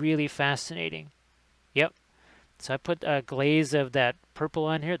really fascinating. Yep, so I put a glaze of that purple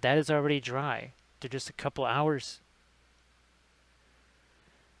on here, that is already dry to just a couple hours.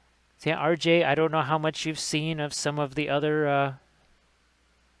 So yeah, RJ, I don't know how much you've seen of some of the other.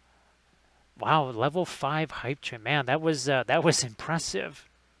 Wow, level 5 hype train, man, that was impressive.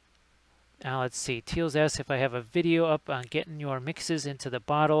 Now let's see. Teals asks if I have a video up on getting your mixes into the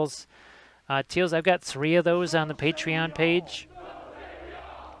bottles. Teals, I've got 3 of those on the Patreon page.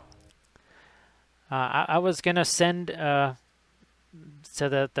 I was gonna send to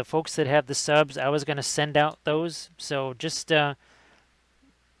the folks that have the subs. I was gonna send out those. So just.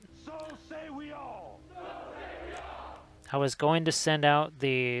 I was going to send out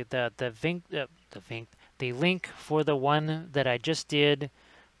the link for the one that I just did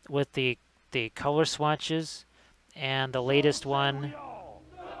with the color swatches, and the latest one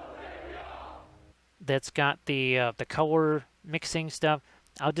that's got the color mixing stuff.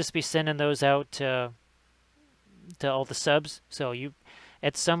 I'll just be sending those out to all the subs. So you,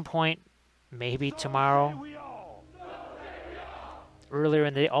 at some point, maybe tomorrow, earlier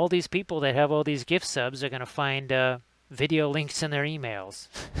in the day, all these people that have all these gift subs are going to find video links in their emails.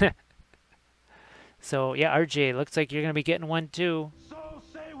 So yeah, RJ, looks like you're going to be getting one too. So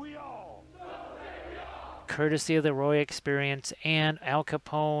say we all. Courtesy of the Roy Experience and Al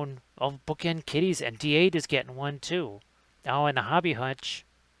Capone. Oh, Bookend Kitties, and D8 is getting one too. Oh, and the Hobby Hutch.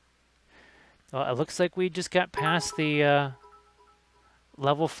 Well, it looks like we just got past the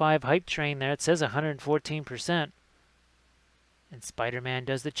level 5 hype train there. It says 114%. And Spider-Man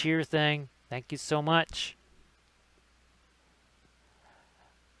does the cheer thing. Thank you so much.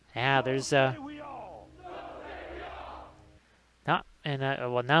 Yeah, there's well,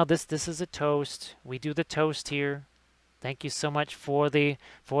 now this is a toast. We do the toast here. Thank you so much for the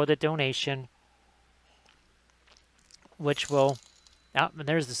donation, which will, and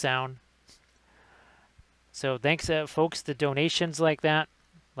there's the sound. So thanks, folks. The donations like that,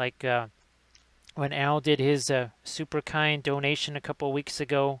 like when Al did his super kind donation a couple weeks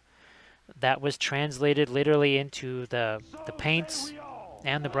ago, that was translated literally into the paints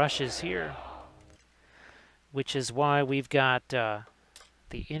and the brushes here, which is why we've got the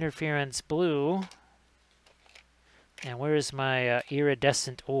interference blue. And where is my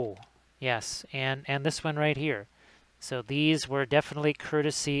iridescent? Oh, yes, and this one right here. So these were definitely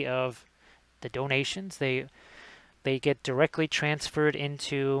courtesy of the donations. They get directly transferred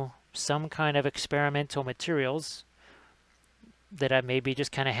into some kind of experimental materials that I maybe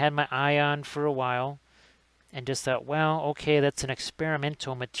just kind of had my eye on for a while and just thought, well, okay, that's an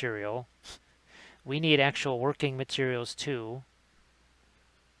experimental material. We need actual working materials too.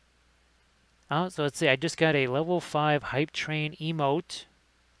 Oh, so let's see, I just got a level 5 hype train emote.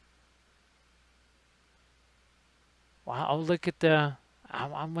 Wow, oh, look at the, I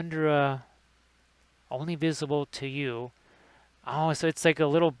wonder, only visible to you. Oh, so it's like a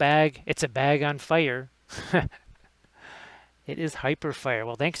little bag. It's a bag on fire. It is hyper fire.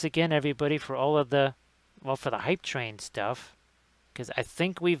 Well, thanks again, everybody, for all of the, well, for the hype train stuff. Because I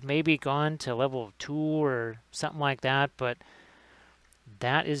think we've maybe gone to level 2 or something like that, but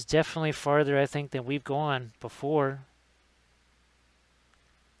that is definitely farther, I think, than we've gone before.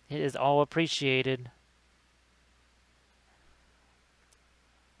 It is all appreciated.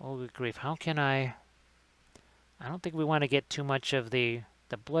 Oh, good grief. How can I don't think we want to get too much of the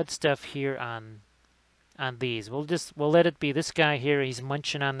blood stuff here on these. We'll let it be this guy here. He's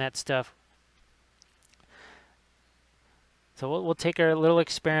munching on that stuff. So we'll take our little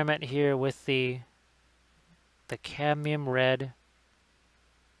experiment here with the cadmium red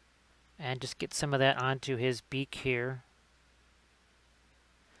and just get some of that onto his beak here.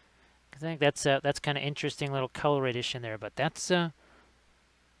 I think that's kind of interesting little color addition there, but that's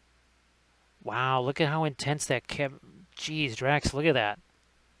wow, look at how intense that Jeez, Drax, look at that.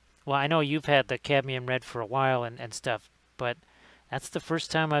 Well, I know you've had the cadmium red for a while and stuff, but that's the first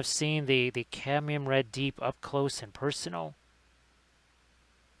time I've seen the cadmium red deep up close and personal.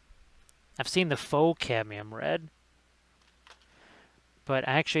 I've seen the faux cadmium red, but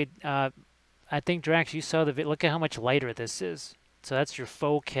actually, I think Drax, you saw the look at how much lighter this is. So that's your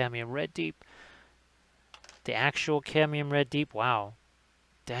faux cadmium red deep. The actual cadmium red deep, wow,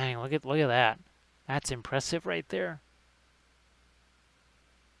 dang, look at that. That's impressive right there.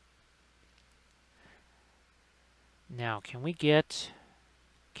 Now, can we get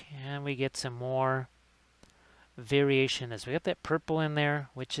some more variation in this? We got that purple in there,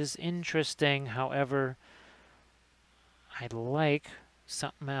 which is interesting. However, I'd like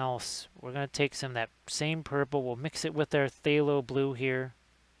something else. We're going to take some of that same purple. We'll mix it with our phthalo blue here.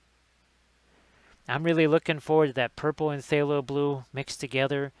 I'm really looking forward to that purple and phthalo blue mixed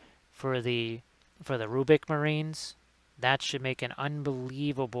together for the Rubik Marines. That should make an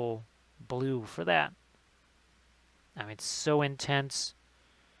unbelievable blue for that. I mean, it's so intense.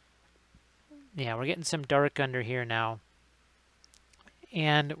 Yeah, we're getting some dark under here now.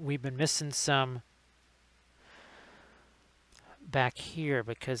 And we've been missing some back here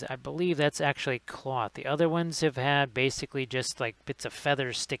because I believe that's actually cloth. The other ones have had basically just like bits of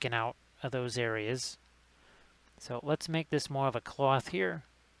feathers sticking out of those areas. So let's make this more of a cloth here.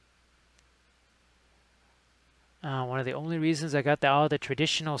 One of the only reasons I got the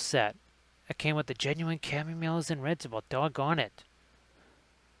traditional set. It came with the genuine cadmium yellows and reds. Well, doggone it.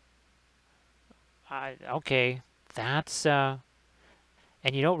 Okay, that's and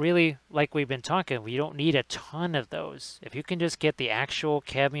you don't really, like we've been talking, you don't need a ton of those. If you can just get the actual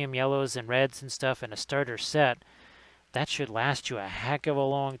cadmium yellows and reds and stuff in a starter set, that should last you a heck of a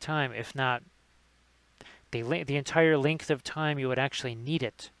long time, if not the entire length of time you would actually need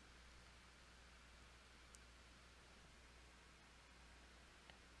it.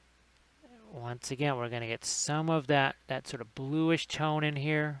 Once again, we're going to get some of that sort of bluish tone in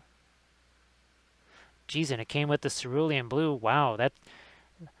here. Geez, and it came with the cerulean blue. Wow,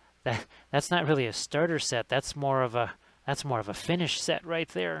 that's not really a starter set. That's more of a finish set right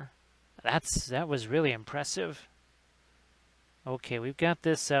there. That was really impressive. Okay, we've got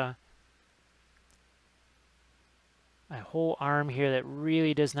this a whole arm here that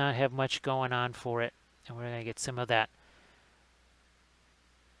really does not have much going on for it, and we're going to get some of that.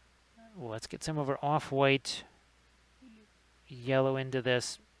 Well, let's get some of our off-white yellow into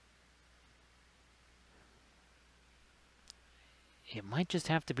this. It might just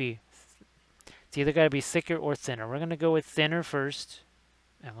have to be, it's either got to be thicker or thinner. We're going to go with thinner first,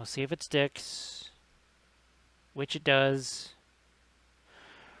 and we'll see if it sticks, which it does.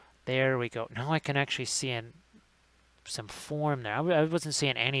 There we go. Now I can actually see some form there. I wasn't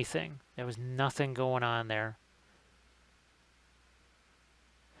seeing anything. There was nothing going on there.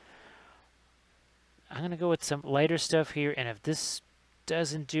 I'm going to go with some lighter stuff here, and if this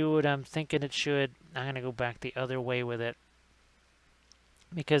doesn't do what I'm thinking it should, I'm going to go back the other way with it.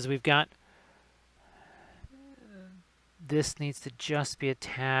 Because we've got, this needs to just be a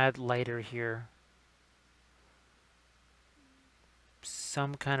tad lighter here.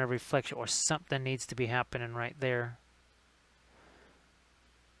 Some kind of reflection or something needs to be happening right there.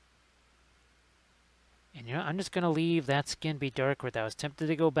 And you know, I'm just going to leave that skin be darker with that. I was tempted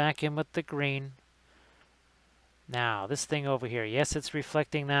to go back in with the green. Now, this thing over here, yes, it's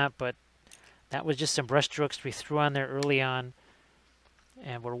reflecting that, but that was just some brush strokes we threw on there early on.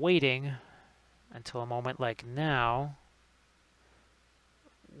 And we're waiting until a moment like now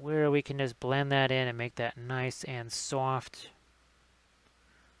where we can just blend that in and make that nice and soft.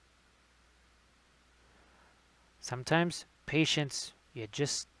 Sometimes patience,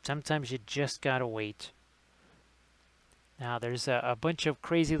 sometimes you just gotta wait. Now there's a bunch of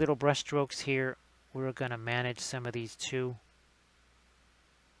crazy little brush strokes here. We're gonna manage some of these too.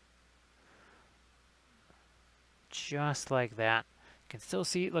 Just like that. You can still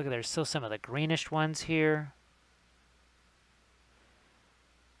see, look, there's still some of the greenish ones here.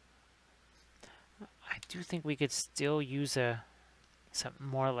 I do think we could still use some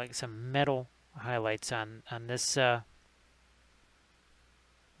more like some metal highlights on this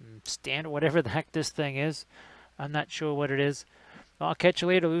stand, whatever the heck this thing is. I'm not sure what it is. Well, I'll catch you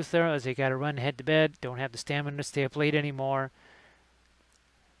later, Luther, as I gotta run, head to bed. Don't have the stamina to stay up late anymore.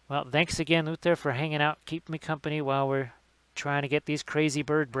 Well, thanks again, Luther, for hanging out, keeping me company while we're trying to get these crazy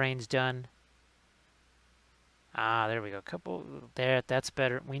bird brains done. Ah, there we go. Couple there. That's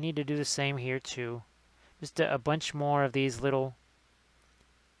better. We need to do the same here too. Just a bunch more of these little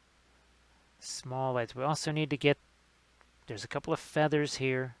small lights. We also need to get. There's a couple of feathers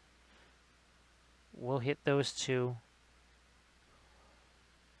here. We'll hit those too.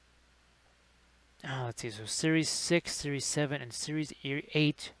 Oh, let's see. So Series 6, Series 7, and Series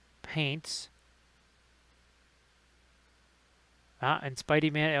 8 paints. Ah, and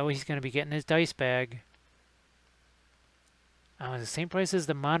Spidey Man, oh, he's going to be getting his dice bag. Oh, the same price as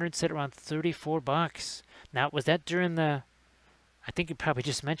the modern set, around $34. Now, was that during the... I think you probably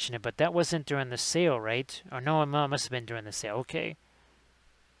just mentioned it, but that wasn't during the sale, right? Or no, it must have been during the sale. Okay.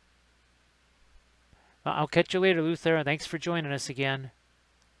 Well, I'll catch you later, Luther. Thanks for joining us again.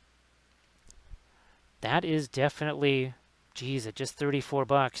 That is definitely, geez, at just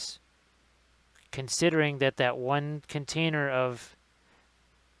 $34. Considering that that one container of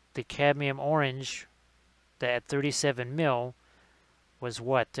the cadmium orange, that 37 mil, was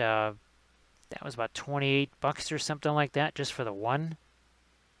what? That was about $28 or something like that, just for the one.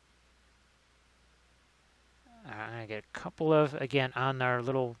 I get a couple of, again, on our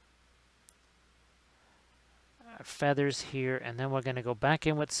little feathers here, and then we're going to go back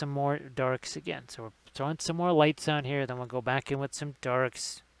in with some more darks again. So we're throwing some more lights on here, then we'll go back in with some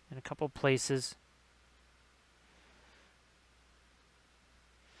darks in a couple places.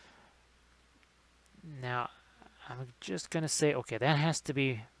 Now, I'm just going to say, okay, that has to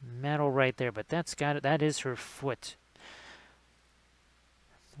be metal right there, but that's got it. That is her foot.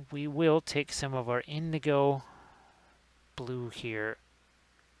 We will take some of our indigo blue here.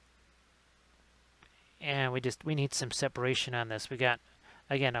 And we need some separation on this. We got,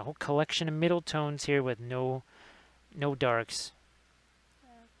 again, a whole collection of middle tones here with no darks.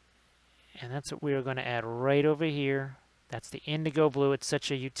 And that's what we're going to add right over here. That's the indigo blue. It's such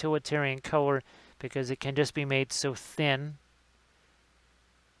a utilitarian color because it can just be made so thin.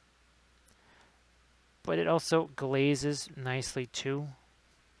 But it also glazes nicely too.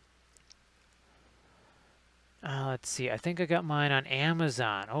 Let's see. I think I got mine on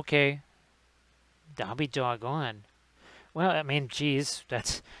Amazon. Okay. I'll be doggone. Well, I mean, geez,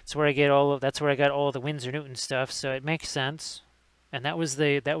 that's where I get that's where I got all the Winsor Newton stuff, so it makes sense. And that was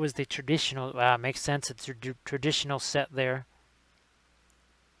the traditional. Makes sense. It's a traditional set there.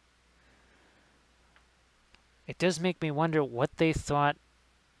 It does make me wonder what they thought,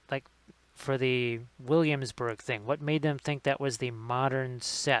 like, for the Williamsburg thing. What made them think that was the modern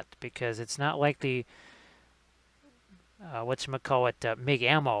set? Because it's not like the whatchamacallit, MiG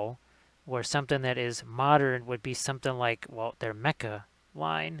ammo, where something that is modern would be something like, well, their mecha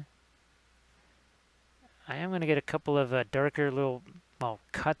line. I am going to get a couple of darker little, well,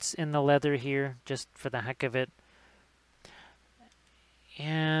 cuts in the leather here, just for the heck of it.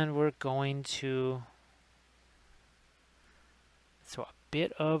 And we're going to throw a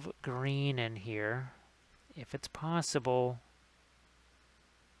bit of green in here, if it's possible.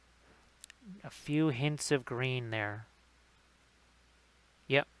 A few hints of green there.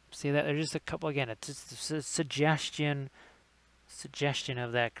 Yep. See that? There's just a couple, again, it's just a suggestion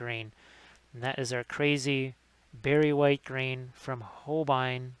of that green. And that is our crazy berry white green from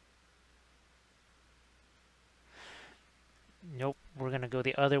Holbein. Nope, we're going to go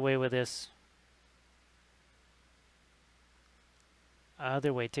the other way with this.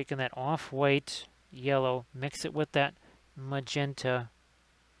 Other way, taking that off-white yellow, mix it with that magenta.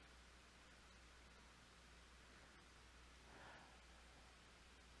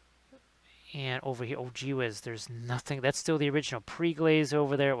 And over here, oh gee whiz, there's nothing. That's still the original pre-glaze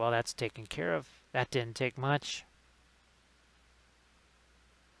over there. Well, that's taken care of. That didn't take much.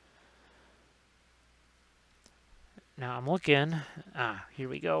 Now I'm looking. Here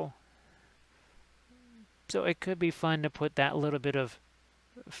we go. So it could be fun to put that little bit of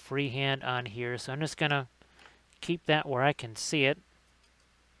freehand on here. So I'm just going to keep that where I can see it.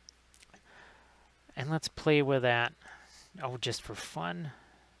 And let's play with that. Oh, just for fun.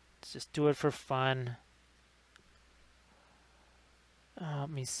 Let's just do it for fun. Let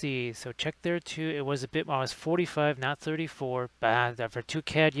me see. So check there too. It was a bit, well, it was 45, not 34. But for 2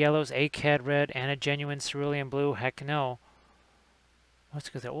 CAD yellows, a CAD red, and a genuine cerulean blue. Heck no. Let's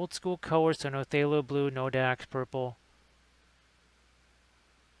go the old school colors. So no phthalo blue, no Dax purple.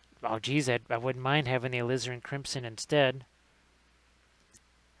 Oh geez, I wouldn't mind having the alizarin crimson instead.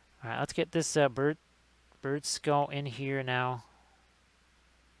 All right, let's get this bird skull in here now.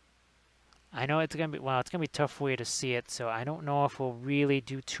 I know it's gonna be, well, it's gonna be tough for you to see it, so I don't know if we'll really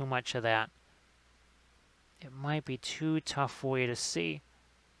do too much of that. It might be too tough for you to see.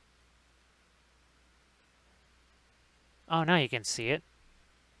 Oh, now you can see it.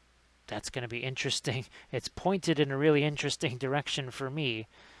 That's going to be interesting. It's pointed in a really interesting direction for me,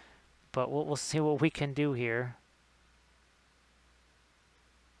 but we'll see what we can do here.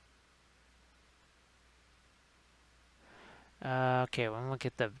 Okay, we'll look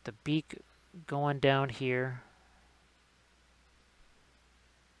at the beak going down here.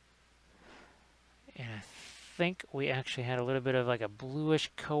 And I think we actually had a little bit of like a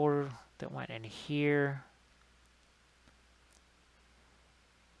bluish color that went in here.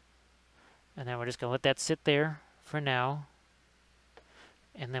 And then we're just going to let that sit there for now.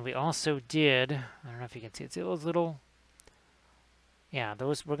 And then we also did, I don't know if you can see, it's those little, yeah,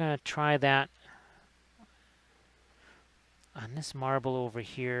 those, we're going to try that on this marble over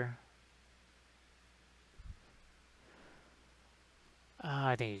here.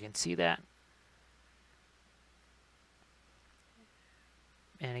 I think you can see that.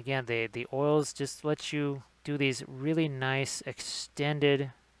 And again, the oils just let you do these really nice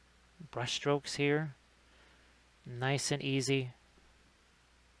extended brush strokes here. Nice and easy.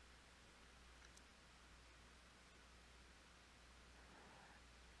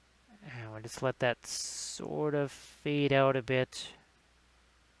 And we'll just let that sort of fade out a bit,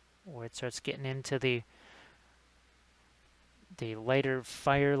 where it starts getting into the lighter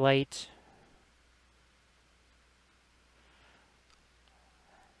firelight.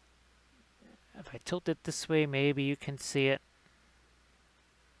 If I tilt it this way, maybe you can see it.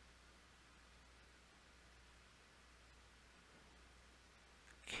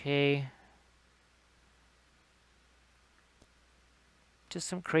 Okay. Just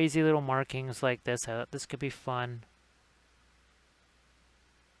some crazy little markings like this. I thought this could be fun.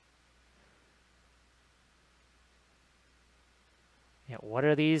 Yeah, what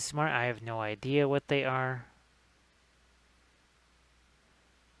are these? I have no idea what they are.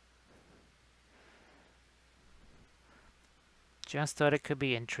 Just thought it could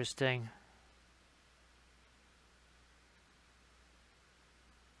be interesting.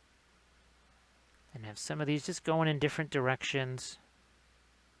 And have some of these just going in different directions.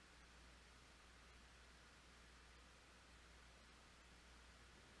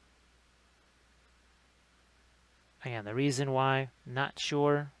 Again, the reason why, not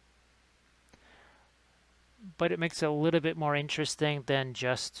sure. But it makes it a little bit more interesting than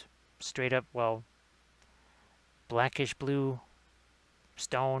just straight up, well, blackish blue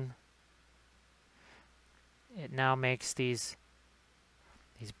stone. It now makes these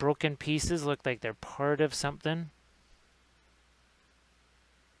broken pieces look like they're part of something.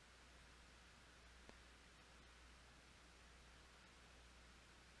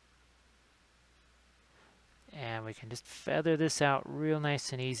 And we can just feather this out real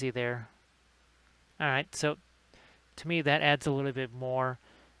nice and easy there. Alright, so to me that adds a little bit more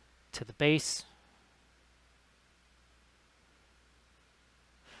to the base.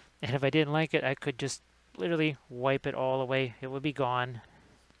 And if I didn't like it, I could just literally wipe it all away. It would be gone.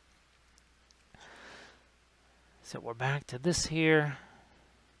 So we're back to this here.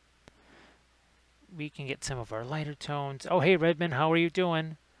 We can get some of our lighter tones. Oh, hey, Redmond, how are you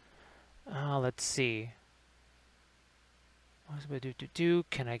doing? Let's see.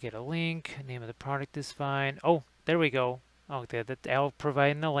 Can I get a link? Name of the product is fine. Oh, there we go. Oh, I'll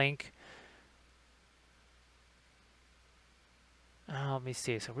provide the link. Let me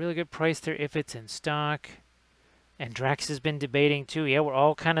see. So really good price there if it's in stock. And Drax has been debating too. Yeah, we're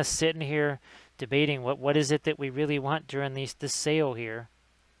all kind of sitting here debating what is it that we really want during this sale here.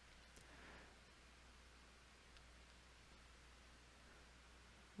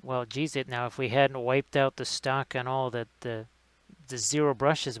 Well, geez, now if we hadn't wiped out the stock on all the zero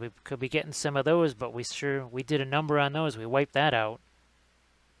brushes, we could be getting some of those, but we did a number on those. We wiped that out.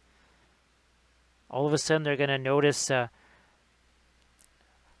 All of a sudden, they're going to notice.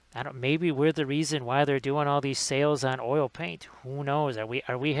 Maybe we're the reason why they're doing all these sales on oil paint. Who knows?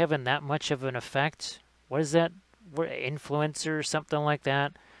 Are we having that much of an effect? What is that? We're influencer or something like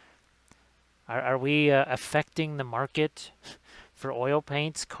that? Are we affecting the market for oil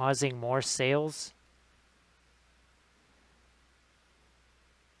paints, causing more sales?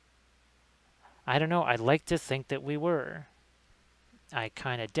 I don't know. I'd like to think that we were. I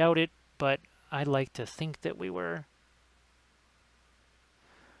kind of doubt it, but I'd like to think that we were.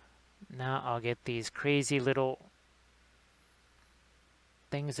 Now I'll get these crazy little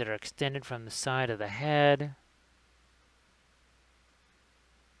things that are extended from the side of the head.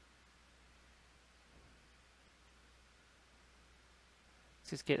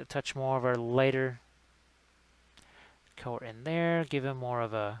 Let's just get a touch more of our lighter color in there. Give him more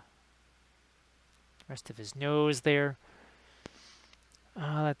of a rest of his nose there.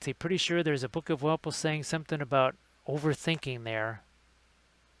 Let's see. Pretty sure there's a book of Wappel saying something about overthinking there.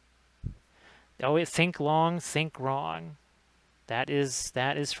 Oh, think long, think wrong. That is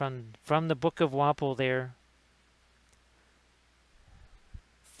from the book of Wappel there.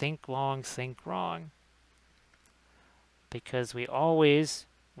 Think long, think wrong. Because we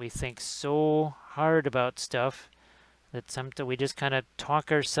think so hard about stuff that sometimes we just kind of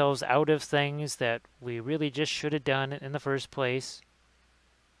talk ourselves out of things that we really just should have done in the first place.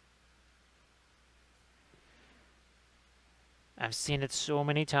 I've seen it so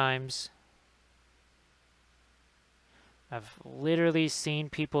many times. I've literally seen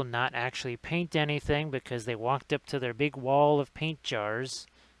people not actually paint anything because they walked up to their big wall of paint jars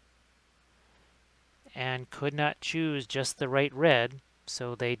and could not choose just the right red,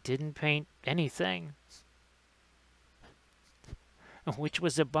 so they didn't paint anything. Which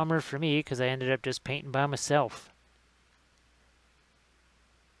was a bummer for me because I ended up just painting by myself.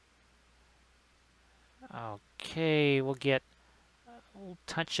 Okay, we'll get a little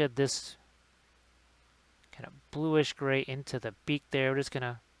touch of this kind of bluish gray into the beak there. We're just going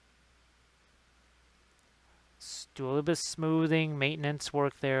to do a little bit of smoothing, maintenance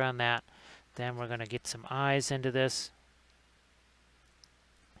work there on that. Then we're going to get some eyes into this.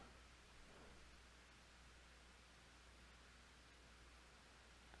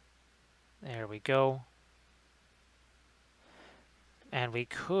 There we go. And we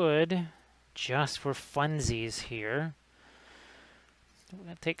could, just for funsies here, we're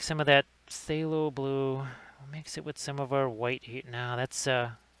going to take some of that phthalo blue, we'll mix it with some of our white here. Now that's,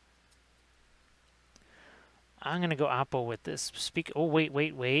 I'm going to go Oppo with this. Oh,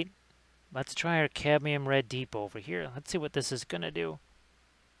 wait. Let's try our cadmium red deep over here. Let's see what this is going to do.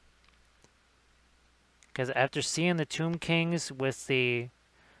 Because after seeing the Tomb Kings with the...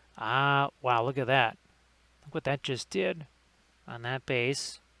 wow, look at that. Look what that just did on that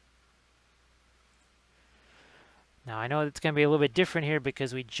base. Now, I know it's going to be a little bit different here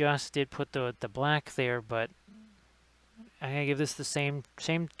because we just did put the black there, but I'm going to give this the same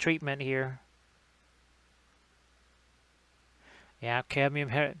treatment here. Yeah, cadmium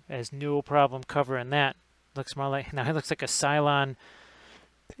has no problem covering that. Looks more like, now he looks like a Cylon.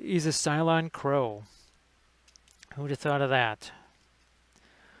 He's a Cylon crow. Who'd have thought of that?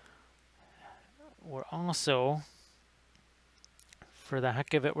 We're also, for the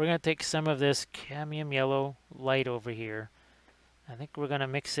heck of it, we're going to take some of this cadmium yellow light over here. I think we're going to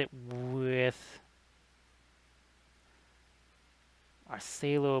mix it with our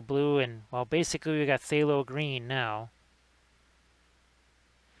phthalo blue, and, well, basically we got phthalo green now.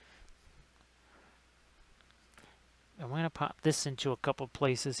 I'm going to pop this into a couple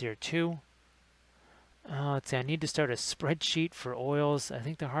places here too. Let's see, I need to start a spreadsheet for oils. I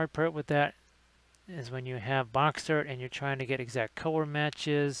think the hard part with that is when you have box art and you're trying to get exact color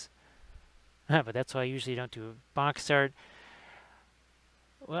matches. But that's why I usually don't do box art.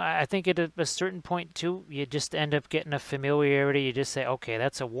 Well, I think at a certain point too, you just end up getting a familiarity. You just say, okay,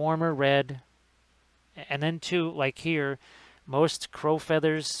 that's a warmer red. And then too, like here, most crow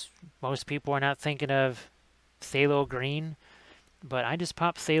feathers, most people are not thinking of phthalo green, but I just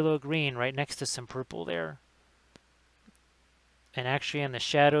popped phthalo green right next to some purple there. And actually in the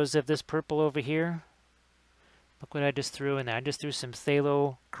shadows of this purple over here, look what I just threw in there. I just threw some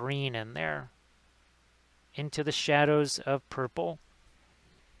phthalo green in there into the shadows of purple.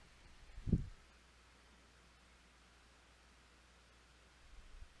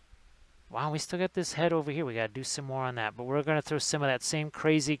 Wow, we still got this head over here. We got to do some more on that, but we're going to throw some of that same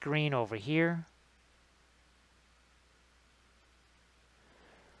crazy green over here.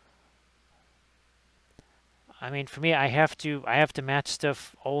 I mean, for me, I have to match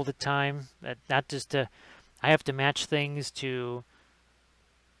stuff all the time. Not just to, I have to match things to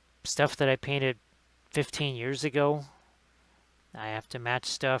stuff that I painted 15 years ago. I have to match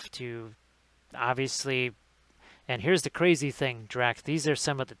stuff to, obviously, and here's the crazy thing, Drax. These are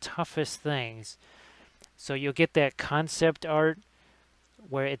some of the toughest things. So you'll get that concept art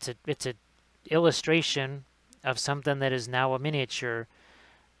where it's a illustration of something that is now a miniature,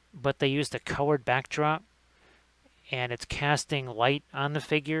 but they used a colored backdrop. And it's casting light on the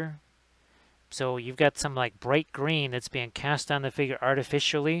figure. So you've got some like bright green that's being cast on the figure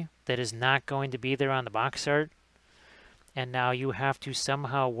artificially that is not going to be there on the box art. And now you have to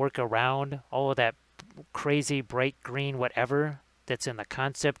somehow work around all of that crazy bright green whatever that's in the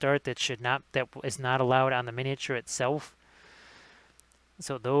concept art that is not allowed on the miniature itself.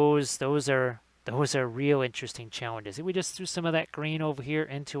 So those are real interesting challenges. We just threw some of that green over here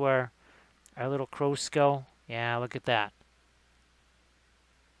into our little crow skull. Yeah, look at that.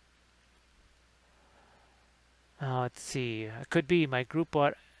 Let's see. It could be my group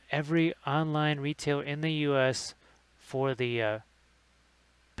bought every online retailer in the U.S. for the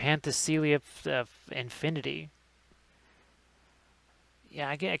Panthecia of Infinity. Yeah,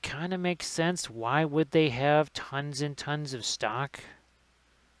 I get it. Kind of makes sense. Why would they have tons and tons of stock?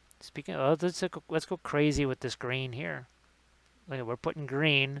 Speaking of, let's go crazy with this green here. Look, we're putting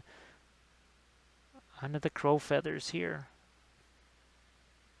green under the crow feathers here.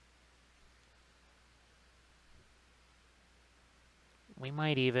 We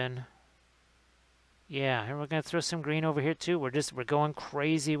might even, yeah, and we're gonna throw some green over here too. We're going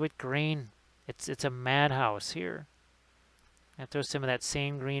crazy with green. It's a madhouse here. And throw some of that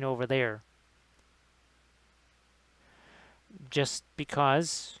same green over there. Just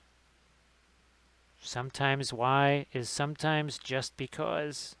because. Sometimes why is sometimes just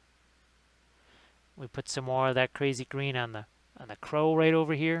because. We put some more of that crazy green on the crow right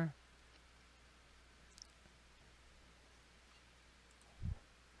over here.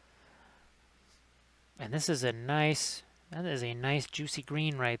 And this is a nice, that is a nice juicy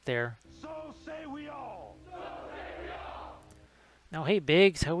green right there. So say we all. So say we all. Now, hey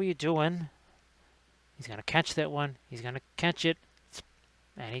Biggs, how are you doing? He's gonna catch that one. He's gonna catch it.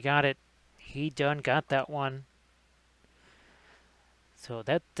 And he got it. He done got that one. So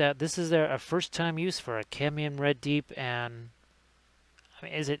this is a first time use for a cadmium red deep, and I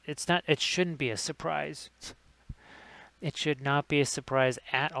mean, it's not, it shouldn't be a surprise. It should not be a surprise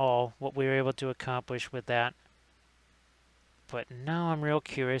at all what we were able to accomplish with that. But now I'm real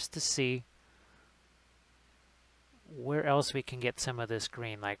curious to see where else we can get some of this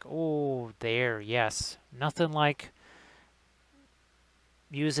green. Like, oh, there, yes. Nothing like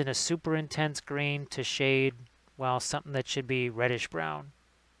using a super intense green to shade, well, something that should be reddish brown.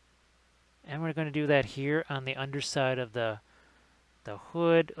 And we're going to do that here on the underside of the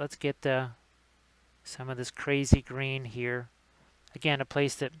hood. Let's get some of this crazy green here. Again, a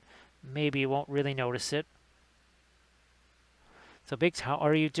place that maybe you won't really notice it. So Biggs, how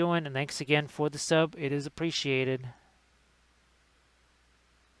are you doing? And thanks again for the sub. It is appreciated.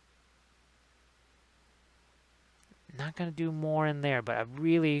 Not going to do more in there, but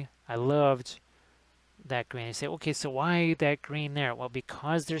I loved that green. You say, okay, so why that green there? Well,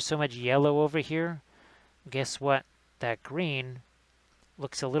 because there's so much yellow over here, guess what? That green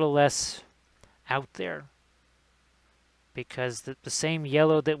looks a little less out there. Because the same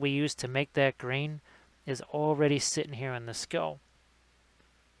yellow that we used to make that green is already sitting here in the skull.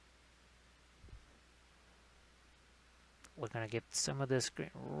 We're going to get some of this green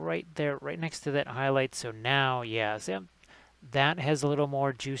right there, right next to that highlight. So now, yeah, see, that has a little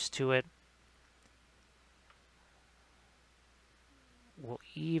more juice to it. We'll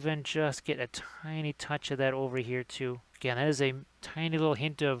even just get a tiny touch of that over here too. Again, that is a tiny little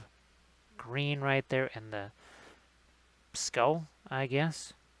hint of green right there in the skull, I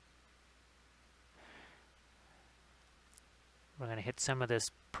guess. We're going to hit some of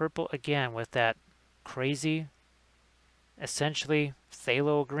this purple again with that crazy, essentially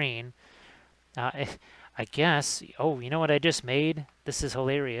phthalo green. I guess, oh, you know what I just made? This is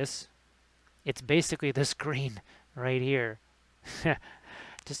hilarious. It's basically this green right here.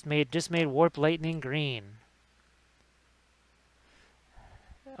 just made warp lightning green.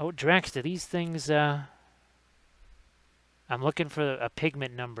 Oh, Drax, do these things I'm looking for a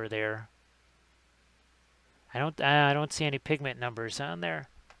pigment number there. I don't see any pigment numbers on there.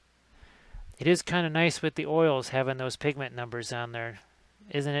 It is kind of nice with the oils having those pigment numbers on there,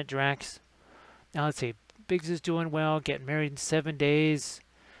 isn't it, Drax? Now let's see. Biggs is doing well, getting married in 7 days.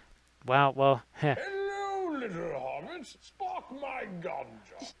 Wow, well, Hello, little hobbits. Spark my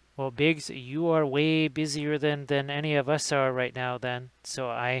ganja. Well, Biggs, you are way busier than any of us are right now then. So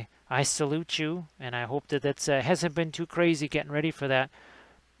I salute you, and I hope that hasn't been too crazy getting ready for that.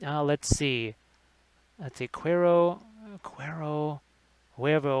 Let's see. Let's see. Huevo,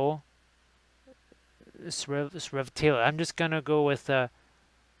 Srevtail. I'm just going to go with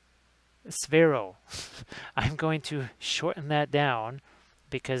Svero. I'm going to shorten that down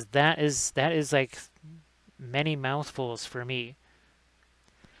because that is like many mouthfuls for me.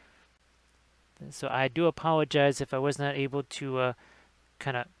 So I do apologize if I was not able to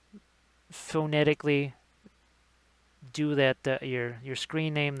kind of phonetically do that your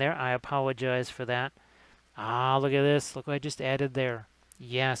screen name there. I apologize for that. Ah, look at this. Look what I just added there.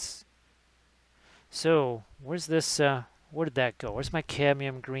 Yes. So, where's this, where did that go? Where's my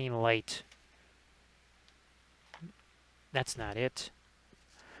cadmium green light? That's not it.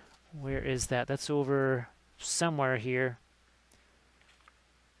 Where is that? That's over somewhere here.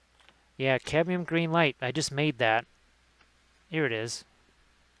 Yeah, cadmium green light. I just made that. Here it is.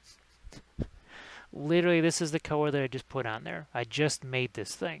 Literally, this is the color that I just put on there. I just made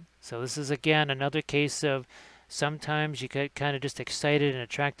this thing. So this is, again, another case of sometimes you get kind of just excited and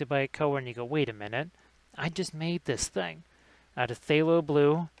attracted by a color and you go, wait a minute, I just made this thing out of phthalo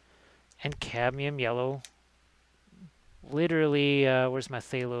blue and cadmium yellow. Literally, where's my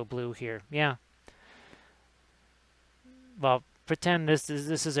phthalo blue here? Yeah. Well, pretend this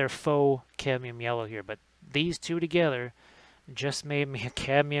is our faux cadmium yellow here, but these two together just made me a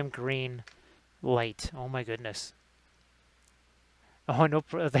cadmium green light. Oh my goodness. Oh no,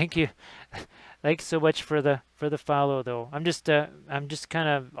 thank you. Thanks so much for the follow though. I'm just kind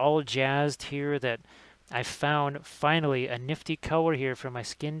of all jazzed here that I found finally a nifty color here for my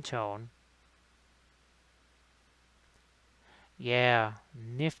skin tone. Yeah,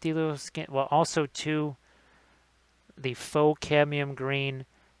 nifty little skin. Well, also too, the faux cadmium green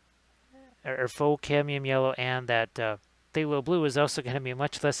or faux cadmium yellow and that phthalo blue is also going to be a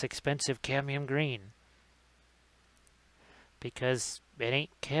much less expensive cadmium green because it ain't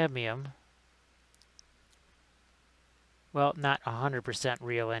cadmium. Well, not 100%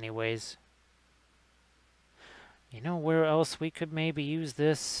 real anyways. You know where else we could maybe use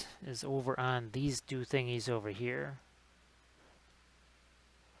this is over on these two thingies over here.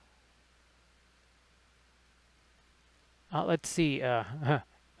 Let's see.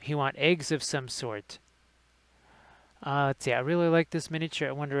 You want eggs of some sort. Let's see. I really like this miniature.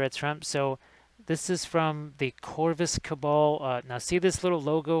 I wonder where it's from. So this is from the Corvus Cabal. Now see this little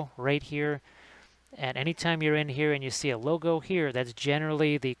logo right here? And anytime you're in here and you see a logo here, that's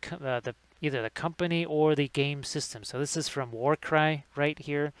generally the either the company or the game system. So this is from Warcry right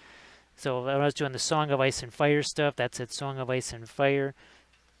here. So when I was doing the Song of Ice and Fire stuff, that's it, Song of Ice and Fire.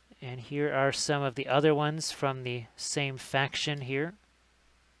 And here are some of the other ones from the same faction here.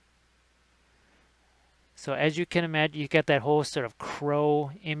 So as you can imagine, you got that whole sort of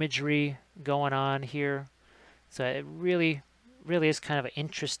crow imagery going on here. So it really is kind of an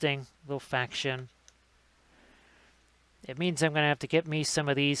interesting little faction. It means I'm going to have to get me some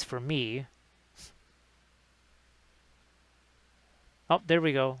of these for me. Oh, there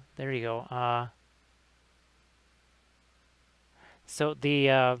we go. There you go. So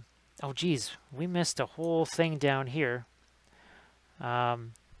the oh geez, we missed a whole thing down here. That's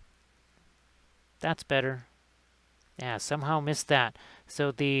better. Yeah, somehow missed that.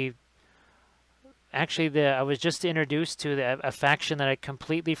 So actually I was just introduced to a faction that I'd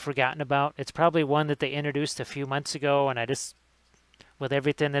completely forgotten about. It's probably one that they introduced a few months ago, and I just, with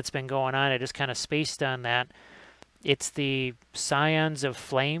everything that's been going on, I just kind of spaced on that. It's the Scions of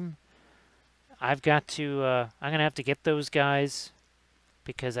Flame. I've got to, I'm going to have to get those guys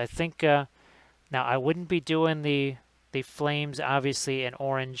because I think, now I wouldn't be doing the flames obviously in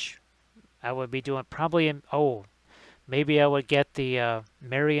orange. I would be doing probably in, oh, maybe I would get the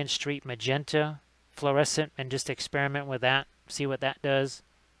Marion Street magenta fluorescent and just experiment with that, see what that does.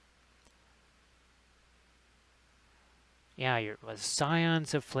 Yeah, your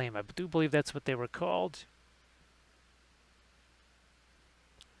Scions of Flame. I do believe that's what they were called.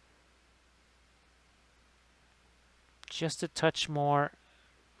 Just a touch more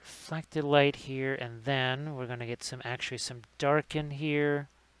reflected light here, and then we're going to get some dark in here.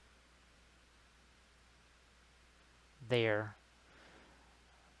 There.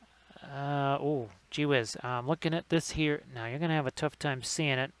 Oh, gee whiz. I'm looking at this here. Now, you're going to have a tough time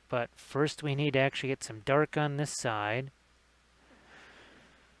seeing it, but first we need to actually get some dark on this side.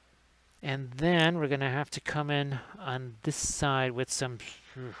 And then we're going to have to come in on this side with some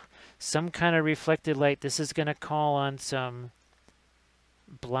kind of reflected light. This is going to call on some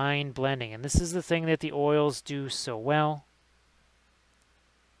blind blending. And this is the thing that the oils do so well.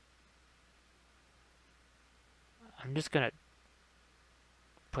 I'm just going to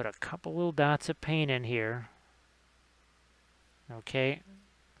put a couple little dots of paint in here. Okay.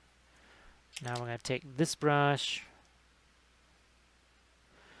 Now we're going to take this brush.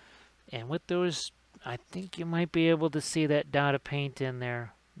 And with those, I think you might be able to see that dot of paint in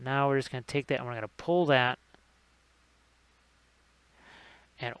there. Now we're just going to take that and we're going to pull that.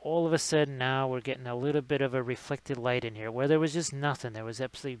 And all of a sudden now we're getting a little bit of a reflected light in here where there was just nothing. There was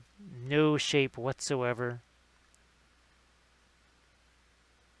absolutely no shape whatsoever.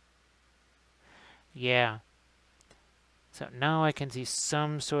 Yeah. So now I can see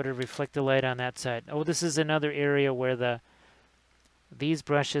some sort of reflected light on that side. Oh, this is another area where these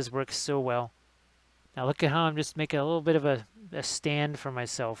brushes work so well. Now look at how I'm just making a little bit of a stand for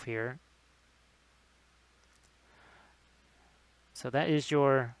myself here. So that is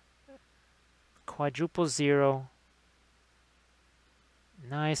your quadruple zero.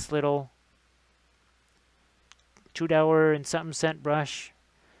 Nice little $2 and something cent brush.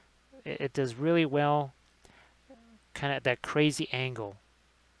 It does really well. Kind of that crazy angle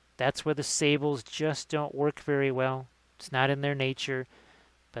That's where the sables just don't work very well. It's not in their nature,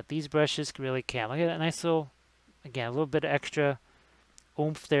 but these brushes really can. Look at that nice little, again, a little bit of extra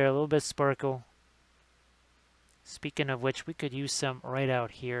oomph there, a little bit of sparkle. Speaking of which, we could use some right out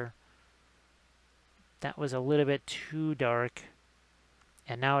here. That was a little bit too dark.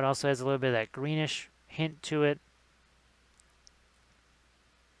 And now it also has a little bit of that greenish hint to it.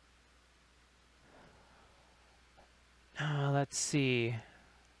 Let's see.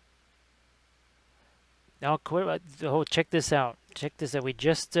 Now, oh, check this out. Check this out.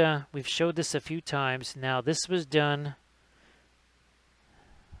 We've showed this a few times. Now, this was done.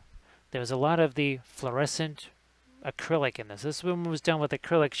 There was a lot of the fluorescent acrylic in this. This one was done with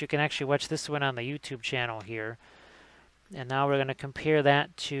acrylics. You can actually watch this one on the YouTube channel here. And now we're going to compare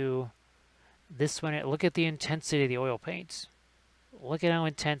that to this one. Look at the intensity of the oil paints. Look at how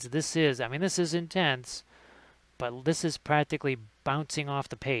intense this is. I mean, this is intense, but this is practically bouncing off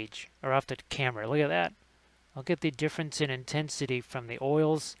the page or off the camera. Look at that. Look at the difference in intensity from the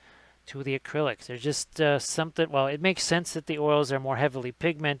oils to the acrylics. There's just something, well, it makes sense that the oils are more heavily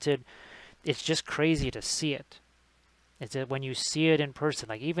pigmented. It's just crazy to see it. It's that when you see it in person,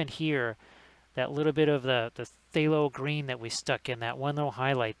 like even here, that little bit of the phthalo green that we stuck in, that one little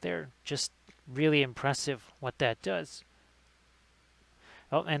highlight there, just really impressive what that does.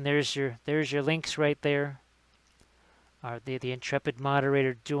 Oh, and there's your links right there. The intrepid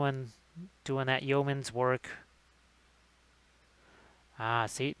moderator doing that yeoman's work.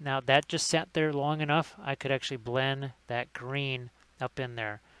 See, now that just sat there long enough, I could actually blend that green up in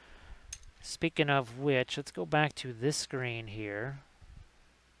there. Speaking of which, let's go back to this green here.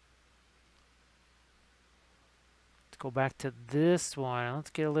 Let's go back to this one. Let's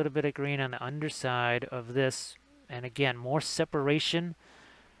get a little bit of green on the underside of this. And again, more separation,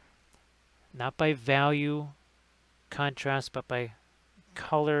 not by value contrast, but by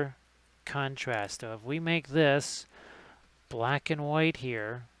color contrast. So if we make this black and white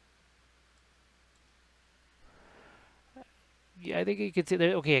here, yeah, I think you can see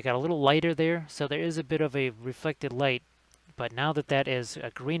there. Okay, I got a little lighter there, so there is a bit of a reflected light. But now that that is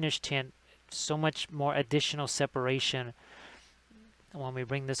a greenish tint, so much more additional separation when we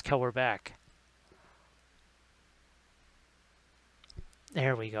bring this color back.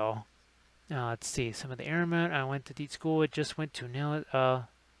 There we go. Now let's see some of the airmen. I went to the school. It just went to now.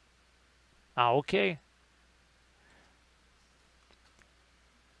 Okay.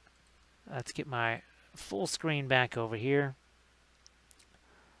 Let's get my full screen back over here.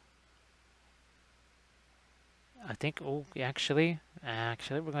 I think, oh, actually,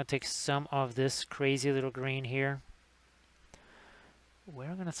 we're going to take some of this crazy little green here.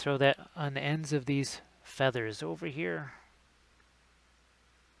 We're going to throw that on the ends of these feathers over here.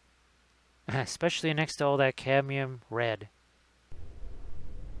 Especially next to all that cadmium red.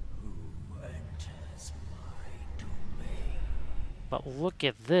 Who enters my domain? But look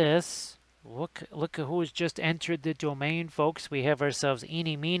at this. Look at who's just entered the domain, folks. We have ourselves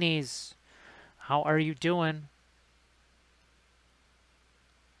Eeny Meenies. How are you doing?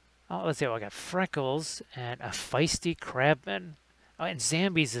 Oh, let's see. I got Freckles and a feisty Crabman. Oh, and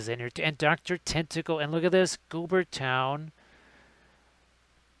Zambies is in here too. And Dr. Tentacle. And look at this, Goober Town.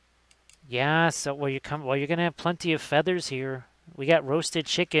 Yeah, so you're gonna have plenty of feathers here. We got roasted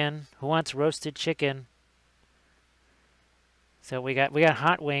chicken. Who wants roasted chicken? So we got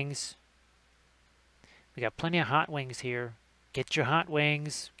hot wings. We got plenty of hot wings here. Get your hot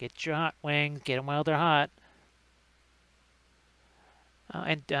wings. Get your hot wings. Get them while they're hot.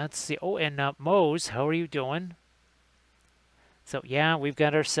 And let's see. Oh, and Mose, how are you doing? So yeah, we've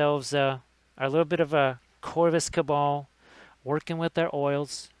got ourselves our little bit of a Corvus Cabal, working with our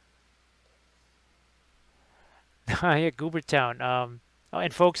oils. Yeah, Goobertown. Oh,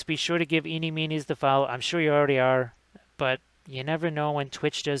 and folks, be sure to give Eeny Meenies the follow. I'm sure you already are, but you never know when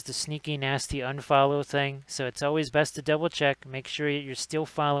Twitch does the sneaky, nasty unfollow thing. So it's always best to double check. Make sure you're still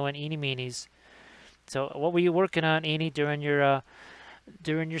following Eeny Meenies. So what were you working on, Eeny, during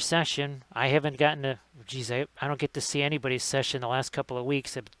your session? I haven't gotten to. Geez, I don't get to see anybody's session the last couple of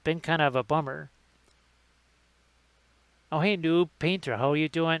weeks. It's been kind of a bummer. Oh, hey, Noob Painter, how are you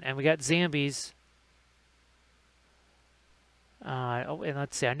doing? And we got Zambies. Oh, and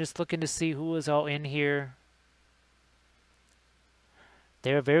let's see. I'm just looking to see who is all in here.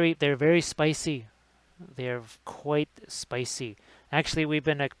 They're very spicy. They're quite spicy. Actually, we've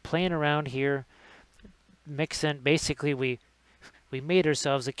been playing around here, mixing. Basically, we made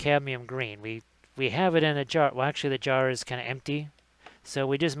ourselves a cadmium green. We have it in a jar. Well, actually, the jar is kind of empty, so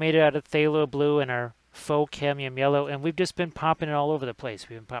we just made it out of phthalo blue and our faux cadmium yellow, and we've just been popping it all over the place.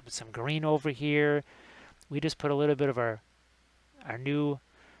 We've been popping some green over here. We just put a little bit of our new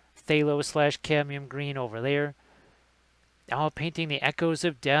phthalo slash cadmium green over there. Now painting the echoes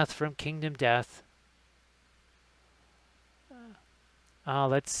of death from Kingdom Death.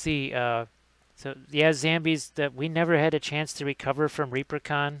 Let's see. So yeah, Zambies, that we never had a chance to recover from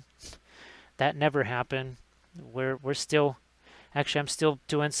ReaperCon. That never happened. We're still, actually, I'm still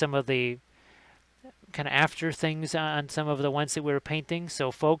doing some of the kind of after things on some of the ones that we were painting.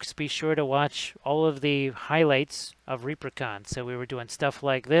 So folks, be sure to watch all of the highlights of ReaperCon. So we were doing stuff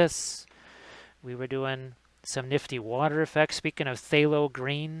like this. We were doing some nifty water effects. Speaking of phthalo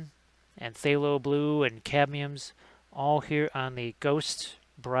green and phthalo blue and cadmiums, all here on the Ghost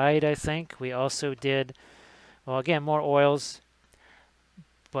Bride, I think. We also did, well, again, more oils.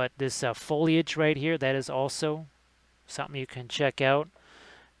 But this foliage right here, that is also something you can check out.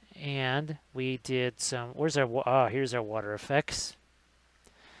 And we did some, where's our, here's our water effects.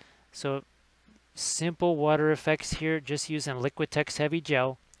 So simple water effects here, just using Liquitex Heavy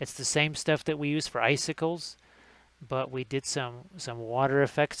Gel. It's the same stuff that we use for icicles, but we did some water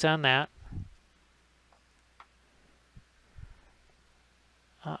effects on that.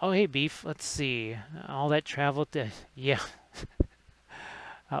 Oh, hey, Beef, let's see. All that travel to, yeah.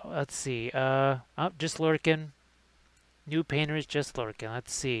 Let's see. Just lurking. New painters just lurking.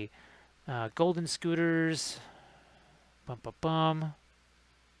 Let's see. Golden scooters. Bum, bum, bum.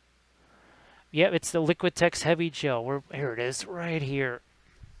 Yep, it's the Liquitex Heavy Gel. Here it is, right here.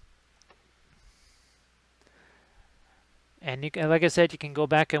 And you can, like I said, you can go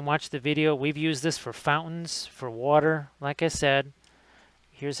back and watch the video. We've used this for fountains, for water, like I said.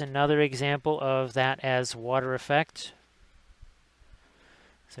 Here's another example of that as water effect.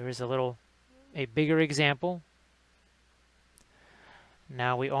 So here's a bigger example.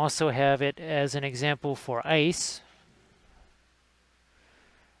 Now we also have it as an example for ice.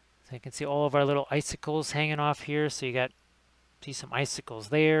 So you can see all of our little icicles hanging off here. So you see some icicles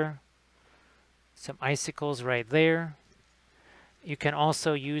there, some icicles right there. You can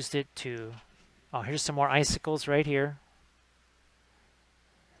also use it to, oh, here's some more icicles right here.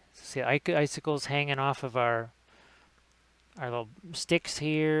 See icicles hanging off of our little sticks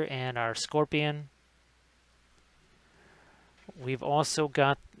here and our scorpion. We've also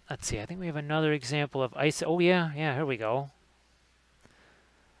got, let's see, I think we have another example of ice. Oh yeah, here we go.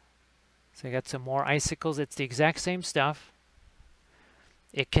 So I got some more icicles. It's the exact same stuff.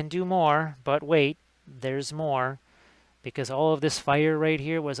 It can do more, but wait, there's more, because all of this fire right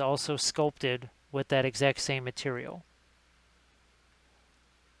here was also sculpted with that exact same material.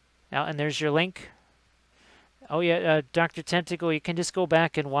 Now, and there's your link. Oh yeah, Dr. Tentacle, you can just go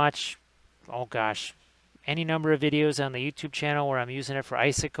back and watch, oh gosh, any number of videos on the YouTube channel where I'm using it for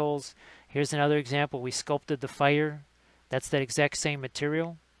icicles. Here's another example. We sculpted the fire. That's that exact same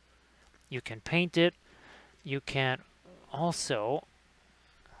material. You can paint it. You can also,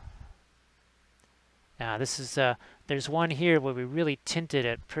 this is, there's one here where we really tinted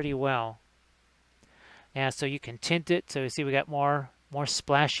it pretty well. Yeah, so you can tint it. So you see we got more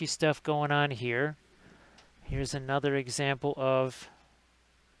splashy stuff going on here. Here's another example of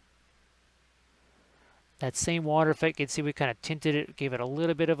that same water effect. You can see we kind of tinted it, gave it a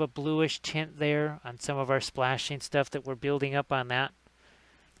little bit of a bluish tint there on some of our splashing stuff that we're building up on that.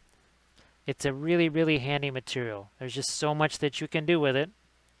 It's a really, really handy material. There's just so much that you can do with it.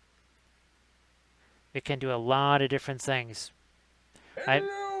 It can do a lot of different things.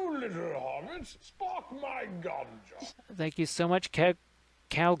 Hello, little hobbits. Spark my ganja. Thank you so much,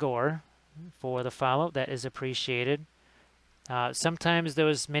 Calgore, for the follow. That is appreciated. Sometimes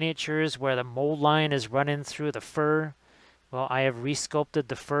those miniatures where the mold line is running through the fur, well, I have resculpted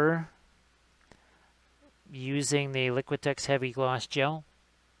the fur using the Liquitex Heavy Gloss Gel.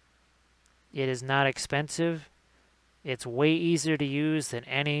 It is not expensive. It's way easier to use than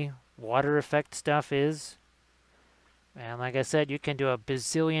any water effect stuff is. And like I said, you can do a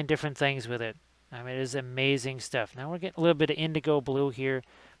bazillion different things with it. I mean, it is amazing stuff. Now we're getting a little bit of indigo blue here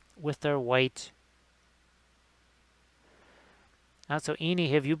with our white. So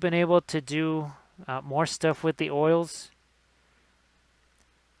Eni, have you been able to do more stuff with the oils?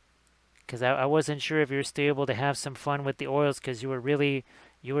 Because I wasn't sure if you were still able to have some fun with the oils, because you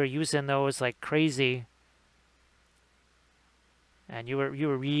were using those like crazy, and you were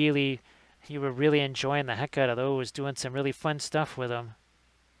really enjoying the heck out of those, doing some really fun stuff with them.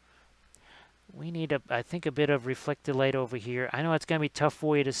 We need I think a bit of reflected light over here. I know it's gonna be tough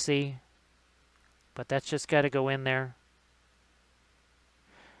for you to see, but that's just got to go in there.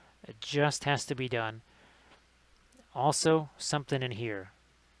 It just has to be done. Also, something in here.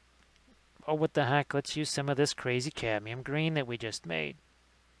 Oh, what the heck? Let's use some of this crazy cadmium green that we just made.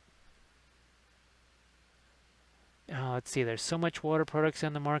 let's see, there's so much water products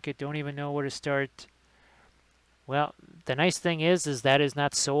on the market, don't even know where to start. Well, the nice thing is that is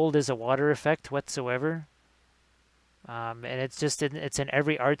not sold as a water effect whatsoever. And it's in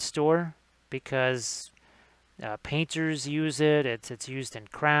every art store because painters use it. It's used in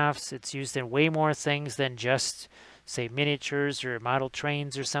crafts. It's used in way more things than just, say, miniatures or model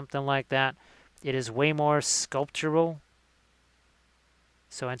trains or something like that. It is way more sculptural.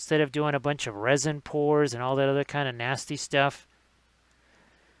 So instead of doing a bunch of resin pours and all that other kind of nasty stuff,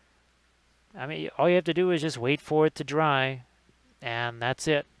 I mean, all you have to do is just wait for it to dry, and that's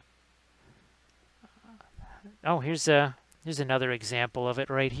it. Oh, here's another example of it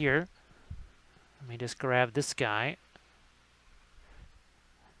right here. Let me just grab this guy.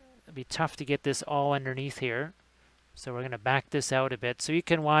 It'll be tough to get this all underneath here. So we're going to back this out a bit. So you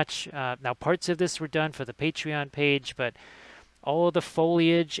can watch, now parts of this were done for the Patreon page, but all of the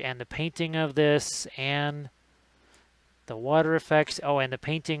foliage and the painting of this and the water effects, oh, and the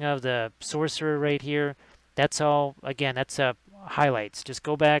painting of the sorcerer right here, that's all, again, that's highlights. Just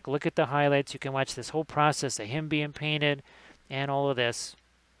go back, look at the highlights. You can watch this whole process of him being painted and all of this.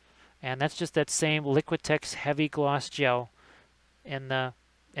 And that's just that same Liquitex heavy gloss gel in the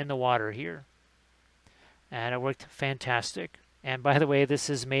water here. And it worked fantastic. And by the way, this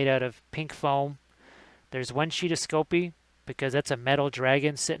is made out of pink foam. There's one sheet of Scoopy because that's a metal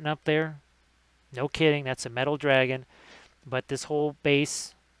dragon sitting up there. No kidding, that's a metal dragon. But this whole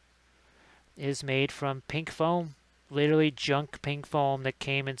base is made from pink foam. Literally junk pink foam that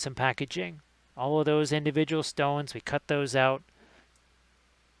came in some packaging. All of those individual stones, we cut those out.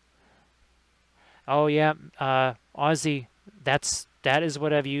 Oh yeah, Aussie, that is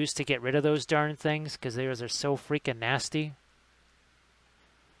what I've used to get rid of those darn things because those are so freaking nasty.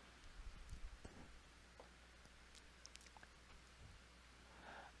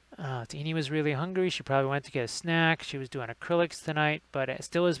 Teeny was really hungry. She probably went to get a snack. She was doing acrylics tonight, but it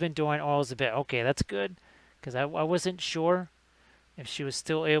still has been doing oils a bit. Okay, that's good because I wasn't sure if she was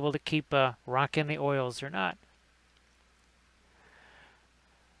still able to keep rocking the oils or not.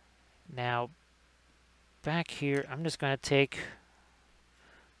 Now, back here, I'm just going to take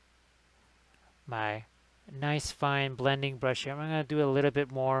my nice fine blending brush here. I'm going to do a little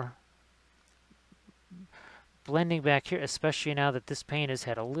bit more blending back here, especially now that this paint has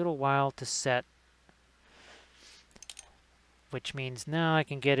had a little while to set. Which means now I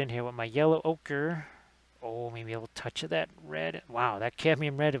can get in here with my yellow ochre. Oh, maybe a little touch of that red. Wow, that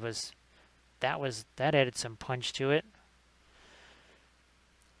cadmium red that added some punch to it.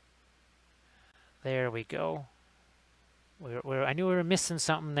 There we go. I knew we were missing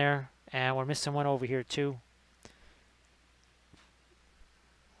something there, and we're missing one over here too.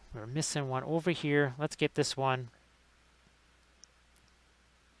 We're missing one over here. Let's get this one.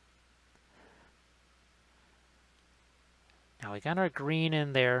 Now we got our green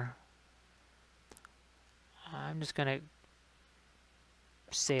in there. I'm just going to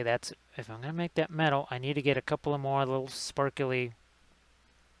say that's, if I'm going to make that metal, I need to get a couple of more little sparkly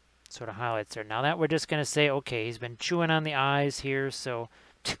sort of highlights there. Now that we're just going to say, okay, he's been chewing on the eyes here, so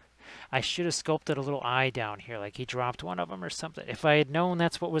I should have sculpted a little eye down here, like he dropped one of them or something. If I had known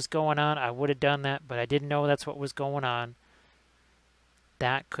that's what was going on, I would have done that, but I didn't know that's what was going on.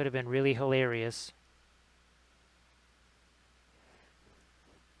 That could have been really hilarious.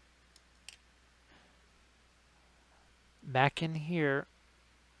 Back in here,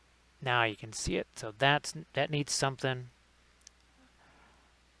 now you can see it. So that needs something.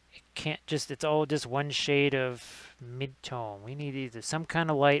 It can't just, it's all just one shade of mid-tone. We need either some kind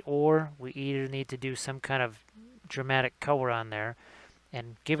of light or we either need to do some kind of dramatic color on there.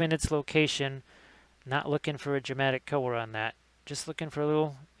 And given its location, not looking for a dramatic color on that. Just looking for a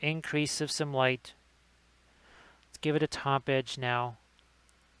little increase of some light. Let's give it a top edge now.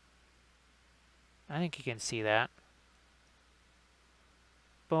 I think you can see that.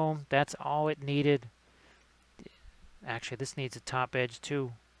 Boom, that's all it needed. Actually, this needs a top edge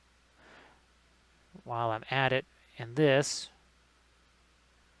too. While I'm at it, and this,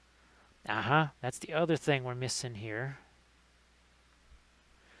 that's the other thing we're missing here.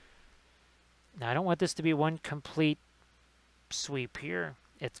 Now, I don't want this to be one complete sweep here.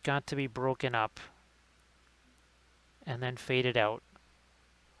 It's got to be broken up and then faded out.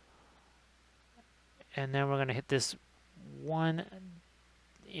 And then we're going to hit this one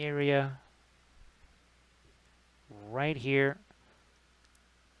area right here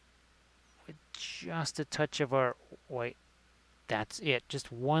with just a touch of our white. That's it. Just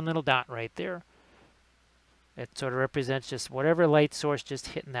one little dot right there. It sort of represents just whatever light source just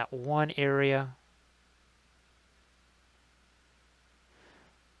hitting that one area.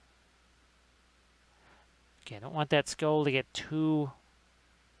 Okay, I don't want that skull to get too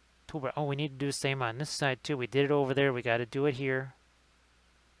bright. Oh, we need to do the same on this side too. We did it over there. We got to do it here.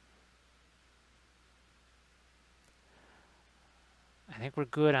 I think we're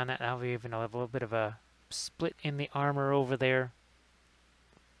good on that. Now we even have a little bit of a split in the armor over there.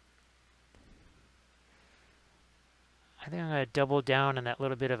 I think I'm going to double down on that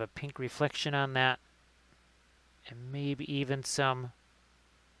little bit of a pink reflection on that. And maybe even some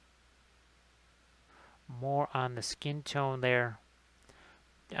more on the skin tone there.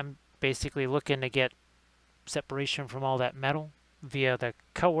 I'm basically looking to get separation from all that metal via the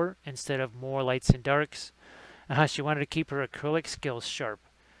color instead of more lights and darks. She wanted to keep her acrylic skills sharp.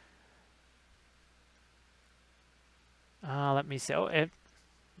 Let me see.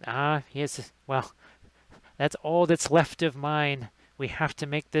 Oh, yes. Well, that's all that's left of mine. We have to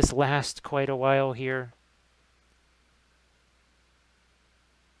make this last quite a while here.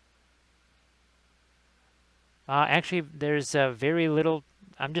 Actually, there's very little.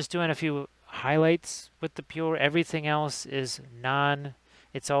 I'm just doing a few highlights with the pure. Everything else is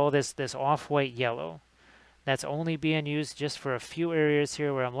it's all this off-white yellow. That's only being used just for a few areas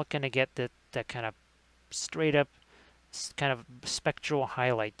here where I'm looking to get that kind of straight up kind of spectral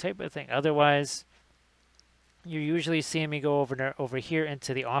highlight type of thing. Otherwise, you're usually seeing me go over here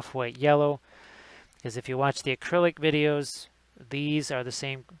into the off-white yellow, because if you watch the acrylic videos, these are the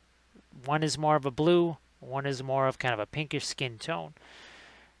same. One is more of a blue, one is more of kind of a pinkish skin tone.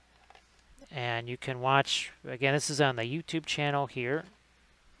 And you can watch, again, this is on the YouTube channel here.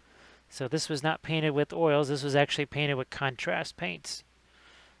 So this was not painted with oils, this was actually painted with contrast paints.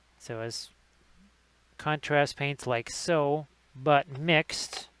 So as contrast paints like so, but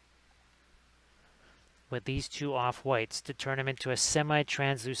mixed with these two off-whites to turn them into a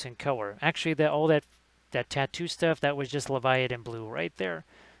semi-translucent color. Actually, all that tattoo stuff, that was just Leviathan blue right there.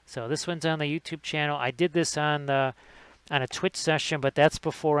 So this one's on the YouTube channel. I did this on a Twitch session, but that's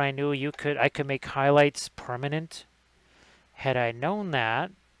before I knew I could make highlights permanent. Had I known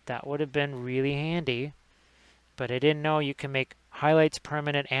that, that would have been really handy. But I didn't know you can make highlights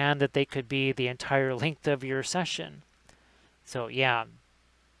permanent and that they could be the entire length of your session. So yeah,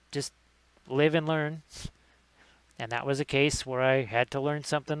 just live and learn. And that was a case where I had to learn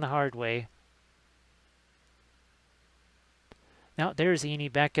something the hard way. Now there's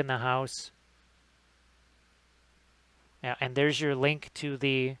Eni back in the house. Yeah, and there's your link to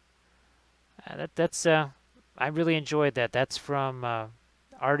the I really enjoyed that. That's from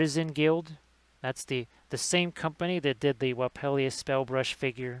Artisan Guild. That's the same company that did the Wappelius Spellbrush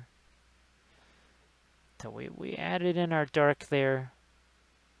figure. So we added in our dark there.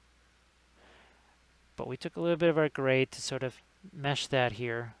 But we took a little bit of our gray to sort of mesh that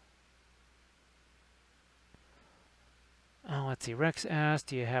here. Oh, let's see. Rex asked,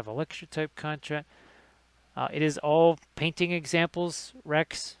 do you have a lecture type contract? It is all painting examples,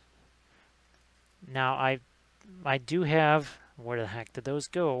 Rex. Now, I do have, where the heck did those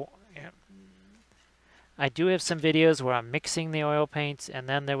go? Yeah. I do have some videos where I'm mixing the oil paints, and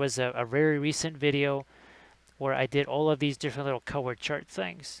then there was a very recent video where I did all of these different little color chart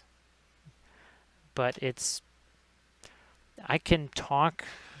things. But I can talk,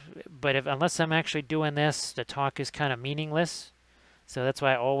 but unless I'm actually doing this, the talk is kind of meaningless. So that's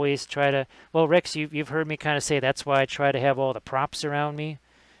why I always try to, well, Rex, you've heard me kind of say that's why I try to have all the props around me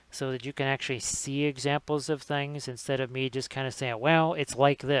so that you can actually see examples of things instead of me just kind of saying, well, it's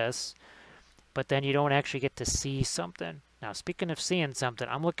like this, but then you don't actually get to see something. Now, speaking of seeing something,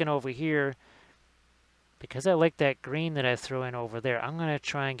 I'm looking over here because I like that green that I threw in over there. I'm going to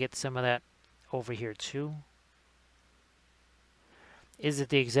try and get some of that over here too. Is it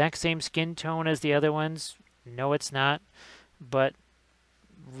the exact same skin tone as the other ones? No, it's not. But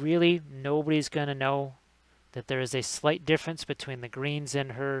really, nobody's going to know that there is a slight difference between the greens in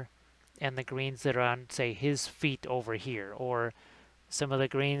her and the greens that are on, say, his feet over here, or some of the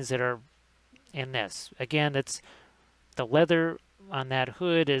greens that are in this. Again, it's the leather on that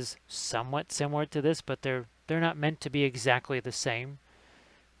hood is somewhat similar to this, but they're not meant to be exactly the same.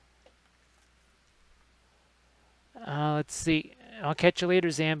 Let's see. I'll catch you later,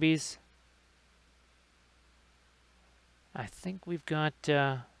 Zambies. I think we've got,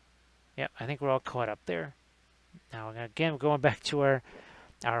 yeah, I think we're all caught up there. Now, again, we're going back to our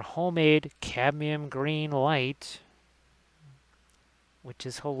homemade cadmium green light, which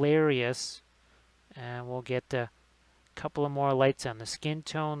is hilarious. And we'll get a couple of more lights on the skin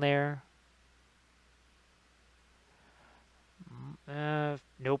tone there.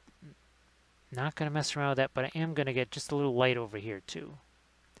 Nope. Not going to mess around with that, but I am going to get just a little light over here too.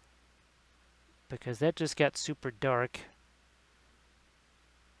 Because that just got super dark.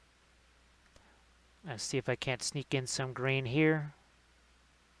 Let's see if I can't sneak in some green here.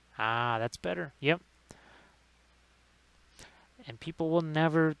 Ah, that's better. Yep. And people will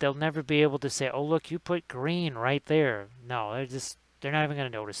never, they'll never be able to say, oh, look, you put green right there. No, they're not even going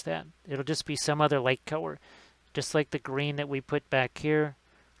to notice that. It'll just be some other light color. Just like the green that we put back here.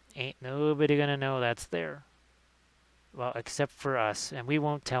 Ain't nobody going to know that's there. Well, except for us. And we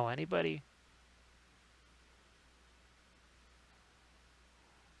won't tell anybody.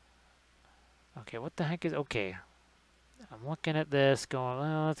 Okay, what the heck is... Okay. I'm looking at this going,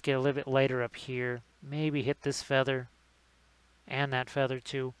 well, let's get a little bit lighter up here. Maybe hit this feather. And that feather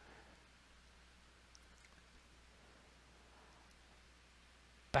too.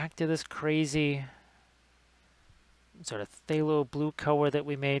 Back to this crazy sort of phthalo blue color that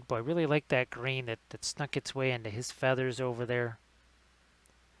we made. Boy, I really like that green that snuck its way into his feathers over there.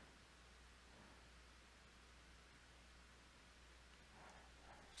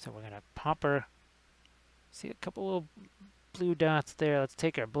 So we're going to pop our, see a couple little blue dots there. Let's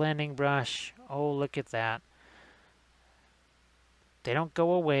take our blending brush. Oh, look at that. They don't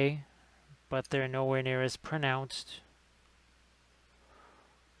go away, but they're nowhere near as pronounced.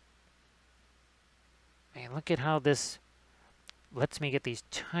 Man, look at how this lets me get these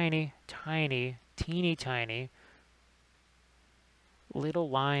tiny, tiny, teeny tiny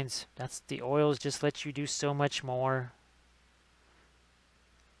little lines. That's the oils just let you do so much more.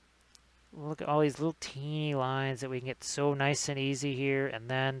 Look at all these little teeny lines that we can get so nice and easy here, and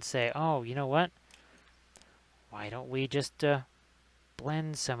then say, oh, you know what? Why don't we just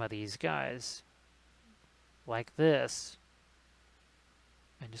blend some of these guys like this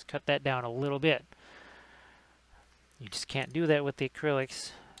and just cut that down a little bit. You just can't do that with the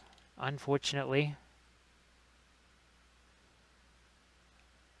acrylics, unfortunately.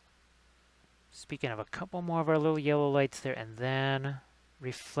 Speaking of, a couple more of our little yellow lights there, and then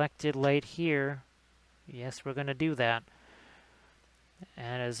reflected light here. Yes, we're going to do that.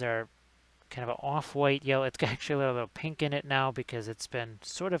 And as our kind of an off-white yellow, it's actually a little pink in it now because it's been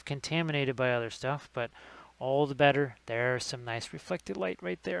sort of contaminated by other stuff, but all the better. There's some nice reflected light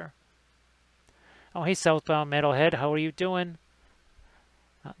right there. Oh, hey, Southbound Metalhead, how are you doing?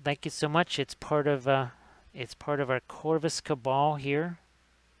 Thank you so much. It's part of our Corvus Cabal here.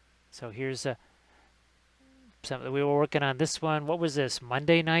 So here's something we were working on. This one, what was this?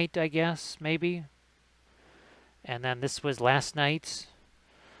 Monday night, I guess, maybe. And then this was last night.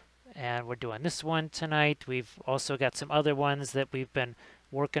 And we're doing this one tonight. We've also got some other ones that we've been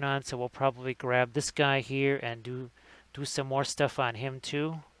working on, so we'll probably grab this guy here and do some more stuff on him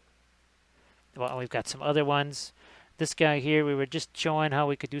too. Well, we've got some other ones. This guy here, we were just showing how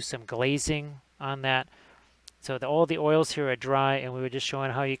we could do some glazing on that. So all the oils here are dry, and we were just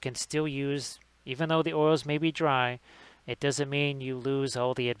showing how you can still use, even though the oils may be dry, it doesn't mean you lose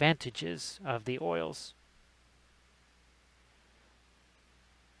all the advantages of the oils.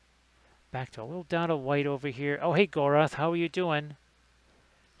 Back to a little dot of white over here. Oh, hey, Gorath, how are you doing?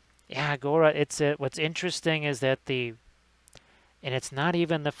 Yeah, Gorath, it's what's interesting is that and it's not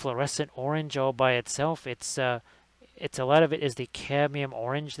even the fluorescent orange all by itself. It's a lot of it is the cadmium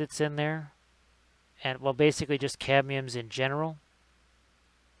orange that's in there. And, well, basically just cadmiums in general.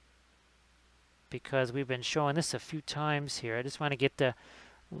 Because we've been showing this a few times here. I just want to get the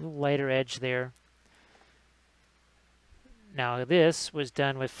little lighter edge there. Now, this was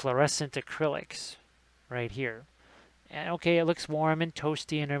done with fluorescent acrylics right here. And, okay, it looks warm and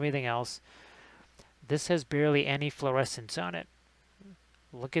toasty and everything else. This has barely any fluorescence on it.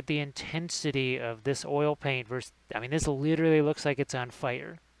 Look at the intensity of this oil paint versus, I mean, this literally looks like it's on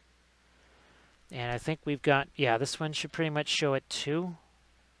fire. And I think we've got, yeah, this one should pretty much show it too.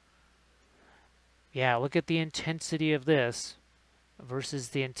 Yeah, look at the intensity of this versus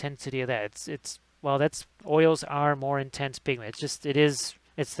the intensity of that. Well, oils are more intense pigment. It's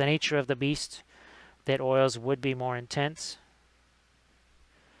the nature of the beast that oils would be more intense.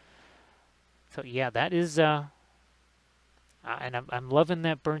 So yeah, that is, and I'm loving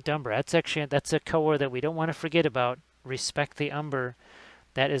that burnt umber. That's a color that we don't want to forget about. Respect the umber.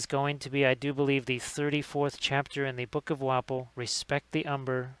 That is going to be, I do believe, the 34th chapter in the Book of Wappel. Respect the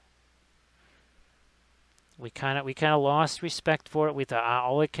umber. We kind of lost respect for it. We thought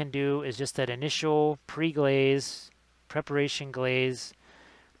all it can do is just that initial pre-glaze, preparation glaze,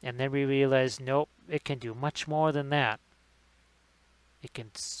 and then we realized nope, it can do much more than that. It can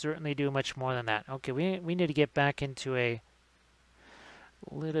certainly do much more than that. Okay, we need to get back into a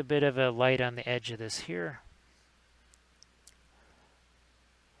little bit of a light on the edge of this here.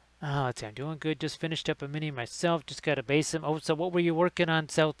 Oh, let's see, I'm doing good. Just finished up a mini myself. Just got to base them. Oh, so what were you working on,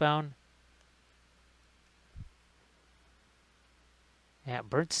 Southbound? Yeah,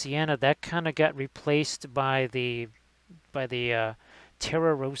 burnt sienna, that kind of got replaced by the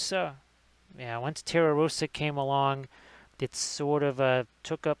Terra Rosa. Yeah, once Terra Rosa came along, it sort of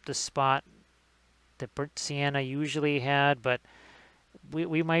took up the spot that burnt sienna usually had, but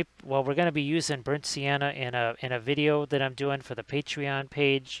we might, well, we're going to be using burnt sienna in a video that I'm doing for the Patreon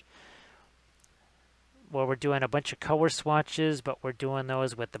page, where we're doing a bunch of color swatches, but we're doing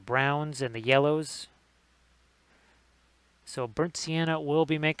those with the browns and the yellows. So burnt sienna will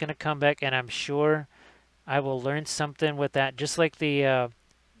be making a comeback, and I'm sure I will learn something with that. Just like the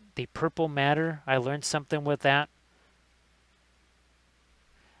purple matter, I learned something with that.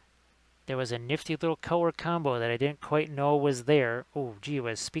 There was a nifty little color combo that I didn't quite know was there. Oh, gee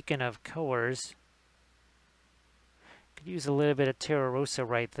whiz, speaking of colors, could use a little bit of Terra Rosa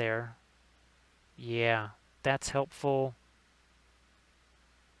right there. Yeah, that's helpful.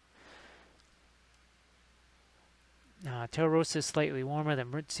 Terra Rosa is slightly warmer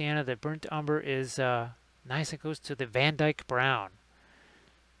than burnt sienna. The burnt umber is nice. It goes to the Van Dyke brown.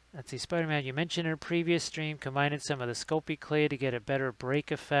 Let's see, Spider-Man, you mentioned in a previous stream combining some of the Sculpey clay to get a better break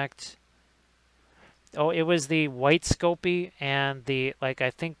effect. Oh, it was the white Sculpey and the, like,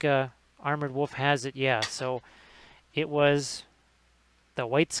 I think Armored Wolf has it, yeah. So it was the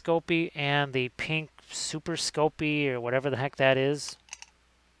white Sculpey and the pink Super Sculpey, or whatever the heck that is.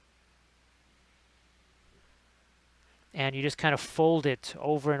 And you just kind of fold it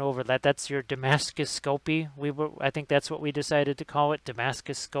over and over. That's your Damascus Sculpey. I think that's what we decided to call it,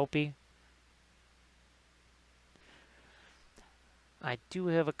 Damascus Sculpey. I do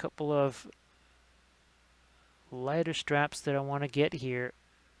have a couple of lighter straps that I want to get here.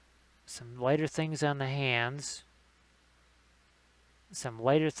 Some lighter things on the hands. Some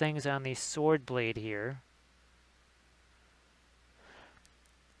lighter things on the sword blade here.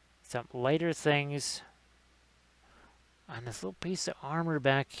 Some lighter things on this little piece of armor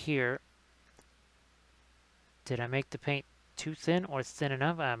back here. Did I make the paint too thin or thin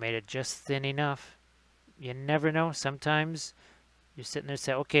enough? I made it just thin enough. You never know. Sometimes you're sitting there and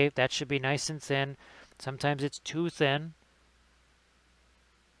say, okay, that should be nice and thin. Sometimes it's too thin.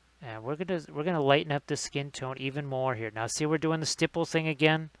 And we're gonna lighten up the skin tone even more here. Now see, we're doing the stipple thing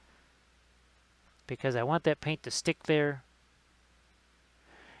again, because I want that paint to stick there.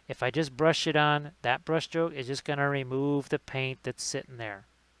 If I just brush it on, that brush stroke is just gonna remove the paint that's sitting there.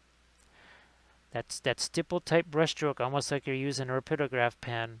 That's that stipple type brush stroke, almost like you're using a rapidograph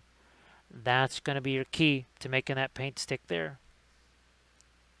pen. That's gonna be your key to making that paint stick there.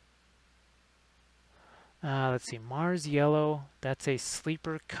 Let's see, Mars Yellow, that's a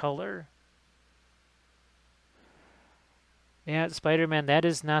sleeper color. Yeah, Spider-Man, that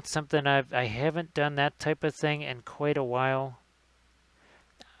is not something I haven't done that type of thing in quite a while.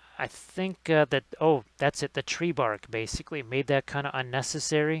 I think that, oh, that's it, the tree bark basically made that kind of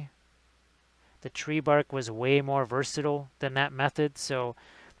unnecessary. The tree bark was way more versatile than that method, so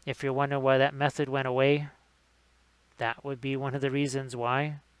if you're wondering why that method went away, that would be one of the reasons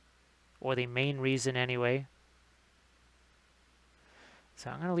why. Or the main reason anyway. So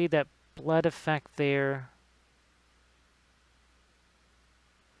I'm going to leave that blood effect there.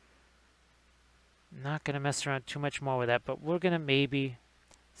 Not going to mess around too much more with that, but we're going to maybe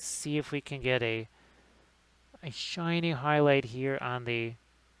see if we can get a shiny highlight here on the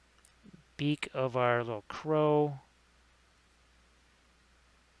beak of our little crow.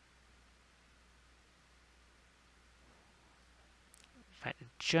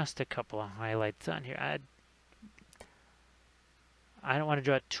 Just a couple of highlights on here. I don't want to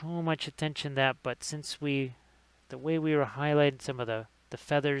draw too much attention to that, but since the way we were highlighting some of the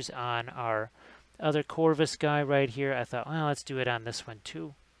feathers on our other Corvus guy right here, I thought, well, let's do it on this one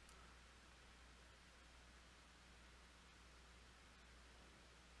too.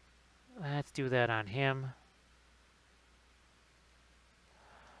 Let's do that on him.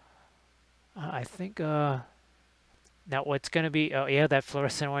 I think now what's going to be, oh yeah, that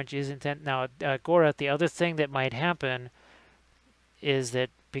fluorescent orange is intent. Now, Gora, the other thing that might happen is that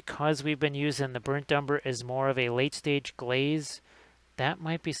because we've been using the burnt umber as more of a late stage glaze, that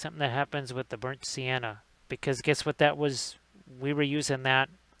might be something that happens with the burnt sienna. Because guess what that was? We were using that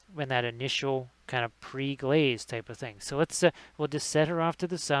in that initial kind of pre-glaze type of thing. So let's, we'll just set her off to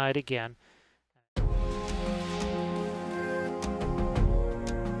the side again.